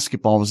of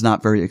basketball was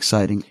not very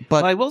exciting,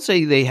 but I will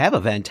say they have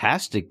a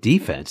fantastic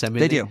defense. I mean,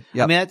 they do.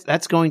 Yep. I mean,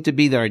 that's going to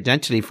be their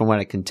identity from what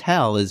I can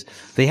tell is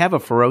they have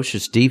a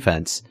ferocious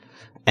defense.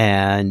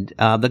 And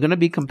they're going to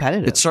be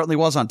competitive. It certainly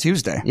was on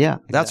Tuesday. Yeah,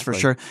 exactly. That's for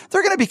sure.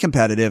 They're going to be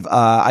competitive.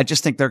 I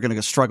just think they're going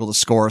to struggle to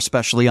score,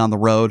 especially on the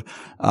road.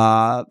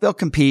 They'll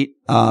compete,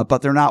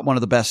 but they're not one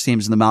of the best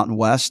teams in the Mountain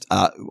West.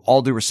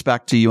 All due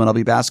respect to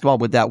UNLV basketball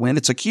with that win.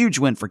 It's a huge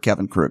win for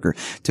Kevin Kruger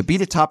to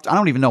beat a top. I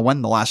don't even know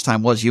when the last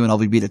time was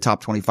UNLV beat a top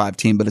 25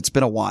 team, but it's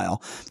been a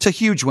while. It's a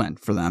huge win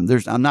for them.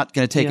 I'm not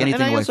going to take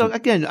anything away from it.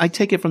 Again, I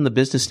take it from the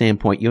business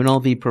standpoint.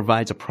 UNLV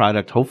provides a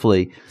product,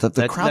 hopefully.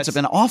 The crowds have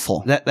been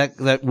awful.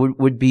 That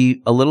would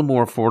be a little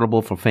more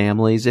affordable for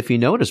families. If you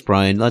notice,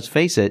 Brian, let's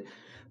face it,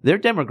 their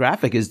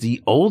demographic is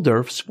the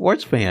older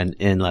sports fan.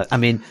 I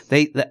mean,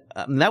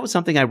 that was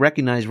something I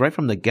recognized right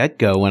from the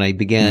get-go when I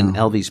began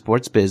LV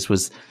Sports Biz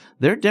was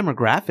their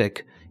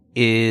demographic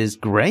is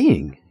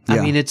graying. Yeah.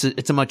 I mean, it's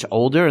a much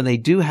older, and they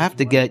do have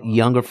to get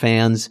younger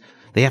fans.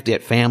 They have to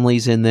get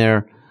families in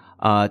there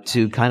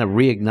to kind of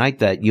reignite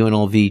that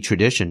UNLV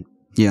tradition.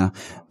 Yeah.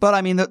 But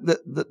I mean,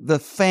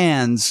 the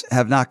fans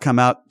have not come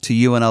out to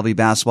UNLV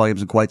basketball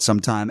games in quite some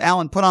time.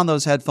 Alan, put on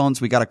those headphones.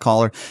 We got a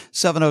caller,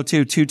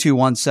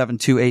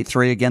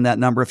 702-221-7283. Again, that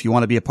number, if you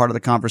want to be a part of the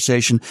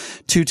conversation,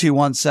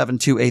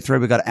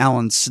 221-7283. We got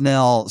Alan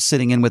Snell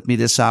sitting in with me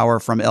this hour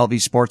from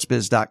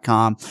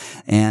lvsportsbiz.com.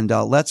 And,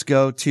 let's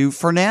go to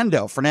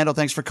Fernando. Fernando,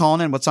 thanks for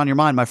calling in. What's on your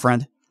mind, my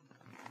friend?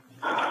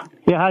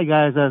 Yeah. Hi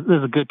guys. This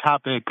is a good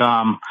topic.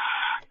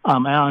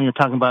 Alan, you're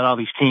talking about all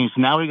these teams.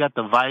 Now we got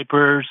the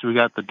Vipers, we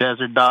got the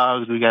Desert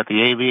Dogs, we got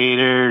the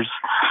Aviators,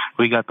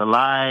 we got the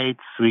Lights,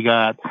 we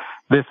got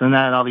this and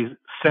that, all these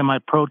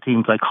semi-pro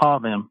teams, I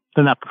call them.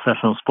 They're not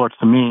professional sports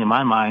to me, in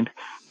my mind.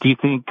 Do you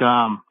think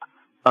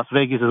Las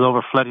Vegas is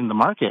overflooding the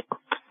market?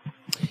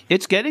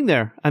 It's getting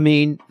there. I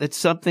mean, it's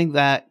something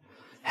that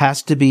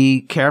has to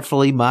be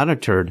carefully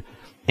monitored.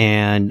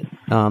 And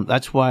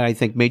that's why I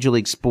think Major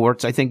League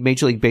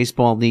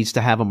Baseball needs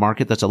to have a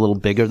market that's a little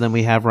bigger than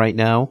we have right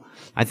now.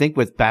 I think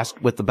with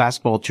the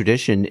basketball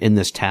tradition in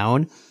this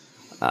town,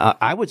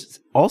 I would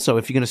also,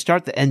 if you're going to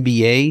start the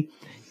NBA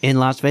in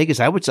Las Vegas,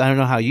 I don't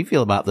know how you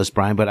feel about this,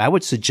 Brian, but I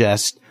would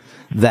suggest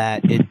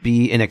that it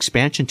be an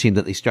expansion team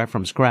that they start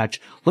from scratch.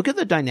 Look at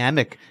the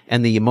dynamic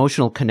and the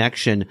emotional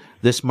connection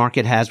this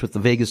market has with the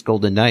Vegas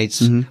Golden Knights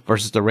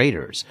versus the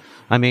Raiders.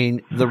 I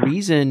mean, the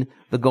reason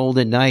the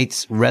Golden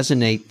Knights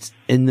resonate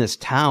in this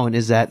town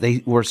is that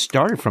they were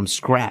started from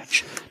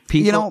scratch.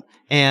 People,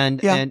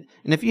 and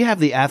if you have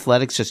the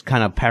Athletics just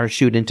kind of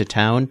parachute into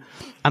town,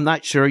 I'm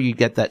not sure you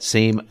get that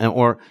same,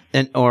 or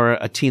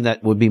a team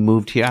that would be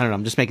moved here. I don't know.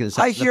 I'm just making this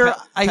up. I hear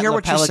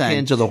what you're saying.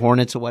 Pelicans or the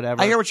Hornets or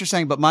whatever. I hear what you're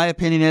saying, but my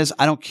opinion is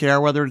I don't care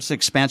whether it's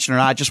expansion or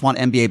not. I just want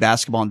NBA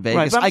basketball in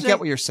Vegas. Right, I get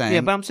what you're saying.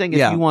 Yeah, but I'm saying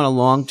if you want a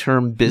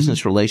long-term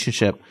business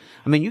relationship,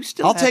 I mean, you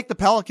still I'll take the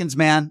Pelicans,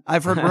 man.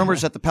 I've heard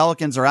rumors that the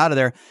Pelicans are out of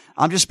there.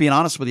 I'm just being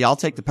honest with you. I'll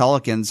take the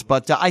Pelicans,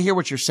 but I hear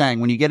what you're saying.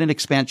 When you get an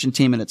expansion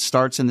team and it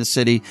starts in the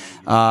city,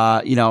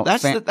 that's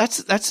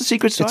the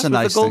secret sauce with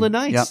nice the Golden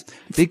thing. Knights. Yep.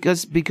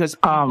 Because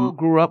people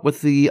grew up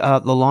with the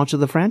launch of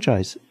the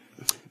franchise.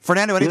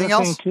 Fernando, anything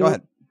else? Go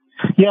ahead.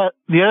 Yeah,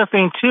 the other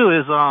thing too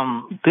is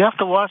they have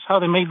to watch how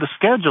they make the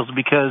schedules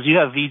because you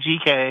have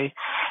VGK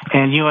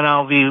and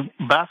UNLV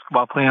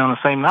basketball playing on the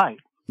same night.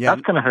 Yeah.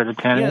 That's going to hurt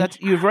attendance.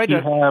 Yeah, you're right.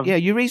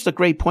 You raised a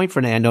great point,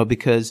 Fernando,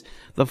 because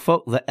the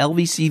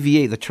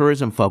LVCVA, the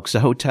tourism folks,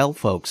 the hotel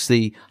folks,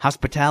 the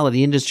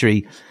hospitality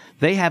industry,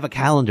 they have a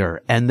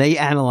calendar and they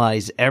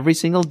analyze every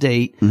single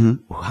date,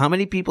 how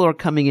many people are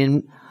coming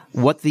in,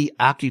 what the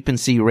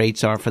occupancy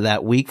rates are for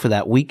that week, for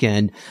that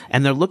weekend,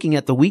 and they're looking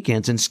at the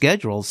weekends and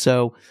schedules.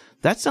 So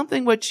that's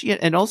something which,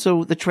 and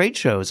also the trade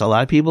shows. A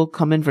lot of people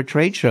come in for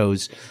trade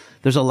shows.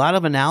 There's a lot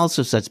of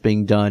analysis that's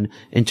being done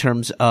in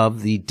terms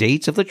of the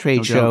dates of the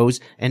trade shows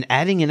and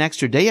adding an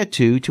extra day or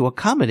two to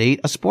accommodate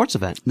a sports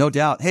event. No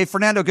doubt. Hey,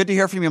 Fernando, good to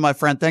hear from you, my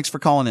friend. Thanks for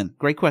calling in.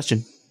 Great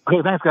question.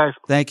 Okay, thanks, guys.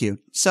 Thank you.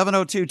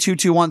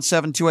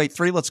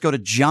 702-221-7283. Let's go to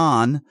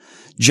John.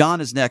 John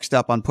is next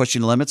up on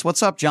Pushing the Limits.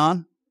 What's up,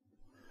 John?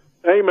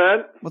 Hey,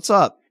 man. What's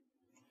up?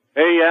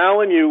 Hey,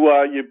 Alan, you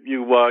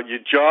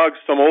jogged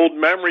some old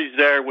memories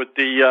there with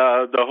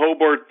the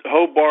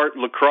Hobart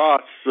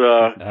lacrosse.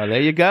 There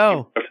you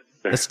go.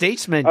 The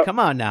Statesman, come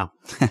on now.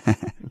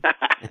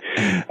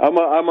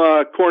 I'm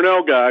a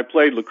Cornell guy. I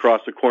played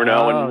lacrosse at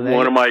Cornell, and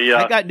one of my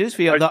I got news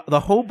for you. The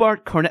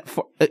Hobart Cornell.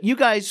 You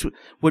guys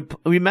would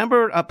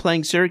remember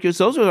playing Syracuse.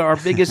 Those were our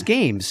biggest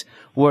games.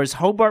 Was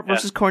Hobart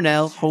versus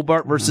Cornell,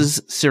 Hobart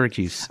versus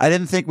Syracuse. I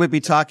didn't think we'd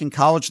be talking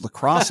college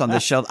lacrosse on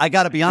this show. I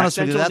got to be honest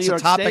with you. That's a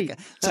topic.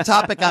 It's a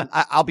topic.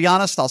 I'll be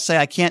honest. I'll say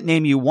I can't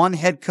name you one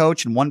head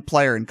coach and one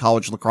player in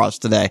college lacrosse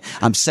today.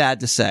 I'm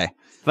sad to say.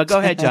 But go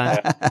ahead, John.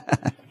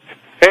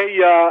 Hey,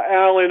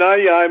 Alan,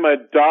 I'm a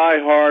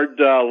diehard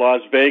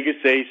Las Vegas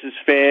Aces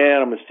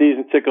fan. I'm a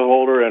season ticket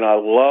holder, and I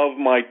love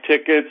my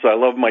tickets. I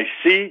love my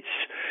seats,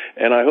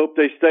 and I hope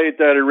they stay at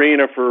that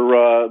arena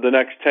for the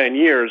next 10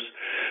 years.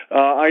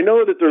 I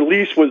know that their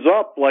lease was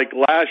up like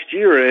last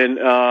year, and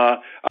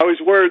I was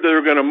worried they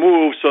were going to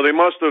move, so they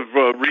must have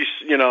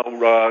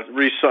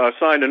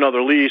signed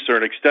another lease or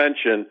an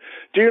extension.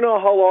 Do you know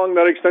how long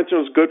that extension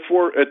was good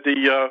for at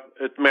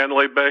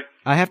Mandalay Bay?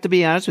 I have to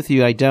be honest with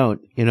you, I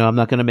don't. I'm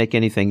not going to make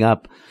anything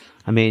up.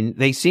 I mean,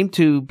 they seem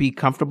to be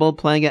comfortable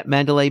playing at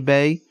Mandalay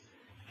Bay,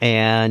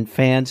 and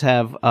fans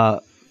have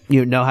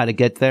know how to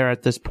get there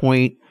at this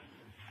point.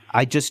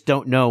 I just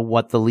don't know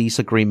what the lease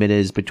agreement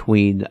is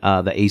between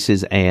the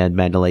Aces and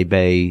Mandalay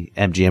Bay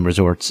MGM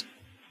Resorts.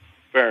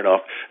 Fair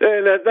enough.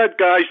 And that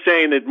guy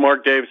saying that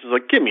Mark Davis is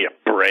like, give me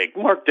a break.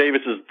 Mark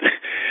Davis is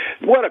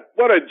what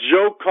a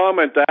joke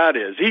comment that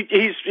is.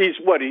 He's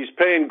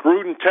paying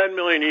Gruden $10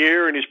 million a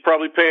year, and he's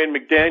probably paying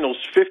McDaniels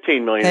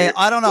 $15 million. Hey,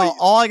 I don't know.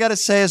 All I got to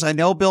say is I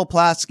know Bill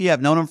Plaschke.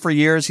 I've known him for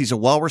years. He's a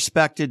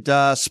well-respected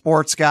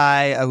sports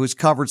guy who's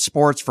covered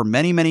sports for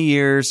many, many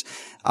years.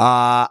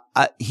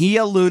 He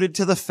alluded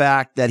to the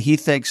fact that he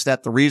thinks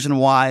that the reason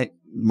why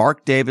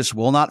Mark Davis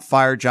will not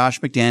fire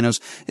Josh McDaniels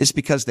is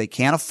because they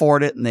can't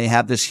afford it and they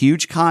have this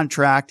huge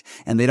contract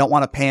and they don't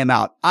want to pay him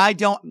out.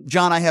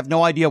 John, I have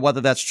no idea whether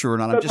that's true or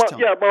not. I'm just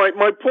telling you.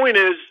 My point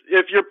is,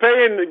 if you're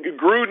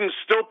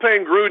still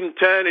paying Gruden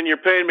 10 and you're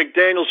paying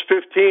McDaniels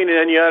 15 and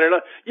then you add it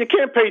up, you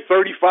can't pay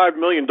 $35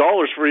 million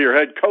for your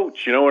head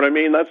coach. You know what I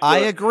mean? I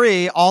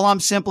agree. All I'm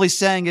simply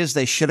saying is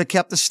they should have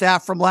kept the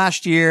staff from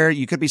last year.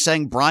 You could be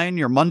saying, Brian,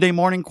 your Monday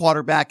morning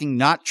quarterbacking,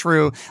 not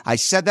true. I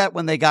said that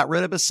when they got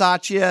rid of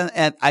Bisaccia,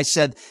 and I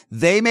said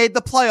they made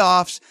the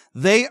playoffs.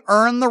 They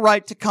earned the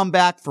right to come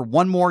back for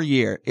one more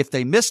year. If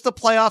they miss the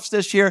playoffs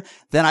this year,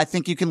 then I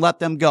think you can let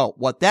them go.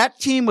 What that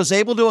team was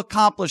able to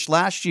accomplish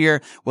last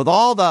year with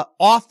all the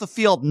off the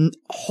field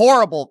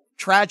horrible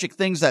tragic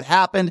things that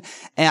happened.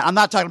 And I'm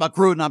not talking about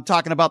Gruden. I'm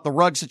talking about the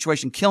Ruggs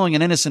situation, killing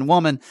an innocent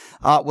woman.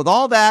 With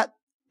all that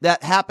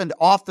happened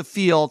off the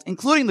field,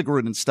 including the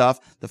Gruden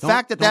stuff.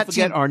 Don't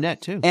forget Arnett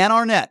too. And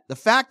Arnett. The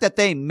fact that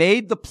they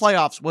made the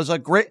playoffs was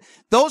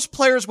those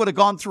players would have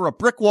gone through a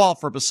brick wall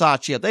for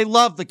Bisaccia. They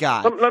love the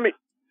guy.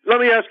 Let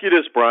me ask you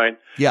this, Brian.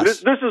 Yes.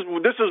 This is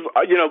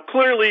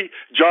clearly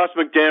Josh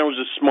McDaniels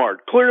is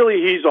smart.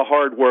 Clearly he's a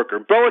hard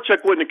worker.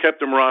 Belichick wouldn't have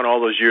kept him around all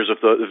those years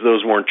if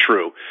those weren't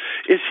true.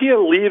 Is he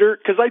a leader?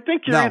 Because I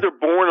think you're either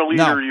born a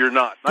leader or you're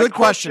not. Good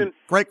question.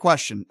 Great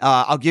question.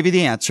 I'll give you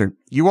the answer.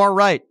 You are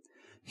right.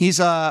 He's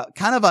a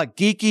kind of a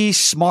geeky,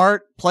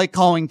 smart,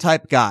 play-calling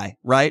type guy,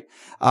 right?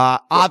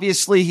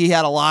 Obviously, he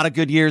had a lot of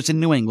good years in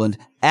New England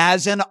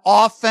as an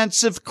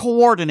offensive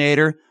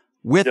coordinator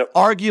with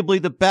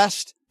arguably the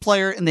best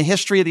player in the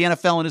history of the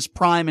NFL in his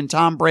prime in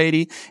Tom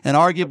Brady, and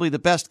arguably the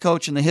best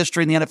coach in the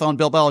history in the NFL in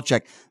Bill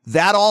Belichick.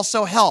 That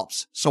also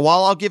helps. So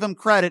while I'll give him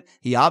credit,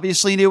 he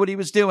obviously knew what he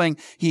was doing.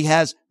 He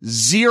has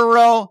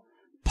zero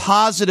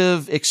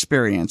positive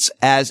experience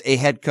as a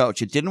head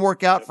coach. It didn't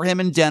work out for him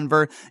in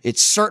Denver.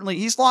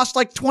 He's lost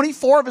like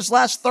 24 of his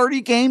last 30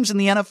 games in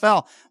the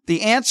NFL.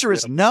 The answer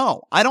is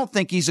no. I don't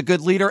think he's a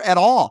good leader at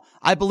all.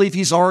 I believe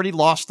he's already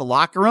lost the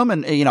locker room,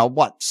 and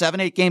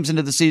 7-8 games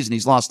into the season,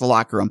 he's lost the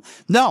locker room.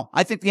 No,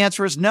 I think the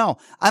answer is no.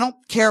 I don't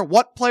care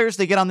what players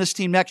they get on this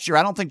team next year.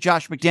 I don't think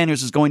Josh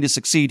McDaniels is going to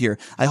succeed here.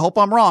 I hope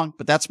I'm wrong,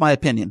 but that's my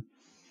opinion.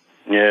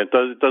 Yeah, it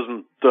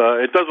doesn't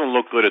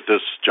look good at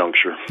this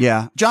juncture.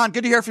 Yeah. John,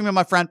 good to hear from you,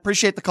 my friend.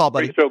 Appreciate the call,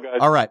 buddy. Great show, guys.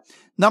 All right.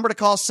 Number to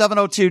call,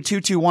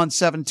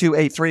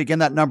 702-221-7283. Again,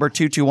 that number,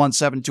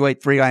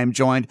 221-7283. I am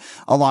joined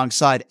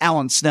alongside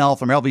Alan Snell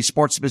from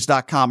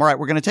LVSportsBiz.com. All right,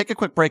 we're going to take a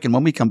quick break, and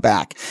when we come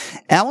back,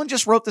 Alan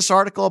just wrote this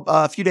article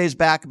a few days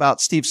back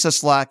about Steve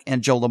Sisolak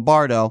and Joe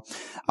Lombardo.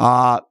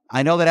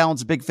 I know that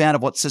Alan's a big fan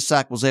of what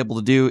Sisolak was able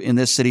to do in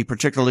this city,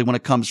 particularly when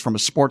it comes from a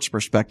sports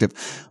perspective.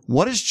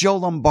 What is Joe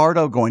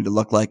Lombardo going to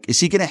look like? Is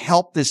he going to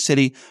help this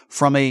city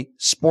from a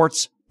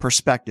sports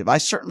perspective? I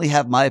certainly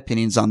have my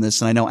opinions on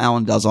this, and I know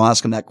Alan does. I'll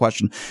ask him that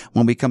question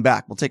when we come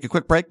back. We'll take a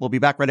quick break. We'll be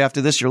back right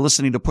after this. You're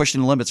listening to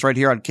Pushing the Limits right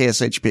here on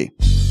KSHP.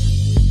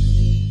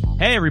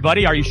 Hey,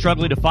 everybody. Are you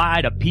struggling to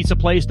find a pizza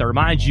place that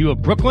reminds you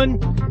of Brooklyn?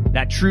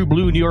 That true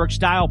blue New York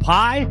style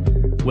pie?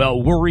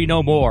 Well, worry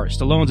no more.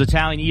 Stallone's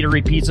Italian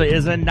Eatery Pizza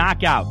is a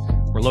knockout.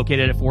 We're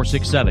located at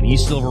 467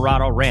 East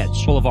Silverado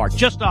Ranch Boulevard,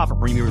 just off of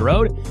Premium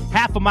Road,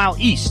 half a mile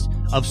east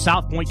of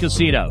South Point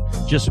Casino,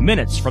 just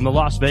minutes from the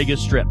Las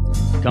Vegas Strip.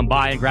 Come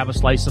by and grab a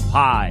slice of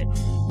pie.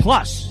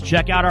 Plus,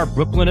 check out our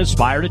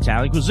Brooklyn-inspired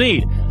Italian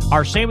cuisine.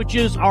 Our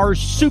sandwiches are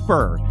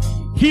super.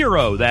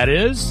 Hero, that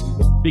is.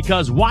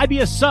 Because why be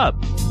a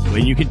sub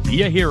when you can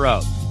be a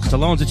hero?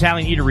 Stallone's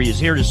Italian Eatery is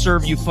here to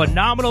serve you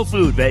phenomenal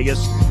food,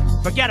 Vegas.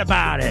 Forget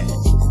about it.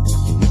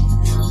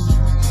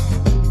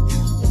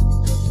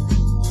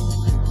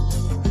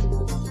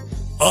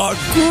 A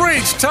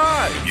great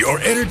time! Your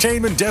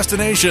entertainment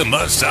destination,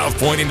 the South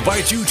Point,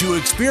 invites you to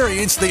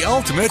experience the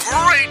ultimate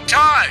great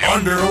time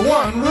under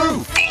one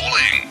roof.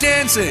 Bowling,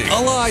 dancing, a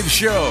live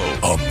show,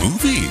 a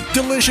movie,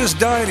 delicious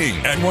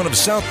dining, and one of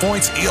South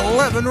Point's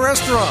 11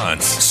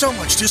 restaurants. So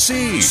much to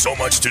see, so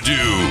much to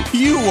do.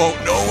 You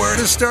won't know where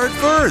to start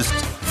first.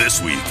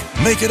 This week,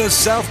 make it a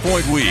South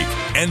Point week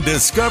and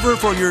discover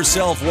for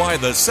yourself why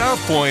the South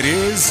Point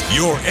is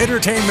your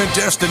entertainment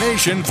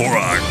destination for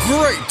a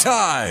great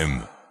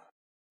time.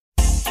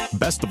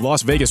 Best of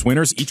Las Vegas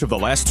winners each of the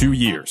last 2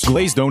 years.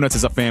 Glazed Donuts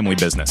is a family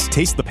business.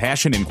 Taste the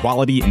passion and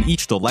quality in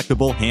each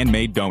delectable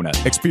handmade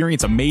donut.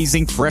 Experience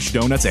amazing fresh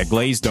donuts at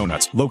Glazed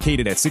Donuts,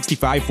 located at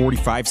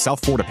 6545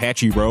 South Fort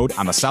Apache Road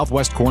on the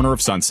southwest corner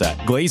of Sunset.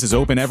 Glaze is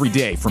open every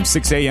day from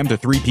 6 a.m. to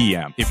 3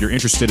 p.m. If you're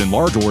interested in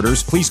large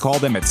orders, please call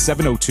them at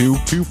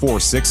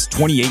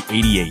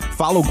 702-246-2888.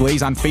 Follow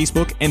Glaze on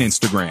Facebook and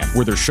Instagram,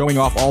 where they're showing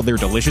off all their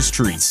delicious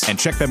treats. And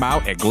check them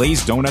out at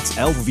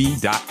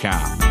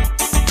glazedonutslv.com.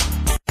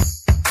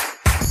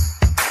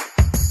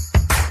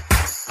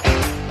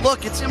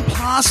 Look, it's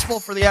impossible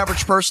for the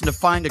average person to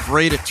find a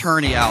great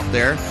attorney out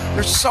there.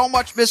 There's so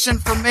much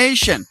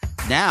misinformation.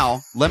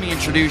 Now, let me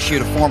introduce you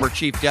to former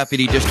Chief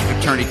Deputy District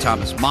Attorney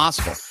Thomas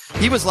Moskal.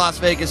 He was Las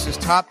Vegas's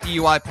top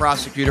DUI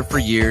prosecutor for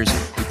years.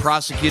 He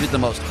prosecuted the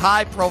most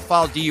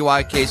high-profile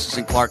DUI cases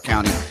in Clark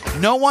County.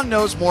 No one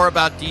knows more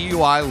about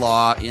DUI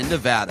law in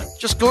Nevada.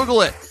 Just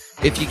Google it.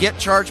 If you get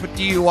charged with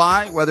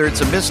DUI, whether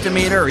it's a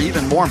misdemeanor or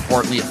even more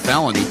importantly, a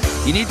felony,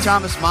 you need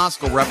Thomas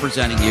Moskal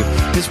representing you.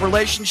 His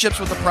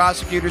relationships with the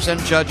prosecutors and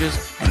judges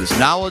and his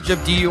knowledge of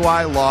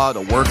DUI law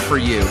to work for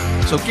you.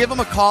 So give him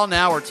a call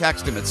now or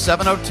text him at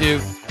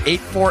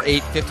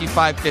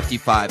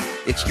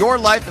 702-848-5555. It's your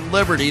life and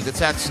liberty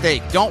that's at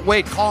stake. Don't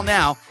wait. Call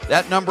now.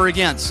 That number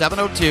again,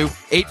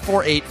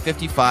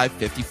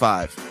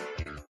 702-848-5555.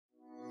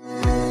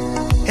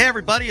 Hey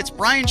everybody, it's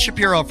Brian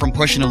Shapiro from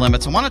Pushing the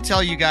Limits. I want to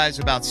tell you guys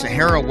about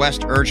Sahara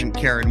West Urgent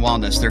Care and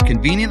Wellness. They're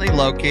conveniently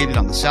located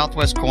on the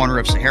southwest corner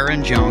of Sahara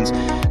and Jones.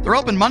 They're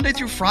open Monday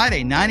through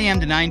Friday, 9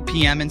 a.m. to 9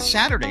 p.m. and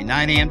Saturday,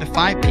 9 a.m. to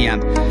 5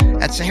 p.m.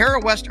 At Sahara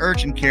West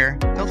Urgent Care,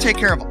 they'll take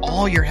care of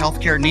all your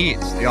healthcare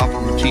needs. They offer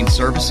routine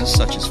services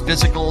such as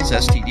physicals,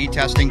 STD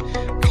testing,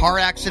 car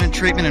accident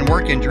treatment, and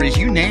work injuries.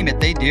 You name it,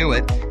 they do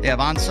it. They have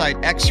on-site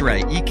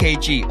x-ray,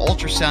 EKG,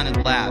 ultrasound,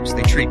 and labs.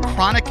 They treat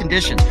chronic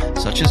conditions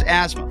such as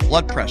asthma,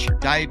 blood pressure,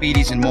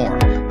 diabetes, and more.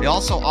 They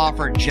also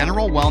offer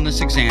general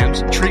wellness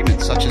exams,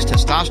 treatments such as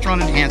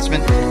testosterone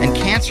enhancement and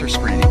cancer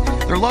screening.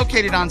 They're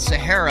located on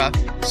Sahara,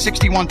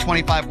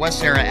 6125 West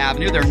Sahara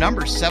Avenue. Their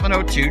number is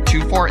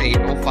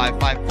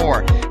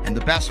 702-248-0554. And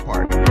the best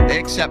part, they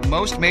accept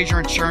most major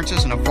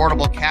insurances and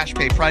affordable cash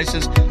pay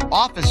prices,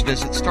 office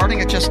visits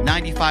starting at just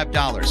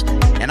 $95.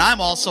 And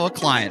I'm also a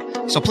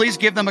client, so please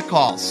give them a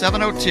call,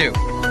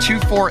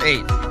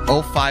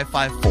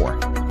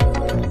 702-248-0554.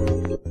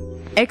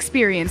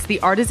 Experience the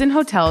Artisan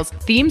Hotel's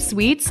themed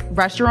suites,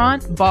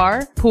 restaurant,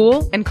 bar,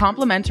 pool, and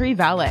complimentary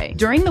valet.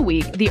 During the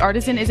week, the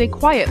Artisan is a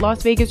quiet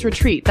Las Vegas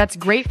retreat that's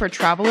great for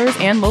travelers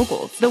and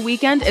locals. The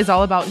weekend is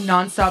all about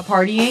nonstop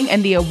partying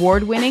and the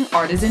award-winning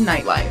Artisan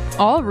nightlife.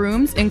 All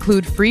rooms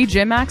include free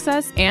gym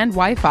access and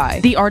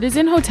Wi-Fi. The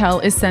Artisan Hotel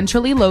is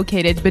centrally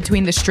located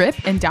between the Strip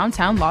and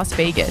downtown Las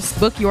Vegas.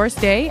 Book your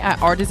stay at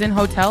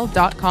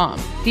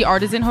artisanhotel.com. The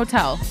Artisan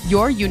Hotel,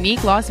 your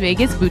unique Las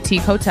Vegas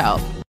boutique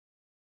hotel.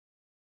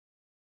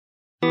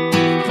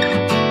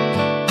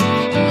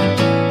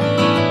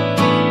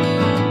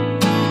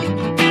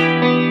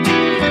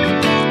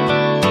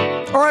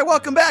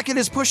 Welcome back. It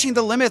is Pushing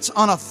the Limits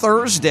on a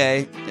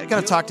Thursday. I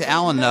got to talk to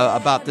Alan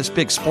about this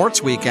big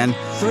sports weekend.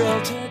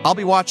 I'll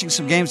be watching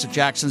some games at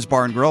Jackson's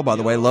Bar and Grill, by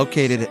the way,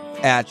 located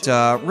at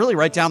really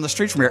right down the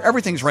street from here.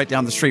 Everything's right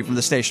down the street from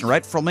the station,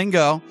 right?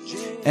 Flamingo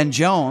and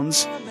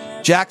Jones.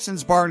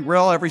 Jackson's Bar and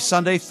Grill every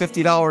Sunday,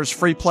 $50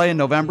 free play in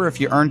November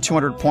if you earn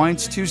 200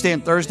 points. Tuesday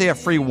and Thursday, a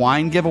free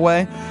wine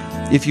giveaway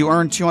if you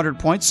earn 200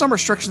 points. Some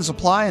restrictions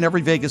apply in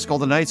every Vegas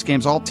Golden Knights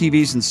games, all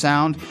TVs and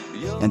sound.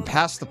 And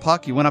Pass the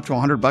Puck, you went up to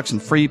 $100 in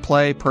free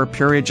play per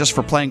period just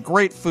for playing.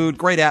 Great food,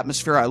 great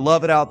atmosphere. I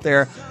love it out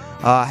there.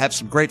 Have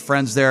some great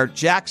friends there.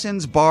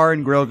 Jackson's Bar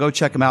and Grill. Go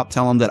check them out.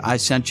 Tell them that I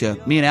sent you.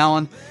 Me and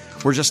Alan,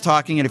 we're just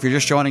talking. And if you're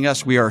just joining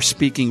us, we are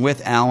speaking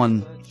with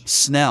Alan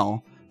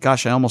Snell.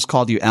 Gosh, I almost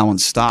called you Alan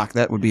Stock.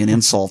 That would be an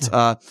insult.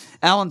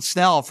 Alan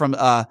Snell from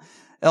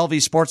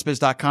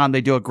lvsportsbiz.com.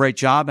 They do a great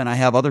job, and I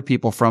have other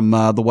people from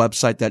the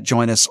website that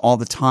join us all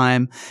the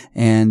time,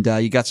 and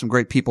you got some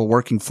great people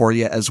working for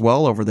you as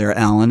well over there,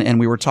 Alan. And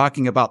we were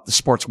talking about the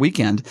sports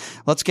weekend.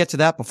 Let's get to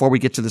that before we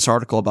get to this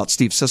article about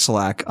Steve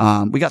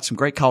Sisolak. We got some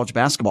great college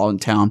basketball in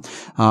town.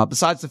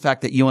 Besides the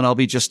fact that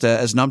UNLV just,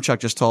 as Numchuck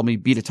just told me,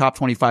 beat a top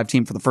 25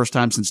 team for the first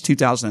time since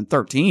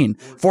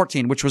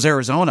 2014, which was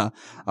Arizona.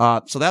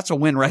 So that's a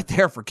win right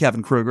there for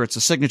Kevin Kruger. It's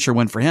a signature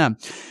win for him.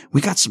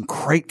 We got some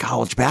great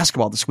college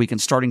basketball this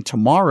weekend starting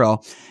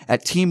tomorrow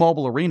at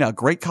T-Mobile Arena. A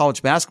great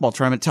college basketball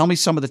tournament. Tell me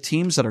some of the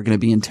teams that are going to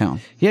be in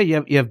town. Yeah,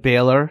 you have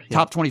Baylor.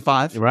 Top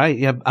 25. Right.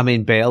 Yeah. I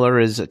mean, Baylor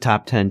is a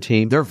top 10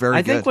 team. They're very good.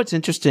 I think what's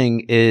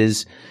interesting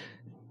is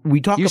we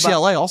talk about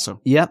UCLA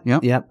also. Yep.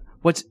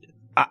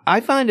 I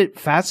find it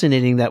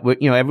fascinating that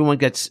everyone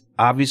gets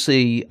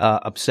obviously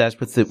obsessed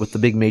with the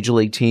big major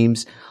league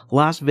teams.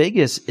 Las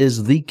Vegas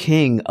is the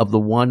king of the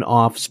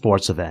one-off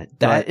sports event.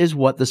 That is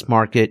what this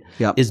market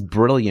is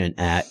brilliant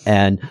at.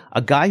 And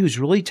a guy who's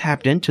really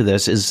tapped into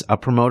this is a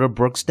promoter,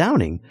 Brooks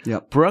Downing.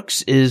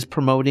 Brooks is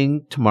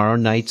promoting tomorrow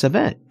night's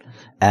event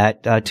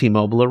at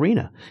T-Mobile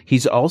Arena.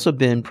 He's also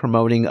been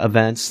promoting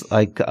events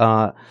like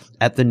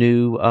at the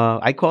new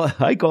I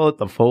call it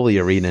the Foley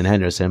Arena in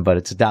Henderson, but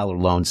it's a Dollar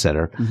Loan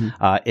Center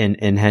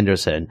in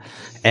Henderson.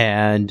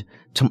 And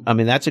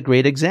that's a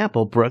great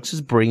example. Brooks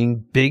is bringing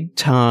big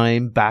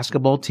time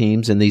basketball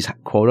teams in these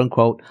quote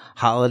unquote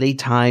holiday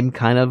time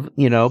kind of,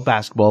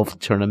 basketball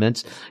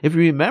tournaments. If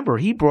you remember,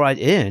 he brought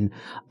in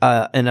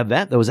an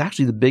event that was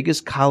actually the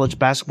biggest college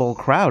basketball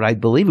crowd. I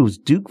believe it was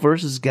Duke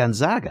versus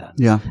Gonzaga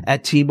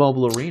at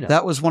T-Mobile Arena.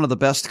 That was one of the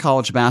best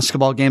college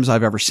basketball games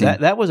I've ever seen.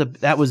 That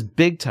was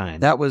big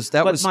time. That was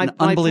an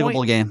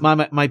unbelievable game.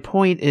 My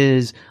point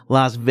is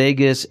Las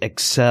Vegas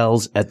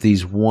excels at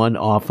these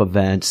one-off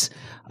events.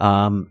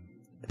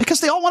 Because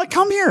they all want to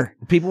come here.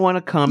 People want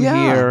to come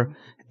here,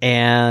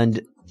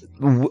 and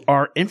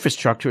our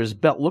infrastructure is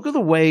built. Look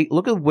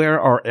at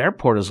where our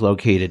airport is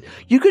located.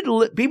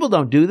 People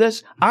don't do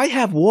this. I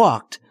have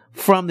walked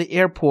from the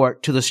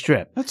airport to the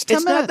Strip. That's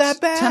 10 minutes. Not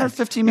that bad. 10 or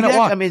 15 minute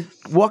walk. I mean,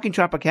 walking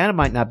Tropicana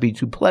might not be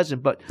too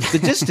pleasant, but the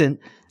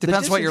distance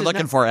depends what you're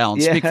looking for, Alan.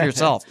 Speak for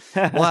yourself.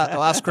 We'll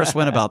ask Chris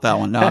Wynn about that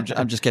one. No,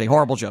 I'm just kidding.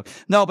 Horrible joke.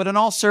 No, but in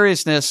all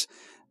seriousness,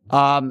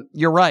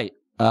 you're right.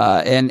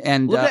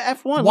 And look at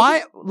F1.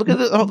 Why? Look at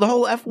the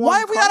whole F1.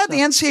 Why are we not at the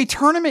NCAA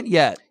tournament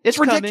yet? It's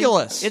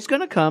ridiculous. Coming. It's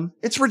going to come.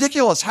 It's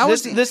ridiculous. How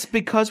is this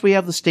because we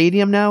have the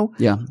stadium now?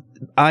 Yeah.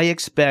 I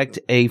expect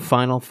a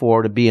Final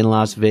Four to be in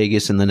Las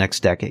Vegas in the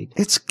next decade.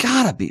 It's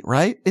gotta be,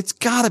 right? It's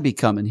gotta be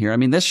coming here. I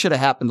mean, this should have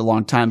happened a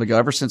long time ago,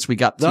 ever since we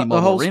got T-Mobile Arena.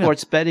 The whole Arena.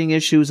 Sports betting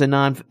issue is a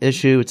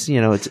non-issue.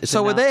 It's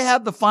so would they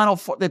have the Final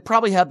Four? They'd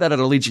probably have that at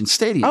Allegiant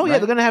Stadium. Oh, yeah,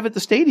 they're going to have it at the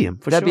stadium.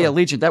 That'd be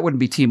Allegiant. That wouldn't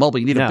be T-Mobile.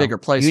 You need a bigger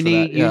place for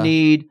that. You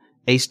need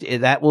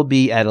that will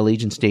be at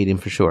Allegiant Stadium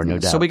for sure, no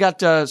doubt. So we got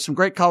some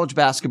great college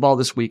basketball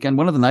this weekend.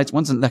 When's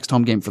the next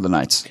home game for the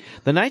Knights?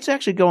 The Knights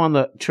actually go on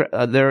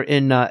they're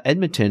in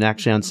Edmonton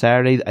actually on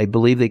Saturday. I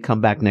believe they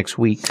come back next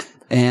week.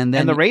 And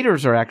the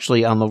Raiders are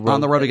actually on the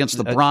road against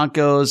the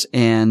Broncos,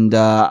 and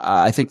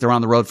I think they're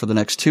on the road for the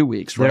next 2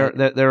 weeks. Right?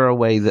 They're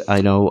away.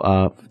 I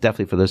know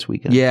definitely for this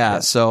weekend.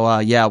 Yeah. So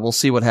we'll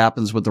see what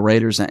happens with the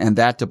Raiders and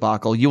that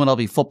debacle.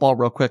 UNLV football,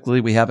 real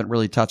quickly. We haven't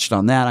really touched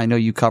on that. I know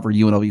you cover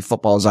UNLV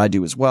football as I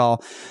do as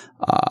well.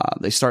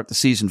 They start the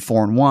season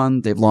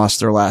 4-1. They've lost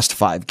their last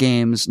 5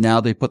 games.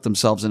 Now they put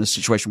themselves in a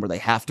situation where they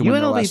have to win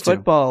their last 2. UNLV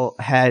football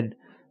had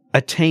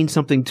attained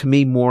something to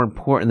me more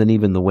important than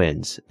even the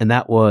wins, and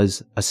that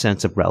was a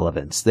sense of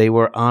relevance. They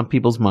were on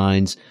people's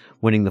minds,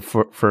 winning the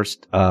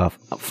first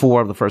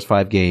 4 of the first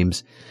 5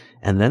 games,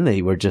 and then they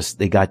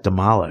got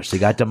demolished. They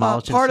got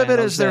demolished. Part in of it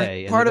San is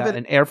Jose, part of it,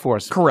 an Air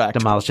Force correct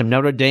demolished them.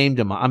 Notre Dame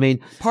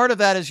part of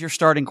that is your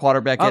starting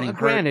quarterback getting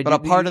hurt, but a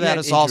part of that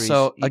is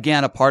also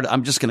again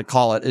I'm just going to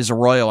call it is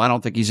Arroyo. I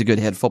don't think he's a good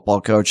head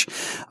football coach.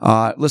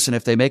 Listen,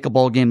 if they make a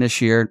bowl game this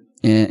year,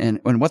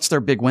 and what's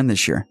their big win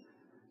this year?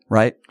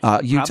 Right?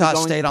 Utah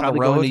State on the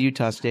road. Going to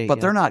Utah State, but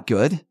they're not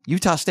good.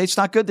 Utah State's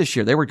not good this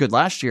year. They were good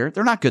last year.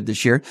 They're not good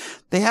this year.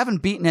 They haven't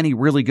beaten any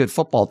really good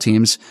football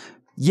teams.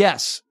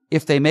 Yes,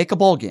 if they make a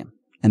bowl game,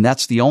 and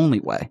that's the only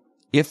way.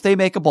 If they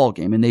make a bowl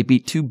game and they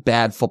beat 2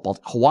 bad football,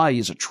 Hawaii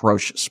is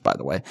atrocious, by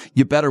the way.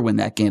 You better win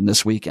that game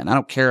this weekend. I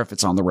don't care if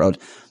it's on the road.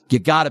 You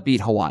got to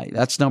beat Hawaii.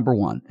 That's number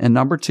 1. And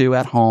number 2,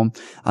 at home,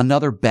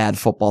 another bad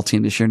football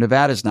team this year.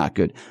 Nevada's not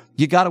good.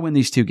 You got to win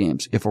these 2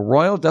 games. If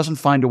Arroyo doesn't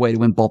find a way to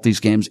win both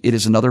these games, it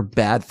is another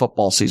bad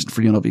football season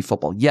for UNLV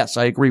football. Yes,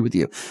 I agree with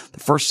you.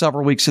 The first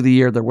several weeks of the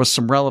year, there was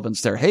some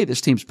relevance there. Hey,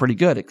 this team's pretty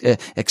good,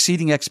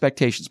 exceeding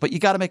expectations. But you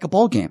got to make a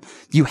bowl game.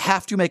 You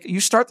have to you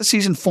start the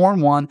season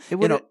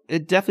 4-1.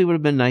 It definitely would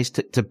have been nice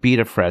to beat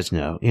a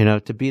Fresno.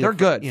 They're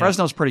good.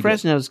 Fresno's pretty good.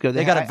 Fresno's good.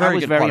 They got a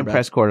very good quarterback.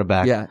 Impressed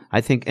quarterback. Yeah,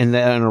 I think, and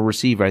a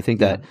receiver. I think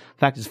that. In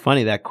fact, it's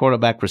funny that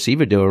quarterback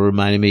receiver duo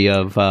reminded me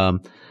of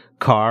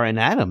Carr and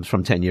Adams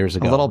from 10 years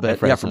ago. A little bit,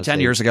 from 10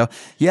 years ago.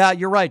 Yeah,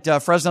 you're right.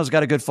 Fresno's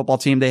got a good football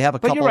team. They have a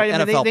couple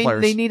NFL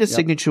players. They need a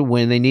signature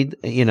win. They need,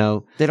 They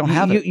don't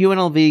have it.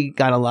 UNLV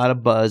got a lot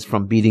of buzz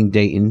from beating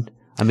Dayton.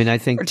 I mean, I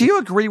think. Do you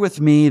agree with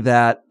me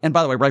that, and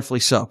by the way, rightfully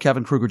so,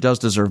 Kevin Kruger does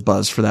deserve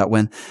buzz for that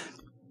win.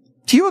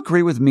 Do you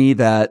agree with me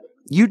that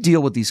you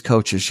deal with these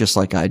coaches just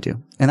like I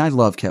do? And I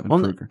love Kevin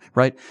Kruger,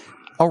 right?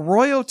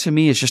 Arroyo to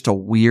me is just a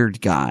weird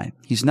guy.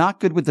 He's not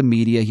good with the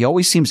media. He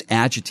always seems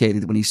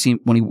agitated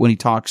when he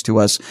talks to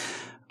us.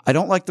 I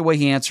don't like the way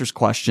he answers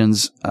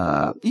questions.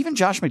 Even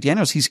Josh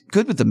McDaniels, he's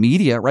good with the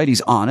media, right?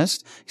 He's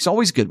honest. He's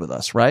always good with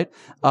us, right?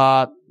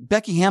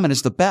 Becky Hammond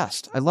is the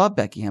best. I love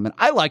Becky Hammond.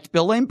 I liked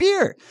Bill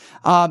Laimbeer.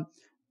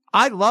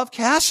 I love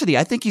Cassidy.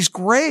 I think he's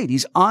great.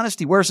 He's honest.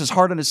 He wears his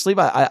heart on his sleeve.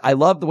 I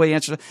love the way he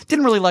answers.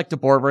 Didn't really like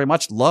DeBoer very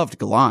much. Loved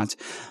Gallant.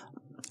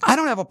 I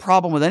don't have a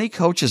problem with any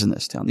coaches in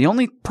this town. The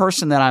only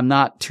person that I'm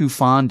not too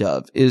fond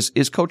of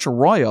is Coach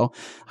Arroyo.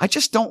 I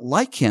just don't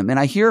like him. And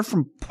I hear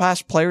from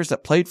past players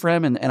that played for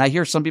him, and I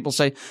hear some people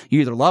say,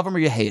 you either love him or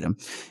you hate him.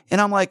 And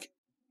I'm like,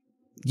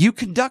 you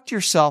conduct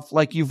yourself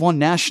like you've won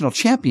national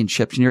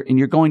championships and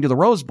you're going to the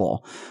Rose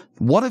Bowl.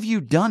 What have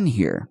you done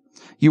here?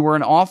 You were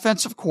an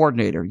offensive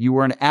coordinator. You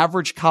were an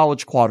average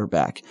college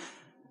quarterback.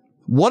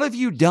 What have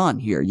you done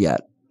here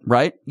yet?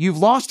 Right? You've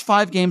lost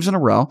 5 games in a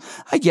row.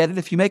 I get it.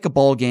 If you make a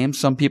bowl game,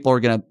 some people are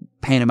going to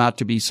paint him out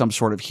to be some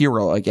sort of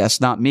hero, I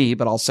guess. Not me,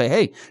 but I'll say,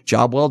 hey,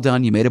 job well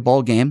done. You made a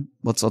bowl game.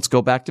 Let's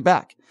go back to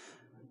back.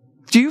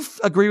 Do you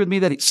agree with me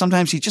that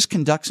sometimes he just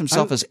conducts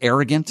himself as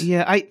arrogant?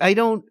 Yeah, I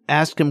don't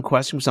ask him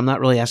questions. I'm not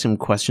really asking him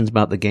questions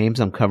about the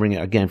games. I'm covering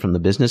it again from the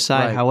business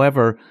side. Right.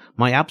 However,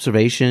 my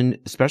observation,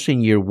 especially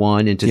in year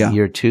 1 into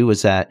year 2,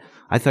 is that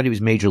I thought he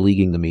was major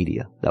leaguing the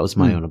media. That was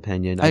my own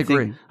opinion. I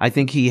agree. I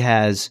think he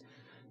has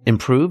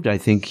improved. I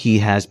think he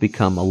has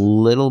become a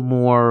little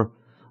more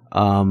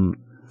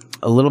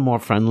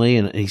friendly,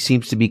 and he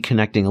seems to be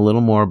connecting a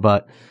little more.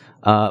 But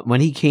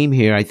when he came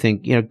here, I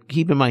think,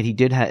 keep in mind, he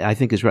did I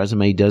think his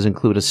resume does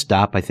include a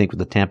stop, I think, with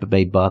the Tampa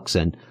Bay Bucks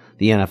and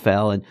the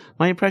NFL. And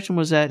my impression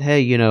was that,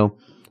 hey,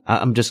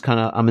 I'm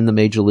in the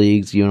major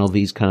leagues.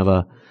 UNLV's kind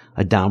of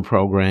a down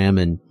program.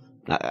 And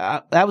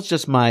that was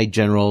just my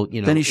general,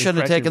 Then he shouldn't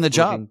have taken the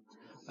job.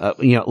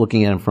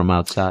 Looking at him from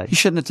outside. He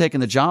shouldn't have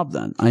taken the job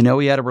then. I know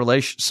he had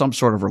some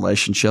sort of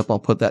relationship. I'll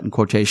put that in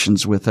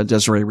quotations with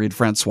Desiree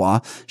Reed-Francois.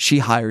 She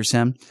hires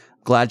him.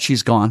 Glad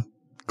she's gone.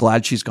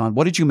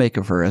 What did you make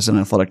of her as an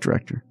athletic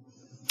director?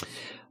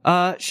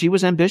 She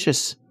was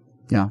ambitious.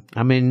 Yeah.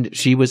 I mean,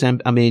 she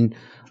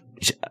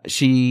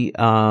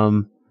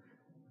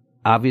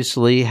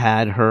obviously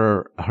had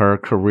her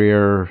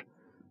career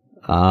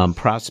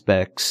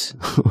prospects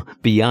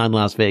beyond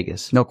Las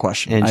Vegas. No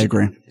question. And I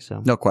agree.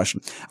 No question.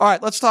 All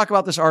right. Let's talk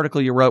about this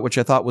article you wrote, which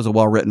I thought was a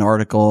well-written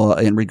article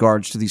in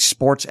regards to the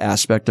sports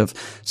aspect of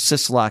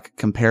Sisolak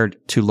compared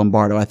to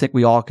Lombardo. I think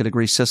we all could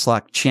agree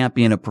Sisolak,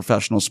 champion of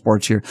professional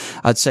sports here.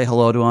 I'd say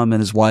hello to him and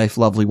his wife,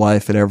 lovely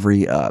wife, at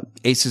every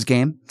Aces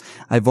game.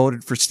 I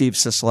voted for Steve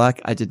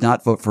Sisolak. I did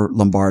not vote for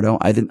Lombardo.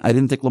 I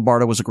didn't think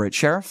Lombardo was a great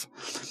sheriff.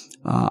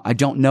 I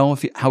don't know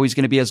how he's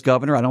going to be as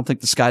governor. I don't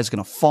think the sky's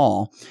going to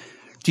fall.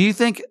 Do you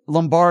think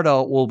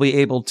Lombardo will be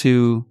able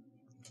to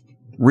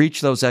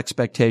reach those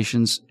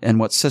expectations and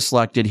what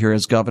Sisolak did here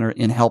as governor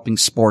in helping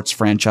sports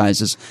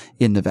franchises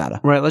in Nevada?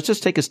 Right. Let's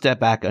just take a step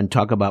back and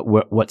talk about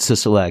what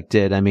Sisolak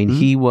did. I mean,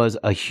 he was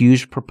a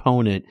huge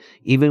proponent,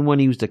 even when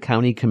he was the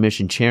county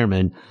commission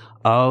chairman,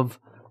 of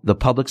the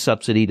public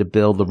subsidy to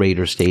build the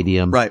Raiders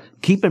Stadium. Right.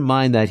 Keep in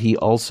mind that he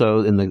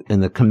also in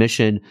the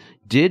commission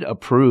did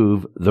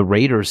approve the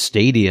Raiders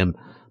Stadium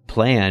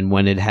plan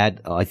when it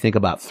had, I think,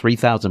 about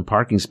 3,000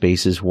 parking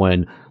spaces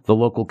when the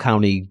local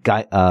county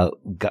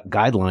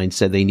guidelines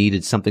said they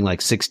needed something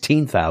like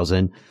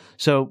 16,000.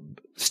 So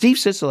Steve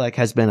Sisolak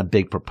has been a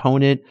big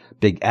proponent,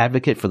 big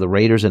advocate for the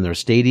Raiders and their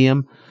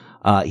stadium.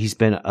 He's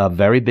been a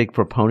very big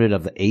proponent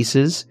of the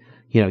Aces.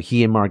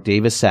 He and Mark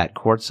Davis sat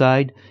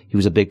courtside. He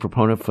was a big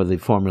proponent for the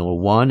Formula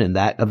One and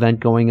that event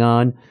going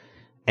on.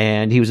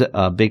 And he was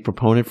a big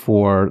proponent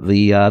for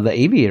the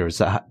Aviators.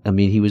 I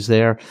mean, he was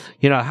there.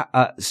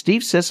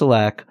 Steve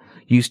Sisolak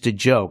used to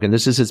joke, and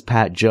this is his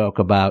pat joke,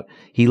 about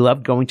he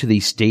loved going to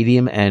the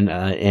stadium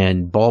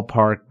and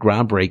ballpark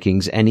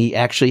groundbreakings, and he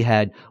actually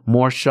had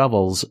more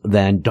shovels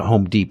than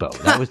Home Depot.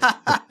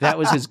 That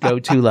was his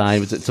go-to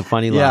line. It's a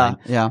funny line.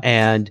 Yeah.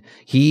 And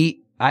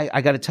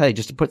I got to tell you,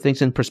 just to put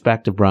things in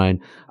perspective,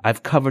 Brian,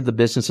 I've covered the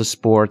business of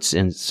sports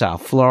in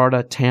South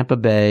Florida, Tampa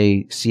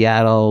Bay,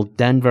 Seattle,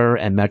 Denver,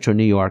 and Metro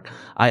New York.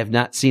 I have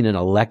not seen an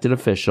elected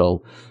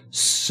official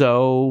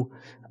so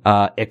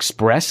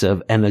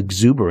expressive and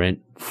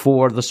exuberant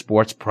for the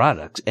sports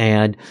products.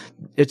 And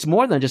it's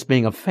more than just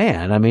being a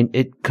fan. I mean,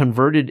 it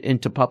converted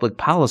into public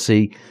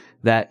policy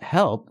that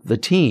helped the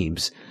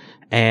teams.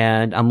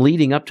 And I'm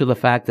leading up to the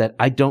fact that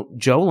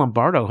Joe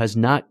Lombardo has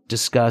not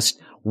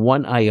discussed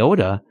one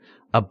iota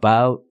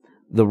about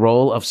the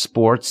role of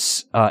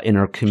sports in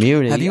our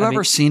community. Have you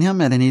ever seen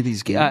him at any of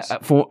these games?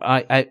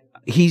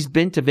 He's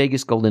been to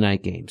Vegas Golden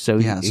Knight games, so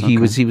he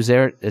was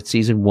there at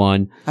season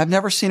 1. I've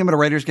never seen him at a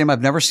Raiders game.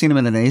 I've never seen him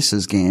at an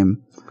Aces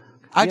game.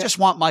 I just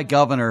want my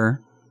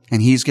governor,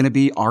 and he's going to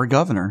be our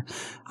governor.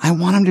 I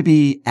want him to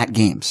be at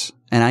games.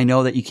 And I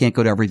know that you can't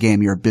go to every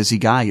game. You're a busy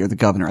guy. You're the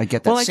governor. I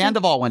get that. Well,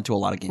 Sandoval went to a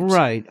lot of games.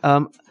 Right.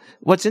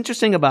 What's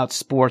interesting about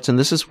sports, and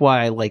this is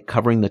why I like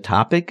covering the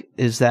topic,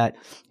 is that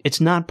it's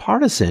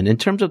nonpartisan. In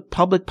terms of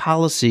public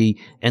policy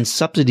and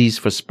subsidies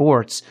for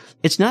sports,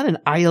 it's not an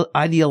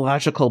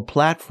ideological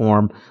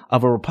platform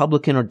of a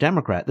Republican or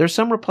Democrat. There's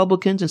some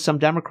Republicans and some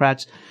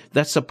Democrats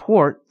that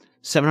support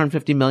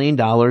 $750 million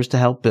to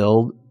help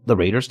build the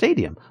Raider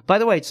Stadium. By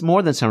the way, it's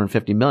more than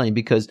 $750 million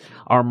because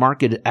our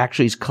market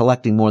actually is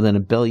collecting more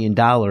than $1 billion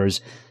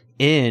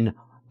in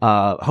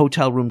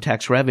hotel room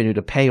tax revenue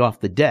to pay off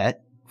the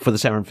debt for the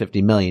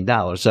 $750 million.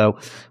 So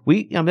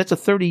that's a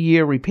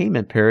 30-year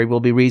repayment period. We'll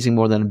be raising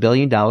more than $1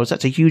 billion.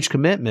 That's a huge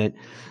commitment.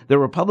 There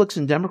are Republicans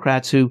and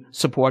Democrats who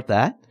support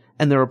that,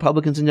 and there are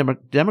Republicans and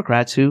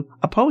Democrats who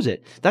oppose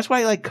it. That's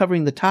why I like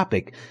covering the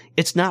topic.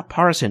 It's not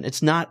partisan.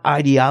 It's not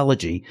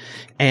ideology.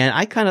 And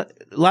I kind of,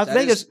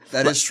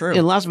 that is true.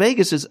 In Las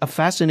Vegas is a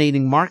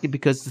fascinating market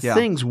because the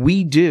things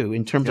we do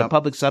in terms of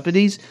public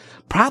subsidies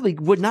probably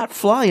would not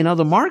fly in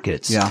other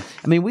markets. Yeah.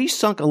 I mean, we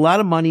sunk a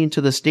lot of money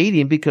into the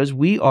stadium because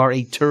we are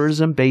a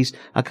tourism-based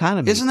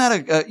economy. Isn't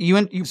that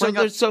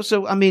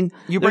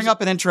you bring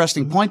up an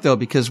interesting point though,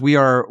 because we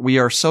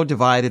are so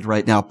divided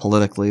right now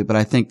politically, but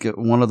I think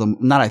one of them,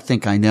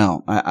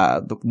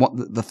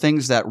 the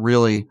things that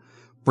really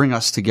bring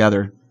us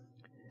together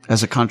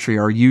as a country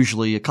are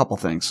usually a couple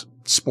things.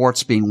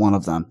 Sports being one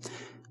of them.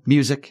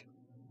 Music,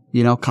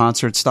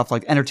 concerts, stuff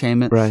like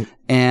entertainment. Right.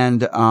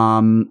 And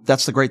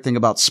that's the great thing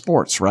about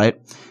sports,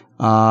 right?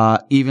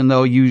 Even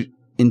though you,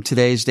 in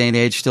today's day and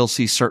age, still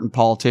see certain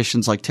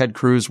politicians like Ted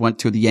Cruz went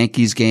to the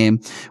Yankees game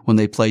when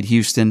they played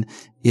Houston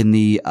in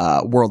the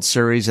World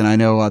Series. And I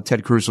know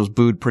Ted Cruz was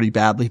booed pretty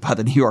badly by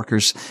the New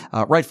Yorkers.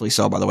 Rightfully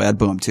so, by the way. I'd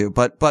boo him too.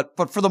 But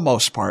for the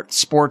most part,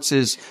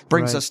 sports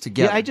brings us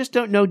together. Yeah, I just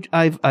don't know.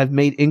 I've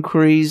made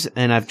inquiries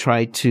and I've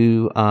tried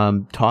to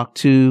talk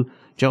to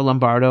Joe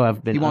Lombardo.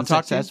 I've been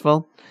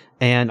unsuccessful.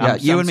 And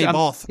you and me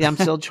both. Yeah, I'm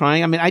still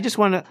trying. I mean, I just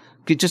want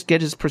to just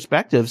get his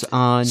perspectives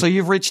on. So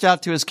you've reached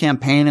out to his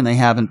campaign and they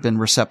haven't been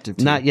receptive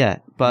to Not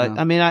yet. But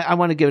I mean, I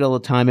want to give it a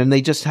little time. And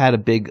they just had a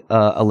big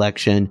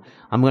election.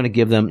 I'm going to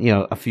give them,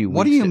 a few weeks.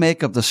 What do you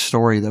make of the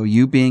story though?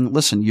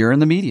 You're in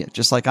the media,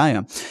 just like I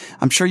am.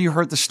 I'm sure you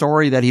heard the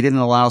story that he didn't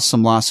allow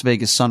some Las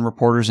Vegas Sun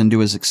reporters into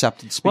his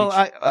acceptance speech.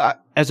 Well,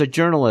 as a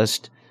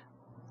journalist,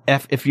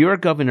 if you're a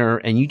governor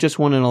and you just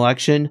won an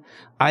election,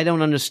 I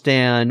don't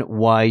understand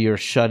why you're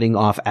shutting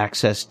off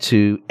access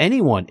to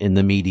anyone in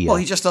the media. Well,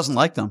 he just doesn't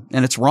like them,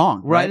 and it's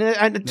wrong, right?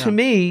 And to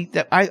me,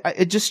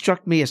 it just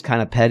struck me as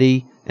kind of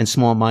petty and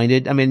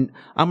small-minded. I mean,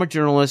 I'm a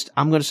journalist.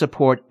 I'm going to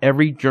support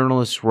every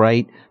journalist's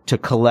right to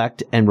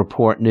collect and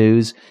report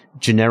news.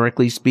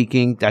 Generically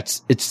speaking,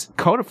 it's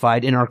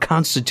codified in our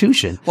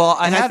Constitution. Well,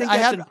 I think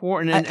that's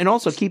important. And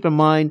also keep in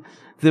mind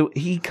that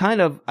he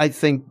kind of, I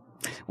think,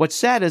 what's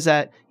sad is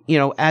that,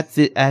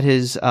 at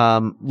his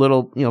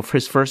little, for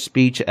his first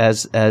speech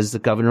as the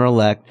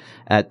governor-elect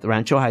at the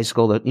Rancho High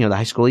School, the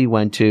high school he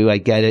went to, I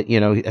get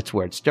it, that's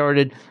where it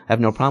started. I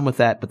have no problem with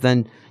that. But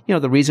then,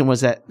 the reason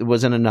was that there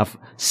wasn't enough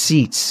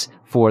seats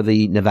for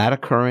the Nevada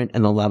Current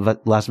and the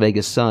Las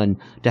Vegas Sun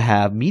to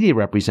have media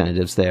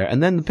representatives there.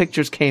 And then the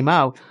pictures came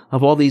out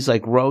of all these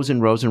like rows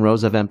and rows and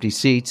rows of empty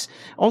seats.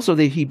 Also,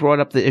 he brought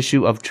up the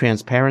issue of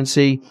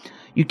transparency.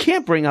 You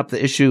can't bring up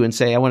the issue and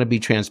say, I want to be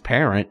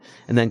transparent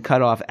and then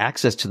cut off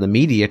access to the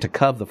media to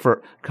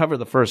cover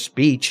the first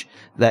speech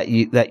that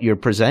you're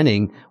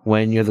presenting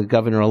when you're the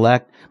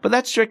governor-elect. But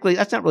that's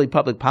not really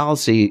public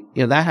policy.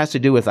 That has to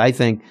do with, I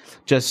think,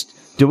 just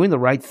doing the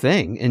right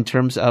thing in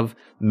terms of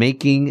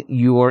making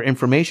your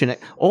information.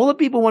 All the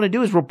people want to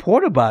do is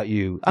report about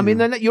you. I mean,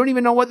 you don't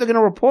even know what they're going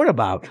to report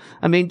about.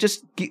 I mean,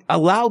 just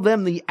allow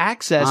them the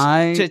access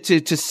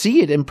to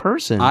see it in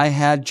person. I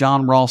had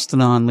John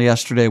Ralston on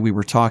yesterday. We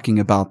were talking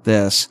about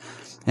this,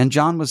 and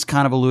John was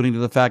kind of alluding to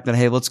the fact that,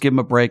 hey, let's give him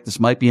a break. This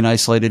might be an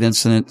isolated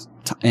incident.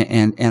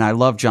 And I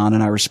love John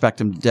and I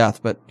respect him to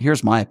death, but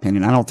here's my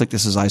opinion. I don't think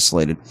this is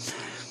isolated.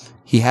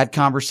 He had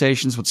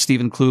conversations with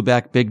Stephen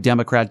Klubeck, big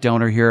Democrat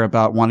donor here,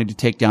 about wanting to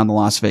take down the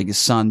Las Vegas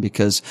Sun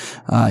because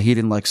he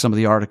didn't like some of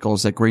the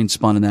articles that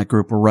Greenspun and that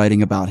group were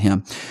writing about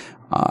him.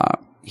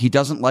 He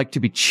doesn't like to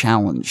be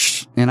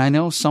challenged. And I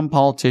know some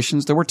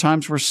politicians, there were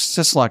times where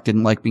Sisolak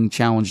didn't like being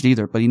challenged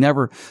either, but he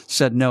never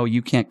said, no,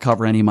 you can't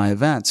cover any of my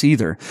events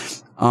either.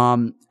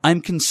 I'm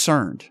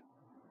concerned.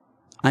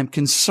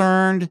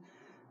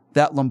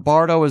 That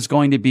Lombardo is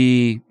going to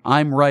be,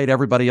 I'm right,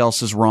 everybody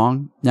else is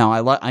wrong. Now,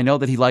 I know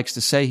that he likes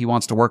to say he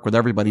wants to work with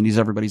everybody and he's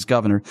everybody's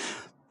governor.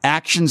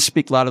 Actions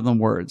speak louder than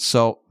words.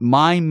 So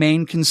my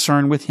main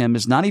concern with him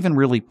is not even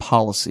really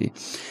policy.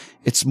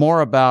 It's more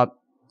about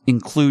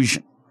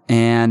inclusion.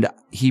 And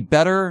he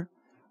better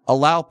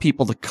allow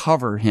people to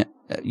cover him,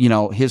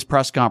 his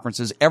press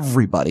conferences,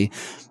 everybody.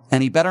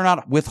 And he better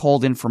not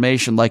withhold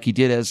information like he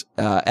did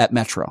at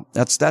Metro.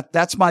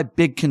 That's my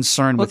big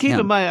concern with him. Well,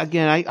 keep in mind,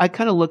 again, I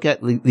kind of look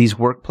at these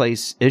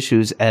workplace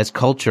issues as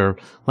culture.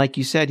 Like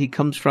you said, he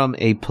comes from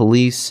a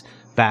police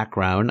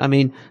background. I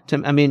mean,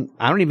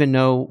 I don't even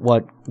know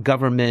what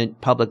government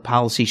public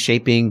policy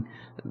shaping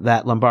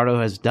that Lombardo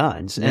has done.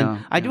 And Yeah,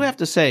 I do have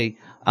to say,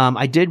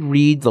 I did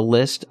read the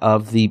list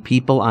of the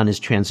people on his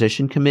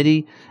transition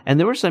committee, and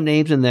there were some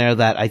names in there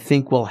that I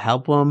think will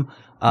help him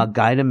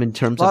guide him in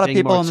terms A lot of of being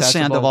people more in the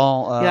accessible.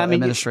 Sandoval Yeah, I mean,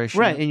 administration.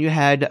 right? And you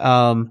had,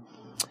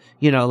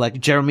 like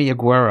Jeremy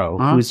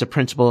Aguero, who's the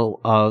principal.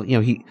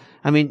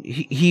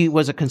 He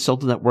was a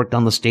consultant that worked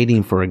on the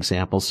stadium, for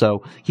example.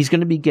 So he's going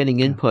to be getting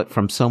input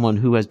from someone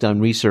who has done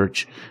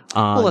research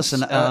on, Well,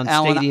 listen, on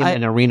Alan, stadium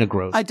and arena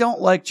growth. I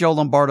don't like Joe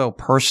Lombardo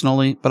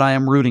personally, but I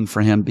am rooting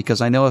for him because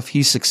I know if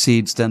he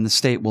succeeds, then the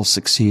state will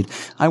succeed.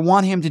 I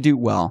want him to do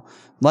well.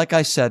 Like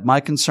I said, my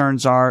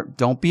concerns are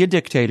don't be a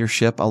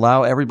dictatorship.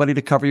 Allow everybody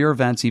to cover your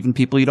events, even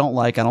people you don't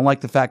like. I don't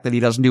like the fact that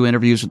he doesn't do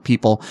interviews with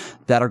people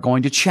that are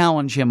going to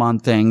challenge him on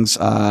things.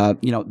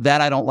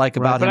 That I don't like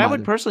about him. But I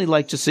would personally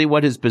like to see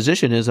what his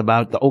position is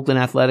about the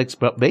Oakland Athletics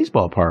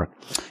baseball park.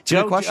 Steve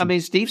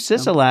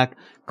Sisolak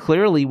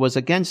clearly was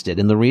against it.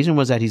 And the reason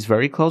was that he's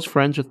very close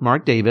friends with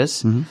Mark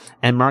Davis,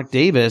 and Mark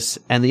Davis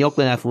and the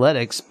Oakland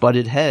Athletics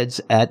butted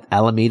heads at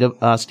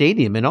Alameda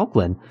Stadium in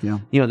Oakland. Yeah.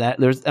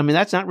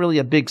 That's not really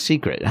a big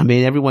secret. I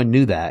mean, everyone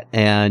knew that.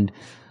 And,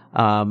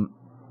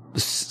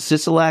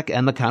 Sisolak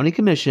and the county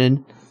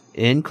commission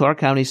in Clark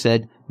County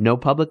said no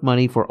public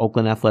money for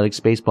Oakland Athletics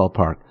baseball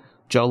park.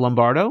 Joe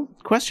Lombardo?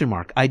 Question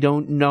mark. I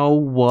don't know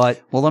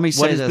what. Well, let me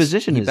say what his this.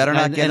 position You is. better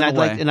not get in the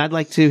way. And I'd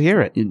like to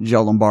hear it.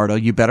 Joe Lombardo,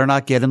 you better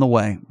not get in the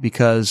way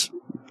because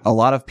a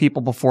lot of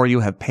people before you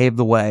have paved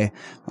the way.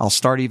 I'll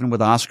start even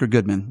with Oscar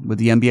Goodman with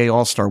the NBA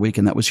All-Star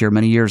Weekend that was here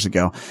many years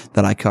ago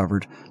that I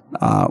covered.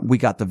 We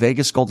got the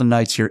Vegas Golden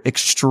Knights here,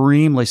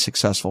 extremely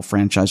successful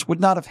franchise. Would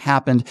not have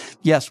happened,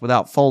 yes,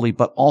 without Foley,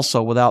 but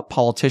also without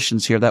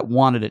politicians here that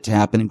wanted it to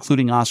happen,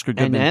 including Oscar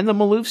Goodman. And the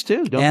Maloofs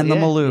too. The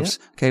Maloofs.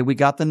 Yeah. Okay, we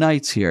got the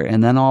Knights here.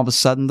 And then all of a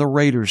sudden the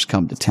Raiders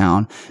come to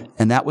town.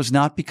 And that was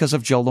not because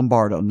of Joe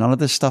Lombardo. None of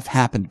this stuff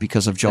happened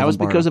because of Joe Lombardo. That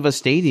was because of a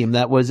stadium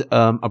that was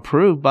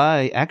approved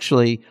by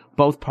actually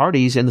both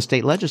parties in the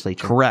state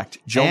legislature. Correct.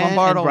 Joe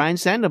Lombardo. And Brian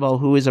Sandoval,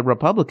 who is a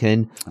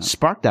Republican,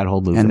 sparked that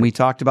whole movement. And we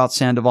talked about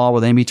Sandoval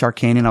with Amy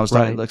Tarkanian. I was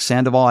talking like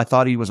Sandoval. I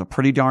thought he was a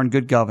pretty darn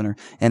good governor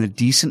and a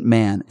decent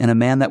man and a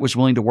man that was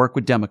willing to work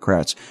with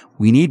Democrats.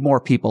 We need more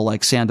people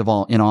like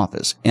Sandoval in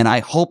office. And I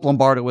hope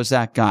Lombardo was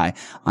that guy.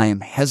 I am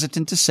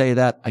hesitant to say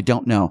that. I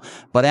don't know.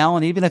 But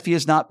Alan, even if he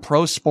is not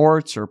pro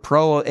sports or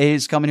pro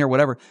A's coming here,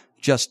 whatever,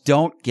 just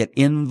don't get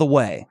in the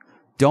way.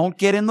 Don't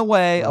get in the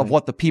way of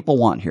what the people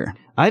want here.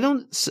 I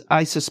don't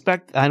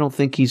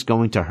think he's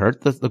going to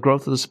hurt the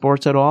growth of the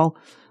sports at all.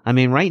 I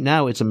mean, right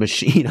now it's a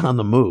machine on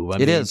the move.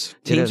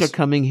 Teams are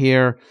coming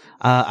here.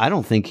 I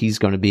don't think he's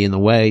going to be in the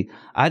way.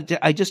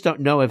 I just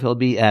don't know if he'll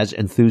be as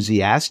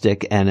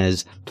enthusiastic and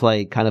as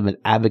play kind of an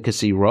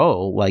advocacy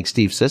role like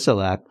Steve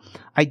Sisolak.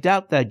 I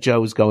doubt that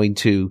Joe's going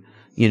to,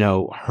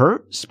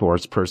 hurt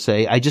sports per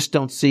se. I just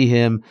don't see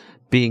him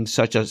being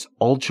such an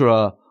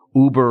ultra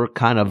uber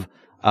kind of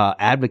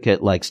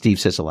advocate like Steve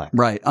Sisolak.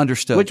 Right.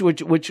 Understood.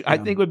 Which I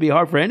think would be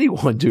hard for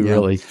anyone to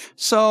really.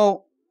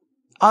 So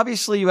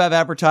obviously you have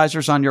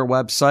advertisers on your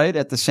website.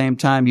 At the same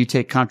time, you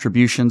take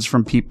contributions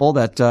from people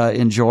that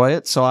enjoy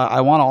it. So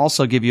I want to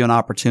also give you an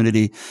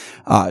opportunity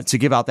to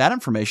give out that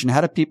information.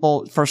 How do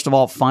people, first of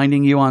all,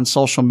 finding you on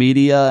social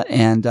media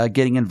and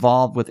getting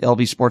involved with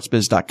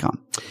lvsportsbiz.com?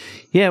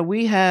 Yeah,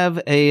 we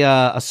have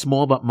a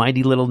small but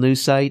mighty little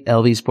news site,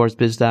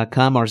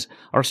 lvsportsbiz.com.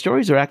 Our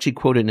stories are actually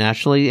quoted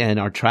nationally, and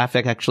our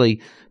traffic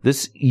actually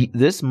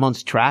this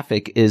month's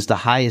traffic is the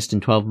highest in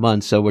 12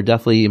 months. So we're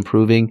definitely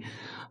improving.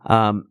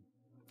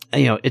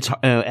 It's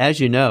as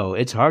you know,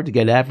 it's hard to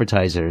get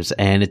advertisers,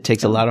 and it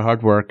takes a lot of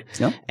hard work.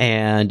 Yep.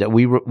 And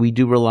we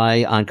do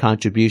rely on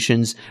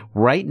contributions.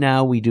 Right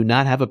now, we do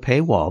not have a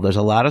paywall. There's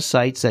a lot of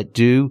sites that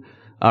do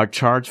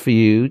charge for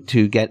you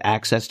to get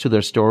access to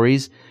their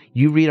stories.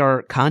 You read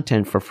our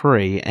content for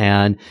free,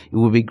 and it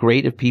would be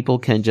great if people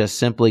can just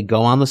simply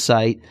go on the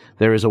site.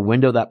 There is a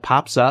window that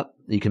pops up.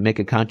 You can make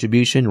a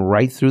contribution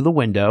right through the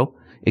window.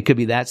 It could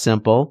be that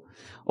simple.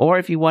 Or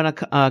if you want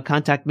to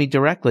contact me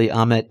directly,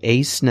 I'm at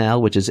asnell,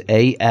 which is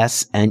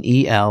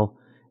ASNEL,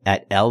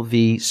 at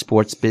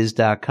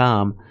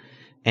lvsportsbiz.com.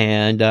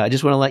 And I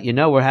just want to let you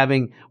know we're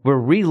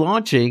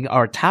relaunching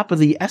our Top of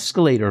the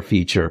Escalator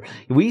feature.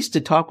 We used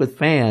to talk with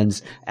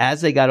fans as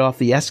they got off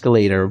the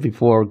escalator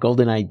before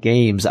Golden Knight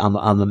games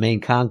on the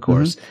main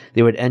concourse. Mm-hmm.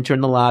 They would enter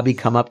in the lobby,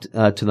 come up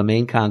to the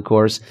main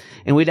concourse,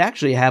 and we'd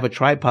actually have a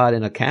tripod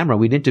and a camera.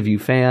 We'd interview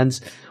fans.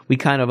 We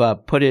kind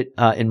of put it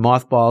in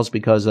mothballs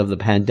because of the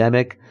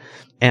pandemic.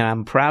 And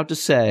I'm proud to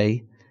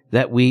say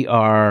that we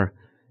are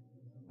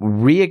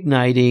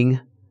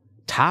reigniting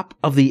Top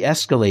of the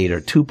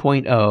Escalator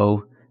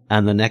 2.0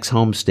 on the next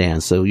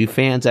homestand. So you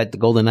fans at the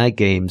Golden Knight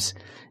games,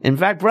 in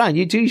fact, Brian,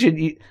 you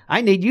too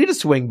I need you to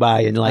swing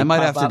by and I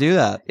might have to do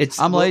that.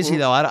 I'm lazy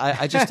though.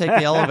 I just take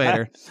the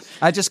elevator.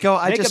 I just go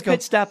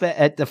pit stop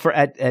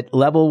at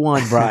level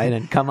 1, Brian,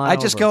 and come on. I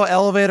just go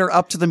elevator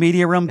up to the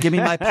media room. Give me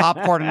my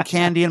popcorn and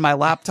candy and my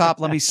laptop.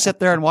 Let me sit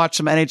there and watch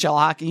some NHL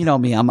hockey. You know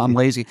me. I'm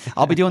lazy.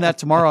 I'll be doing that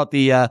tomorrow at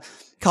the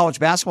college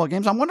basketball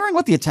games. I'm wondering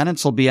what the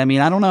attendance will be. I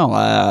mean, I don't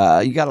know.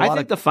 You got a lot I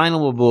think the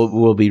final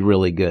will be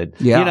really good.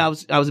 Yeah. You know,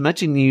 I was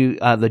mentioning you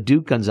the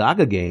Duke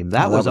Gonzaga game.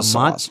 That was a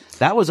month. Awesome.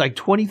 That was like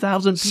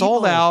 20,000 people.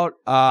 Sold out.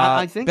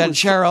 I think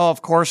Banchero,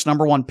 of course,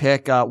 number one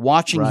pick.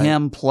 Watching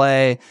him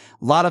play,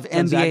 a lot of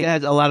Gonzaga NBA,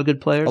 had a lot of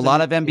good players. a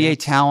lot of NBA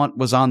talent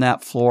was on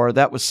that floor.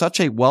 That was such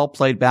a well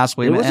played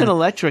basketball game. It was an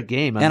electric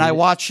game. I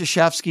watched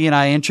Krzyzewski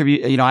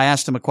and I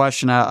asked him a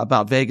question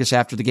about Vegas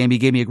after the game. He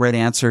gave me a great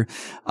answer.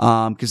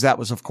 Cause that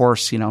was, of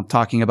course,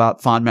 talking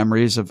about fond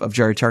memories of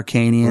Jerry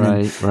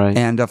Tarkanian. Right.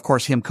 And of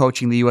course, him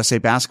coaching the USA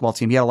basketball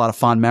team. He had a lot of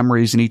fond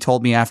memories. And he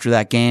told me after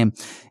that game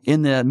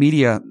in the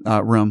media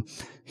room,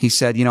 he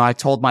said, I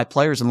told my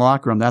players in the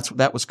locker room,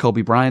 that was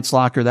Kobe Bryant's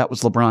locker. That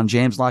was LeBron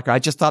James' locker. I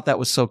just thought that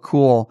was so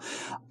cool.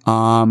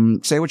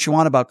 Say what you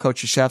want about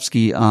Coach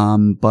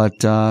Krzyzewski,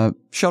 but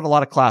showed a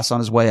lot of class on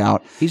his way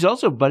out. He's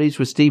also buddies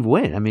with Steve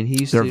Wynn. I mean,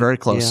 they're very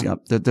close. Yeah.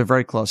 They're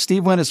very close.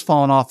 Steve Wynn has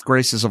fallen off the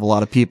graces of a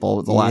lot of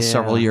people the last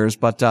several years.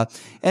 But,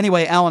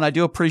 anyway, Alan, I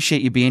do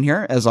appreciate you being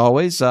here as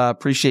always.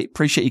 Appreciate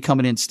you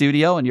coming in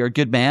studio, and you're a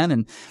good man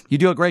and you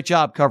do a great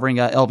job covering,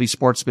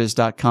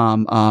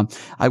 lvsportsbiz.com.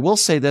 I will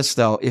say this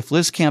though, if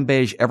Liz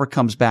Cambage ever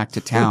comes back to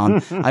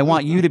town, I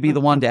want you to be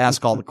the one to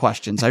ask all the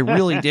questions. I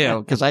really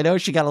do. Cause I know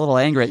she got a little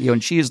angry at you,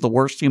 and she is the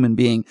worst human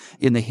being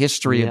in the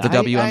history of the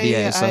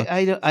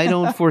WNBA. I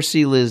don't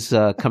foresee Liz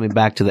coming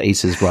back to the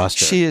Aces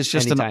roster. She is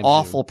just an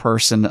awful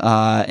person,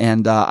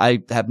 and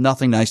I have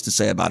nothing nice to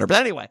say about her. But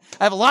anyway,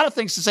 I have a lot of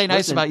things to say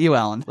nice about you,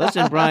 Alan.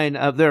 Listen, Brian,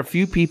 there are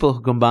few people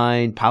who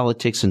combine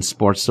politics and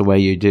sports the way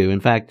you do.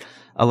 In fact,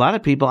 a lot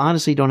of people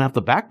honestly don't have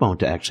the backbone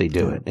to actually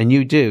do it, and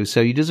you do.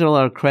 So you deserve a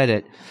lot of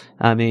credit.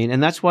 I mean,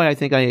 and that's why I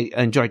think I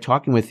enjoy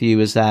talking with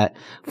you, is that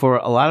for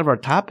a lot of our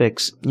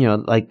topics,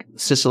 like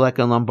Sisolek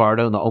and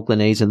Lombardo and the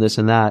Oakland A's and this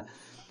and that,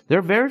 there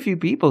are very few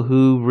people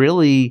who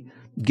really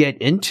get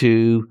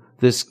into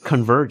this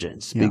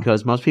convergence,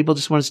 because most people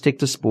just want to stick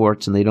to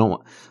sports and they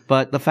don't.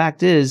 But the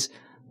fact is,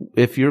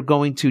 if you're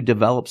going to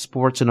develop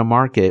sports in a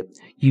market,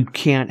 you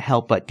can't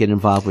help but get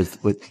involved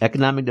with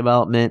economic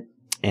development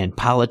and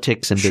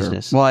politics and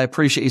business. Well, I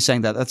appreciate you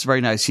saying that. That's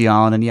very nice,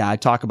 Alan. And I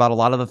talk about a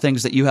lot of the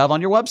things that you have on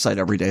your website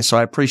every day. So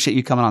I appreciate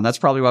you coming on. That's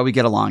probably why we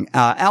get along.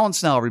 Alan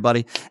Snell,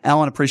 everybody.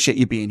 Alan, appreciate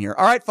you being here.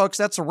 All right, folks,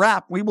 that's a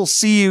wrap. We will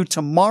see you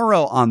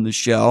tomorrow on the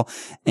show.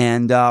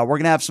 And, we're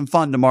going to have some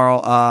fun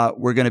tomorrow.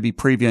 We're going to be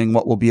previewing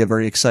what will be a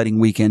very exciting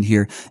weekend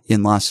here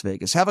in Las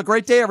Vegas. Have a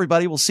great day,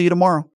 everybody. We'll see you tomorrow.